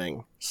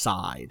solving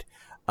side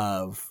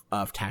of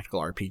tactical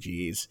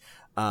RPGs,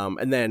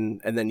 and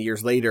then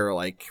years later,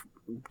 like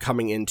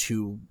coming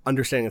into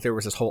understanding that there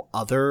was this whole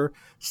other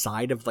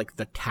side of like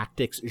the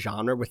tactics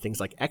genre with things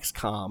like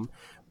XCOM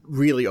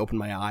really opened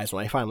my eyes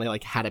when I finally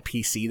like had a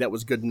PC that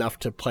was good enough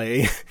to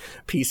play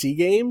PC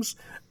games.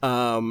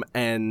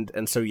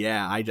 And so,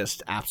 yeah, I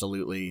just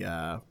absolutely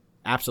love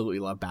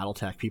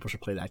BattleTech. People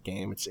should play that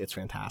game. It's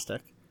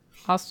fantastic.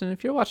 Austin,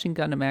 if you're watching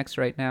Gundam X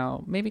right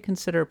now, maybe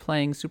consider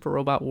playing Super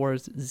Robot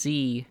Wars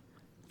Z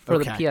for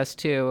the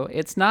PS2.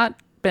 It's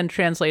not been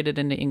translated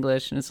into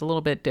English, and it's a little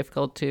bit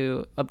difficult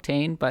to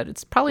obtain, but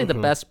it's probably the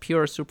best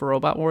pure Super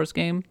Robot Wars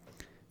game.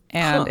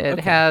 And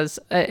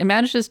it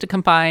manages to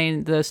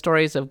combine the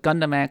stories of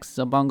Gundam X,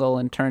 Zobungle,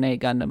 and Turn A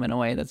Gundam in a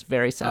way that's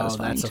very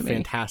satisfying to me. That's a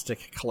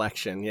fantastic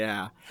collection,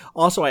 yeah.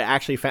 Also,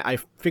 I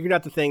figured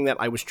out the thing that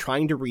I was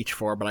trying to reach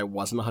for, but I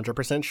wasn't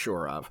 100%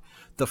 sure of.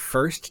 The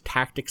first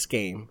tactics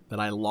game that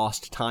I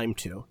lost time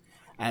to,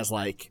 as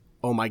like,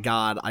 oh my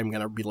god, I'm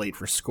going to be late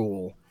for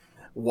school,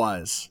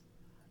 was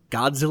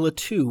Godzilla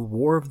 2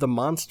 War of the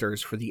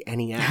Monsters for the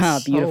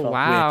NES. Beautiful. Oh,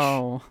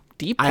 wow.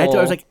 Deep pull. I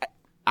was like,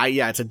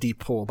 it's a deep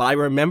pull. But I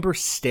remember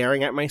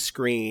staring at my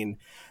screen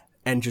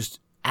and just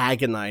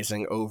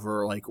agonizing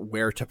over like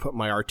where to put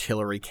my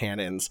artillery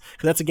cannons.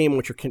 Because that's a game in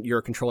which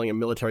you're controlling a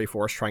military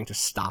force trying to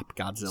stop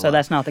Godzilla. So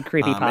that's not the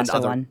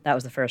creepypasta one. That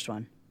was the first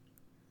one.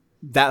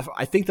 That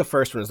I think the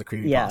first one is the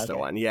creepypasta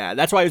one. Yeah,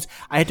 that's why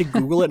I had to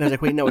Google it, and I was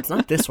like, wait, no, it's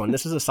not this one.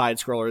 This is a side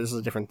scroller. This is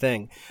a different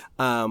thing.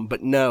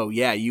 But no,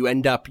 yeah, you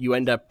end up.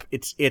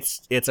 It's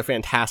a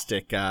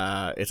fantastic.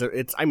 No,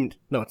 it's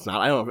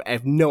not. I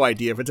have no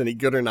idea if it's any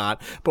good or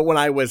not. But when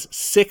I was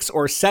 6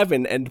 or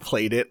 7 and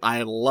played it,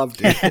 I loved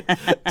it.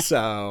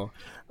 So,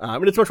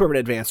 and it's much more of an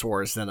Advance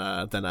Wars than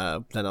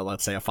a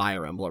let's say a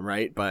Fire Emblem,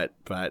 right? But.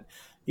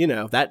 You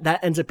know, that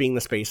ends up being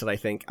the space that I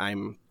think I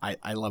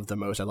love the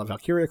most. I love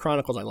Valkyria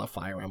Chronicles. I love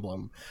Fire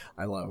Emblem.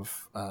 I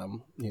love,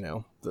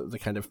 the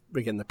kind of,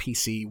 again, the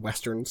PC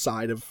Western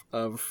side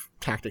of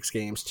tactics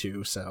games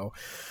too. So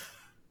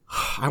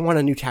I want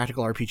a new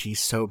tactical RPG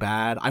so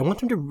bad. I want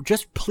them to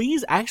just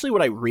please, actually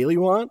what I really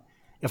want,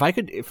 if I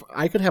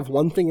could have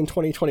one thing in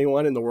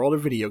 2021 in the world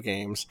of video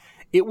games,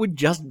 it would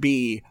just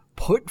be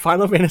put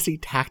Final Fantasy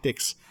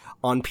Tactics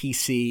on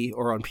PC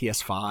or on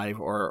PS5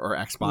 or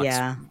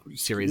Xbox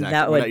Series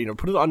X.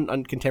 Put it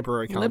on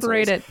contemporary consoles.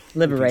 Liberate it,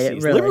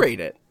 really.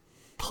 Liberate it.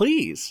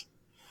 Please.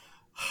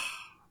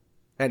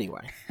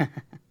 Anyway,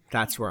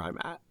 that's where I'm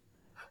at.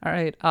 All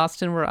right,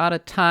 Austin, we're out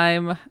of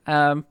time.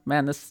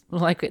 Man, this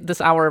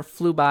hour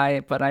flew by,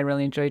 but I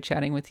really enjoyed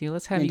chatting with you.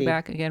 Let's have you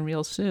back again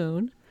real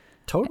soon.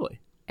 Totally.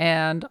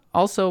 And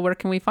also, where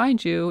can we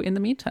find you in the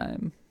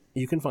meantime?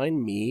 You can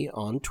find me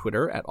on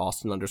Twitter at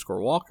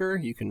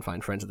Austin_Walker. You can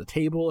find Friends at the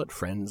Table at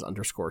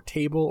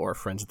friends_table or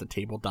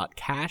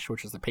friendsathetable.cash,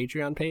 which is the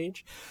Patreon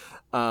page.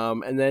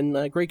 And then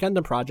Great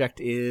Gundam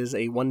Project is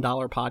a $1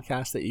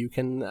 podcast that you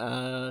can,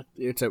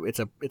 it's a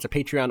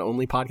Patreon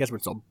only podcast, but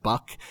it's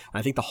 $1.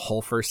 I think the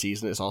whole first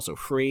season is also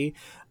free.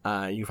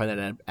 You can find that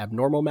at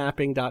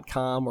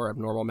abnormalmapping.com or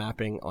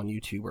abnormalmapping on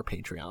YouTube or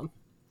Patreon.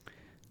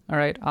 All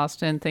right,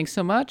 Austin, thanks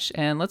so much.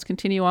 And let's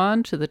continue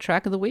on to the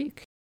track of the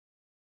week.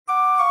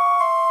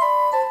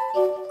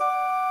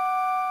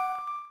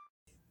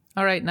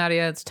 All right,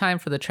 Nadia, it's time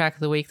for the track of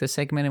the week, the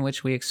segment in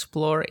which we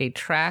explore a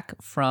track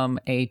from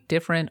a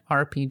different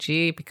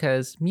RPG,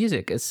 because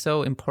music is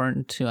so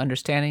important to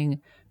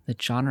understanding the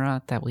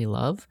genre that we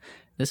love.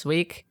 This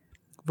week,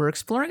 we're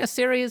exploring a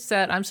series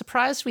that I'm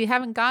surprised we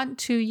haven't gotten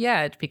to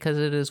yet, because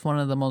it is one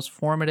of the most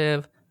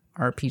formative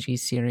RPG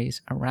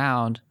series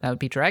around. That would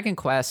be Dragon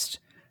Quest.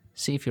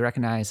 See if you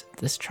recognize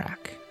this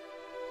track.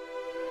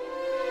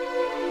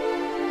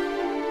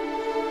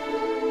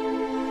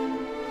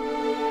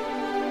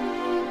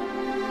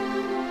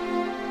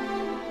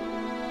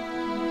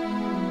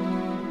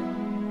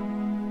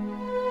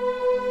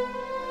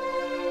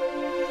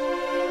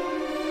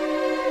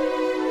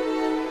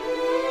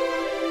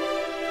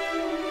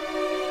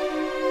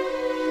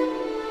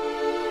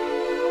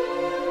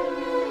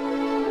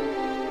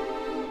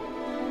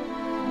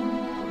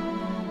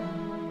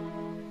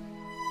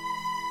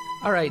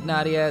 All right,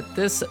 Nadia,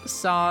 this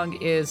song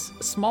is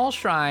Small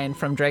Shrine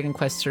from Dragon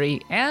Quest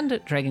III and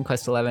Dragon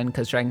Quest XI,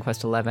 because Dragon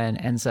Quest XI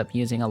ends up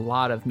using a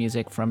lot of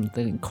music from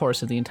the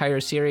course of the entire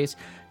series.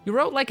 You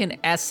wrote like an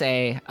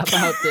essay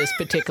about this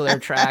particular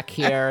track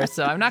here,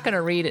 so I'm not going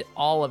to read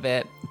all of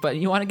it, but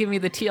you want to give me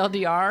the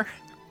TLDR?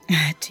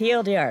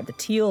 TLDR, the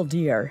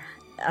TLDR.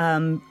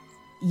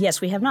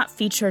 Yes, we have not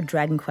featured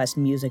Dragon Quest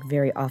music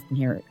very often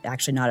here,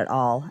 actually not at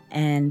all.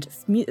 And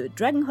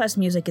Dragon Quest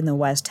music in the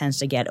West tends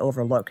to get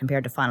overlooked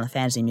compared to Final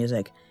Fantasy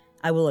music.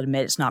 I will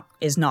admit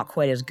it's not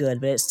quite as good,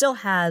 but it still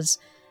has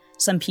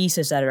some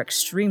pieces that are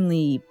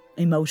extremely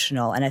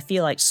emotional, and I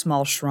feel like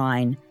Small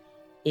Shrine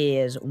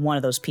is one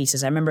of those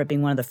pieces. I remember it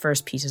being one of the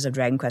first pieces of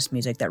Dragon Quest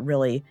music that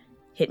really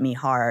hit me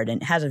hard,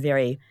 and it has a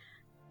very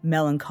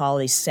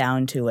melancholy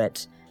sound to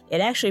it.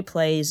 It actually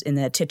plays in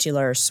the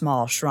titular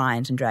small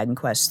shrines in Dragon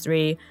Quest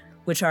III,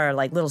 which are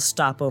like little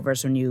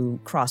stopovers when you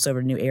cross over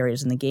to new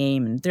areas in the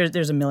game. And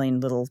there's a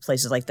million little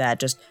places like that,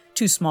 just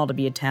too small to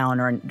be a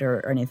town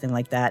or anything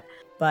like that.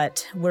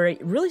 But where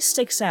it really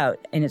sticks out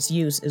in its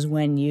use is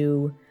when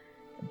you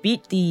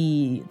beat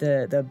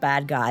the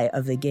bad guy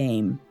of the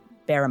game,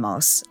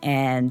 Baramos,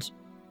 and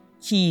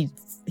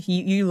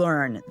you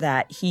learn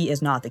that he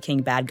is not the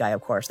king bad guy,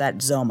 of course.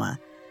 That's Zoma.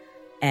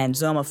 And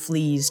Zoma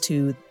flees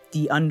to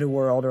the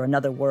underworld or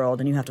another world,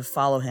 and you have to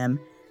follow him.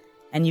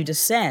 And you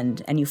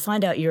descend, and you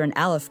find out you're in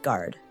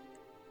Alefgard,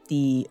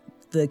 the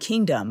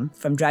kingdom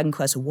from Dragon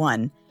Quest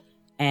I,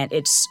 and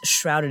it's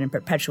shrouded in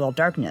perpetual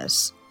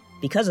darkness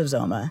because of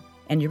Zoma.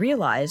 And you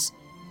realize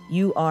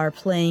you are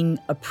playing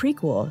a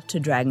prequel to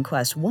Dragon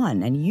Quest I,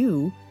 and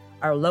you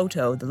are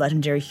Loto, the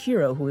legendary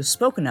hero who was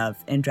spoken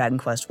of in Dragon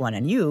Quest I,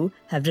 and you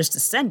have just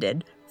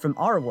descended from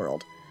our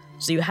world.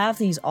 So you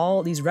have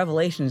all these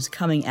revelations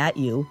coming at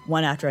you,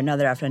 one after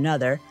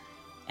another,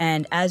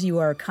 and as you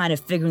are kind of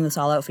figuring this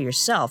all out for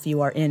yourself,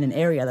 you are in an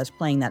area that's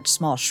playing that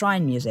small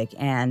shrine music,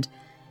 and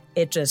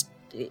it's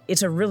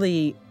a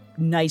really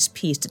nice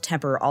piece to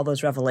temper all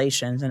those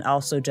revelations and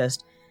also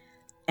just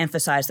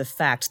emphasize the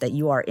fact that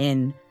you are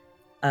in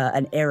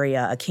an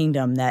area, a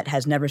kingdom that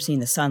has never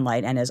seen the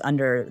sunlight and is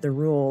under the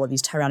rule of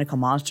these tyrannical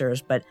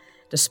monsters. But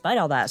despite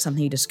all that,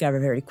 something you discover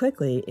very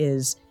quickly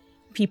is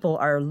people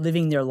are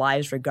living their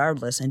lives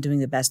regardless and doing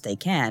the best they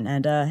can.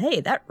 And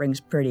hey, that rings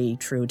pretty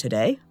true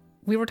today.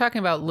 We were talking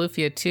about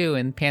Lufia too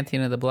in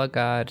Pantheon of the Blood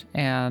God,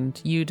 and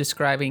you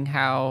describing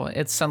how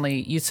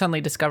you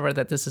suddenly discover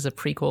that this is a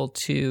prequel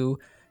to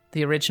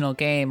the original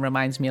game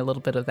reminds me a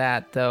little bit of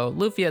that, though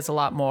Lufia is a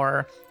lot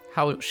more,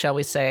 how shall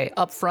we say,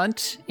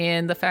 upfront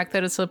in the fact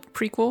that it's a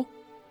prequel.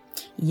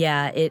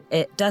 Yeah,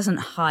 it doesn't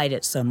hide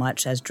it so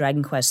much as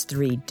Dragon Quest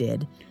III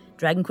did.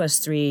 Dragon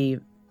Quest III,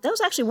 that was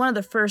actually one of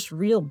the first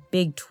real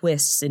big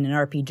twists in an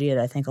RPG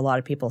that I think a lot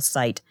of people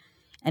cite,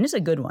 and it's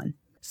a good one.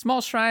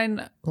 Small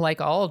Shrine, like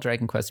all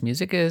Dragon Quest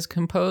music, is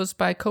composed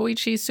by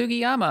Koichi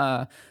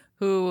Sugiyama,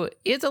 who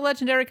is a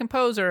legendary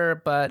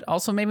composer, but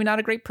also maybe not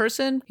a great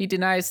person. He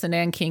denies the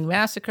Nanking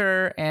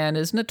Massacre and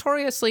is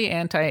notoriously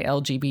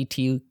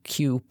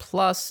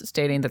anti-LGBTQ+,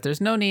 stating that there's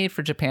no need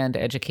for Japan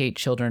to educate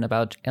children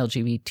about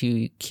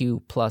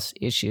LGBTQ+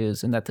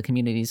 issues and that the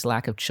community's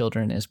lack of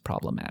children is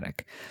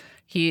problematic.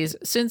 He's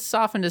since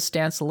softened his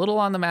stance a little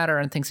on the matter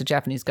and thinks the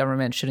Japanese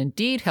government should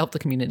indeed help the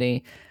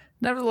community.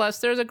 Nevertheless,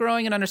 there's a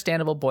growing and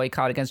understandable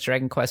boycott against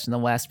Dragon Quest in the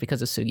West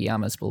because of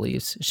Sugiyama's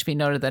beliefs. It should be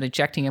noted that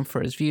ejecting him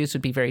for his views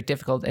would be very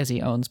difficult as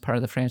he owns part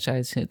of the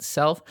franchise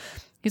itself.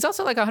 He's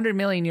also like 100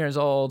 million years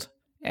old,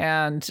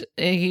 and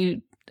I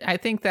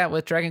think that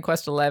with Dragon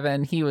Quest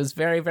XI, he was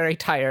very, very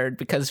tired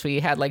because we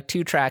had like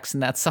 2 tracks in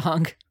that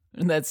song,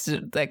 and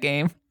that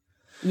game.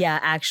 Yeah,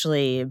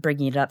 actually,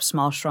 bringing it up,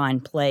 Small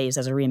Shrine plays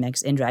as a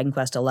remix in Dragon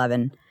Quest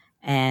XI.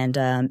 And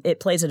it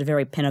plays at a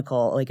very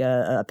pinnacle, like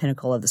a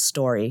pinnacle of the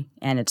story.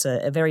 And it's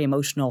a very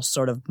emotional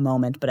sort of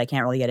moment, but I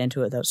can't really get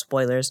into it without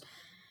spoilers.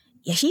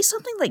 Yeah, he's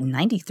something like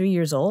 93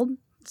 years old.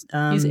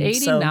 He's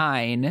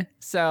 89,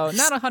 so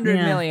not 100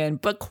 million,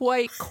 but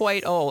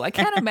quite old. I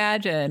can't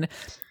imagine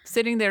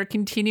sitting there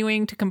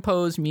continuing to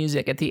compose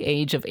music at the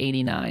age of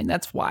 89.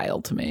 That's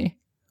wild to me.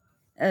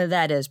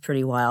 That is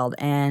pretty wild.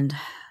 And,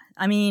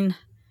 I mean,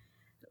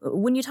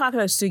 when you talk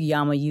about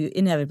Sugiyama, you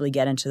inevitably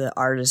get into the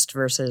artist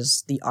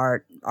versus the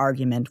art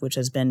argument, which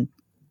has been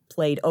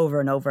played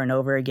over and over and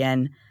over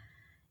again.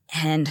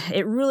 And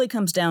it really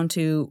comes down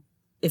to,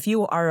 if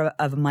you are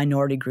of a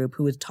minority group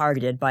who is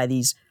targeted by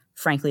these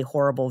frankly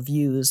horrible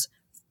views,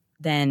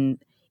 then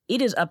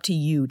it is up to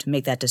you to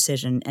make that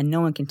decision, and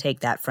no one can take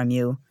that from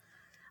you.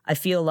 I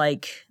feel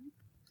like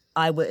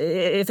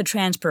if a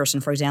trans person,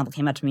 for example,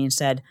 came up to me and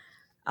said,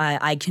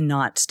 I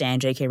cannot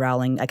stand J.K.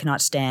 Rowling. I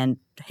cannot stand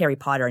Harry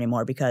Potter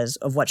anymore because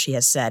of what she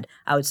has said.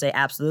 I would say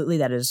absolutely,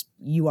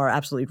 you are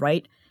absolutely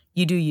right.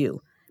 You do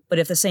you. But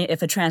if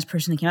a trans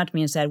person came up to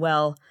me and said,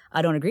 well,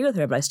 I don't agree with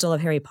her, but I still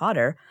love Harry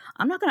Potter,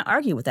 I'm not going to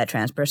argue with that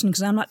trans person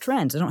because I'm not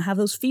trans. I don't have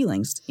those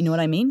feelings. You know what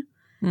I mean?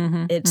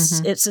 Mm-hmm,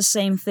 it's the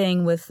same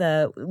thing with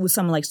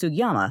someone like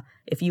Sugiyama.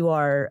 If you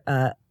are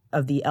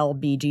of the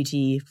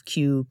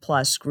LGBTQ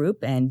plus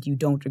group and you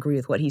don't agree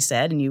with what he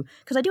said,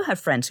 because I do have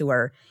friends who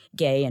are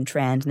gay and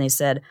trans, and they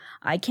said,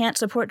 I can't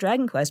support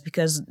Dragon Quest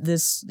because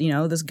this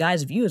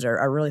guy's views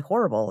are really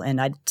horrible. And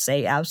I'd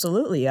say,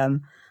 absolutely. I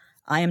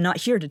am not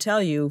here to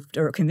tell you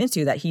or convince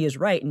you that he is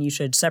right and you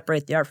should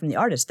separate the art from the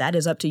artist. That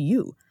is up to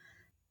you.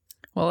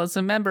 Well, as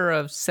a member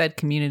of said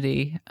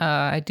community,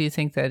 I do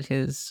think that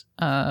his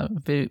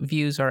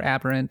views are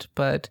aberrant,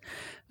 but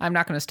I'm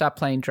not going to stop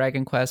playing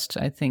Dragon Quest.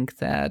 I think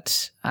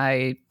that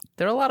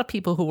there are a lot of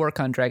people who work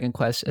on Dragon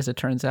Quest, as it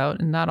turns out,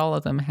 and not all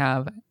of them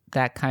have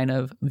that kind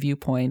of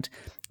viewpoint,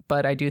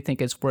 but I do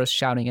think it's worth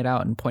shouting it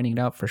out and pointing it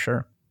out for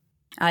sure.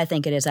 I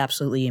think it is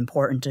absolutely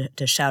important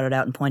to shout it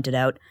out and point it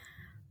out.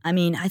 I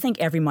mean, I think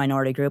every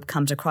minority group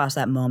comes across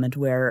that moment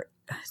where,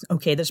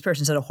 okay, this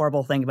person said a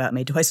horrible thing about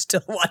me. Do I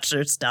still watch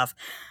their stuff?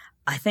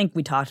 I think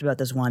we talked about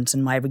this once,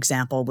 and my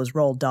example was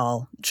Roald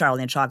Dahl,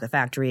 Charlie and the Chocolate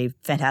Factory,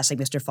 Fantastic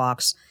Mr.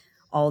 Fox,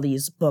 all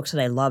these books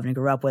that I loved and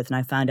grew up with, and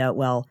I found out,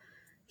 well,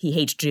 he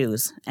hates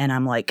Jews. And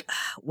I'm like,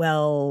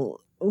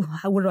 well,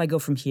 where do I go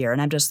from here?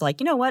 And I'm just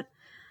like, you know what?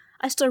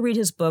 I still read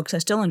his books. I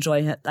still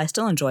enjoy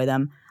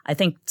them. I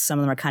think some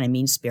of them are kind of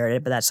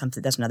mean-spirited, but that's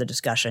another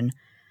discussion.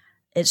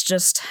 It's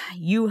just,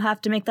 you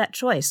have to make that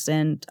choice.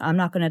 And I'm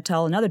not going to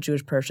tell another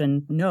Jewish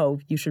person, no,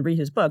 you should read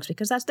his books,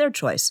 because that's their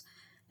choice.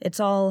 It's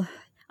all,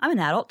 I'm an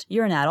adult.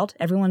 You're an adult.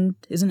 Everyone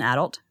is an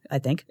adult, I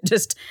think.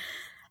 Just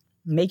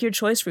make your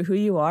choice for who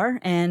you are.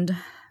 And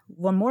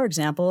one more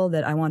example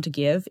that I want to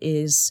give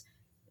is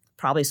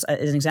probably is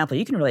an example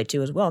you can relate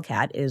to as well,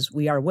 Kat, is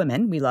we are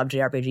women. We love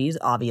JRPGs,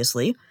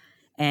 obviously.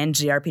 And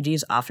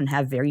JRPGs often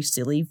have very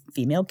silly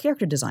female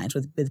character designs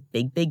with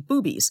big, big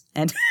boobies.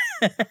 And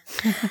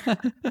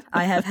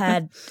I have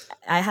had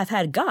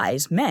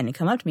men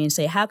come up to me and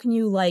say, how can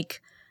you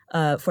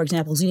for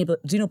example,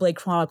 Xenoblade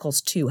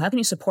Chronicles 2, how can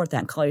you support that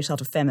and call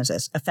yourself a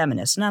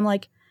feminist? And I'm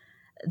like,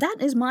 that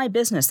is my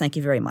business, thank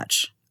you very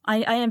much.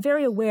 I am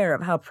very aware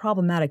of how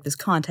problematic this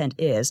content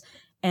is,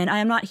 and I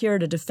am not here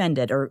to defend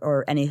it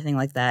or anything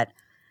like that.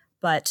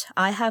 But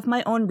I have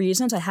my own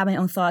reasons, I have my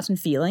own thoughts and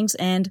feelings,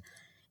 and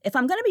if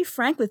I'm going to be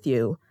frank with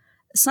you,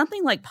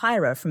 something like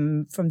Pyra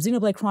from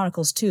Xenoblade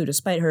Chronicles 2,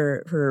 despite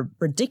her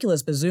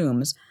ridiculous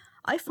bazooms,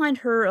 I find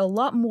her a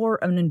lot more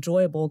of an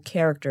enjoyable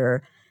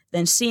character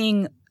than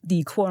seeing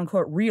the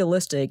quote-unquote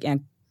realistic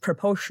and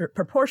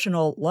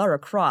proportional Lara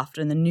Croft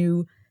in the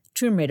new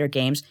Tomb Raider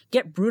games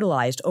get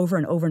brutalized over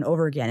and over and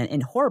over again in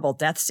horrible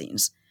death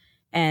scenes.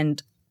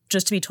 And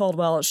just to be told,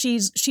 well,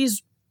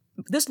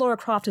 this Lara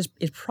Croft is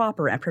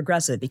proper and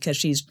progressive because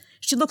she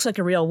looks like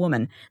a real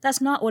woman.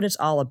 That's not what it's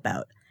all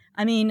about.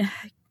 I mean,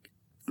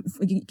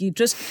 you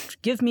just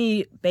give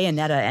me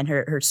Bayonetta and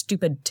her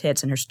stupid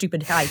tits and her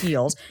stupid high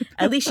heels.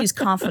 At least she's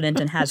confident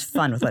and has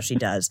fun with what she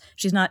does.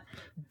 She's not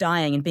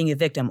dying and being a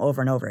victim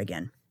over and over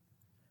again.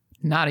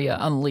 Nadia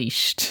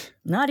Unleashed.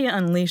 Nadia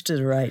Unleashed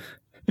is right.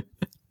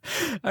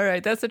 All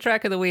right, that's the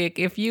track of the week.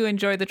 If you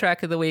enjoyed the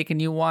track of the week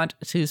and you want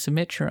to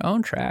submit your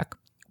own track,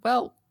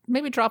 well,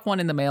 maybe drop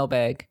one in the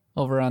mailbag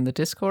over on the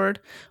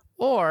Discord,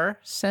 or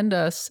send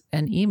us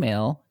an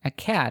email at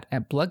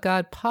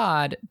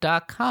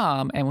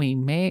cat@bloodgodpod.com, and we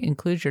may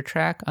include your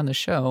track on the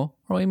show,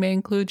 or we may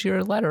include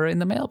your letter in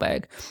the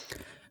mailbag.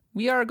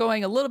 We are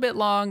going a little bit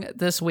long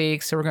this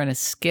week, so we're going to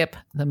skip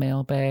the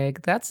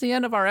mailbag. That's the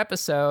end of our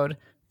episode.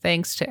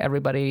 Thanks to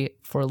everybody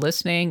for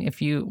listening.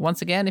 If you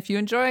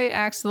enjoy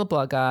Axe of the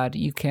Blood God,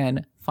 you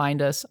can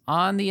find us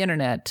on the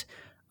internet,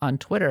 on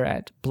Twitter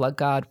at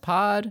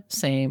BloodGodPod,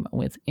 same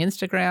with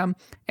Instagram.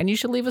 And you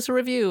should leave us a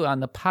review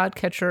on the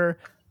podcatcher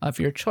of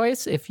your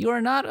choice. If you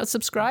are not a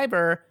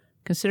subscriber,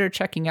 consider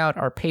checking out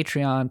our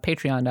Patreon,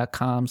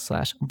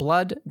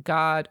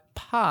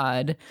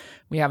 patreon.com/BloodGodPod.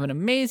 We have an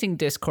amazing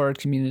Discord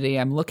community.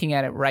 I'm looking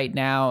at it right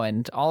now,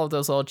 and all of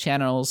those little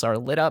channels are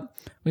lit up.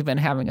 We've been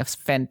having a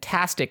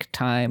fantastic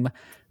time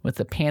with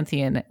the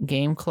Pantheon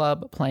Game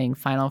Club playing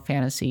Final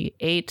Fantasy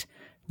VIII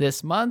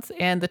this month,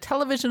 and the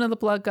Television of the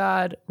Blood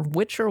God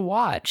Witcher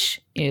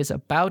Watch is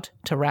about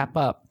to wrap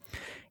up.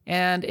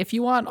 And if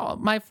you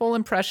want my full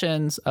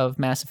impressions of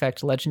Mass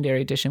Effect Legendary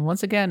Edition,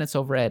 once again, it's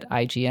over at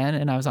IGN,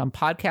 and I was on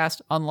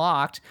Podcast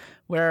Unlocked,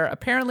 where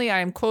apparently I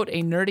am, quote,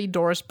 a nerdy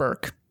Doris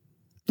Burke.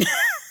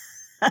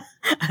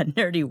 A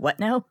nerdy what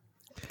now?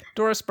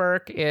 Doris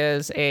Burke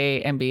is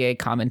a NBA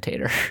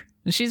commentator.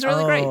 She's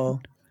really great. Oh,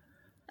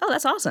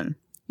 that's awesome.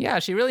 Yeah,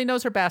 she really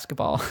knows her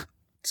basketball.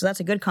 So that's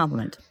a good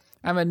compliment.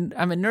 I'm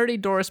a nerdy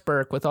Doris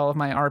Burke with all of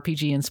my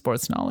RPG and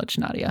sports knowledge,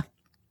 Nadia.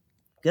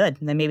 Good.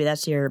 Then maybe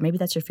that's your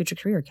future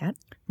career, Kat.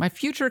 My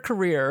future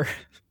career.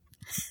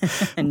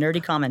 A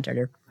nerdy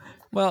commentator.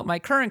 Well, my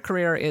current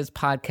career is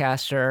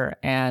podcaster,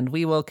 and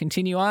we will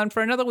continue on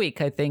for another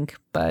week, I think.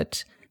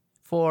 But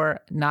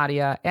for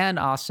Nadia and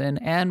Austin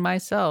and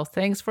myself,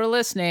 thanks for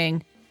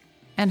listening,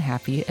 and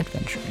happy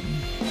adventuring.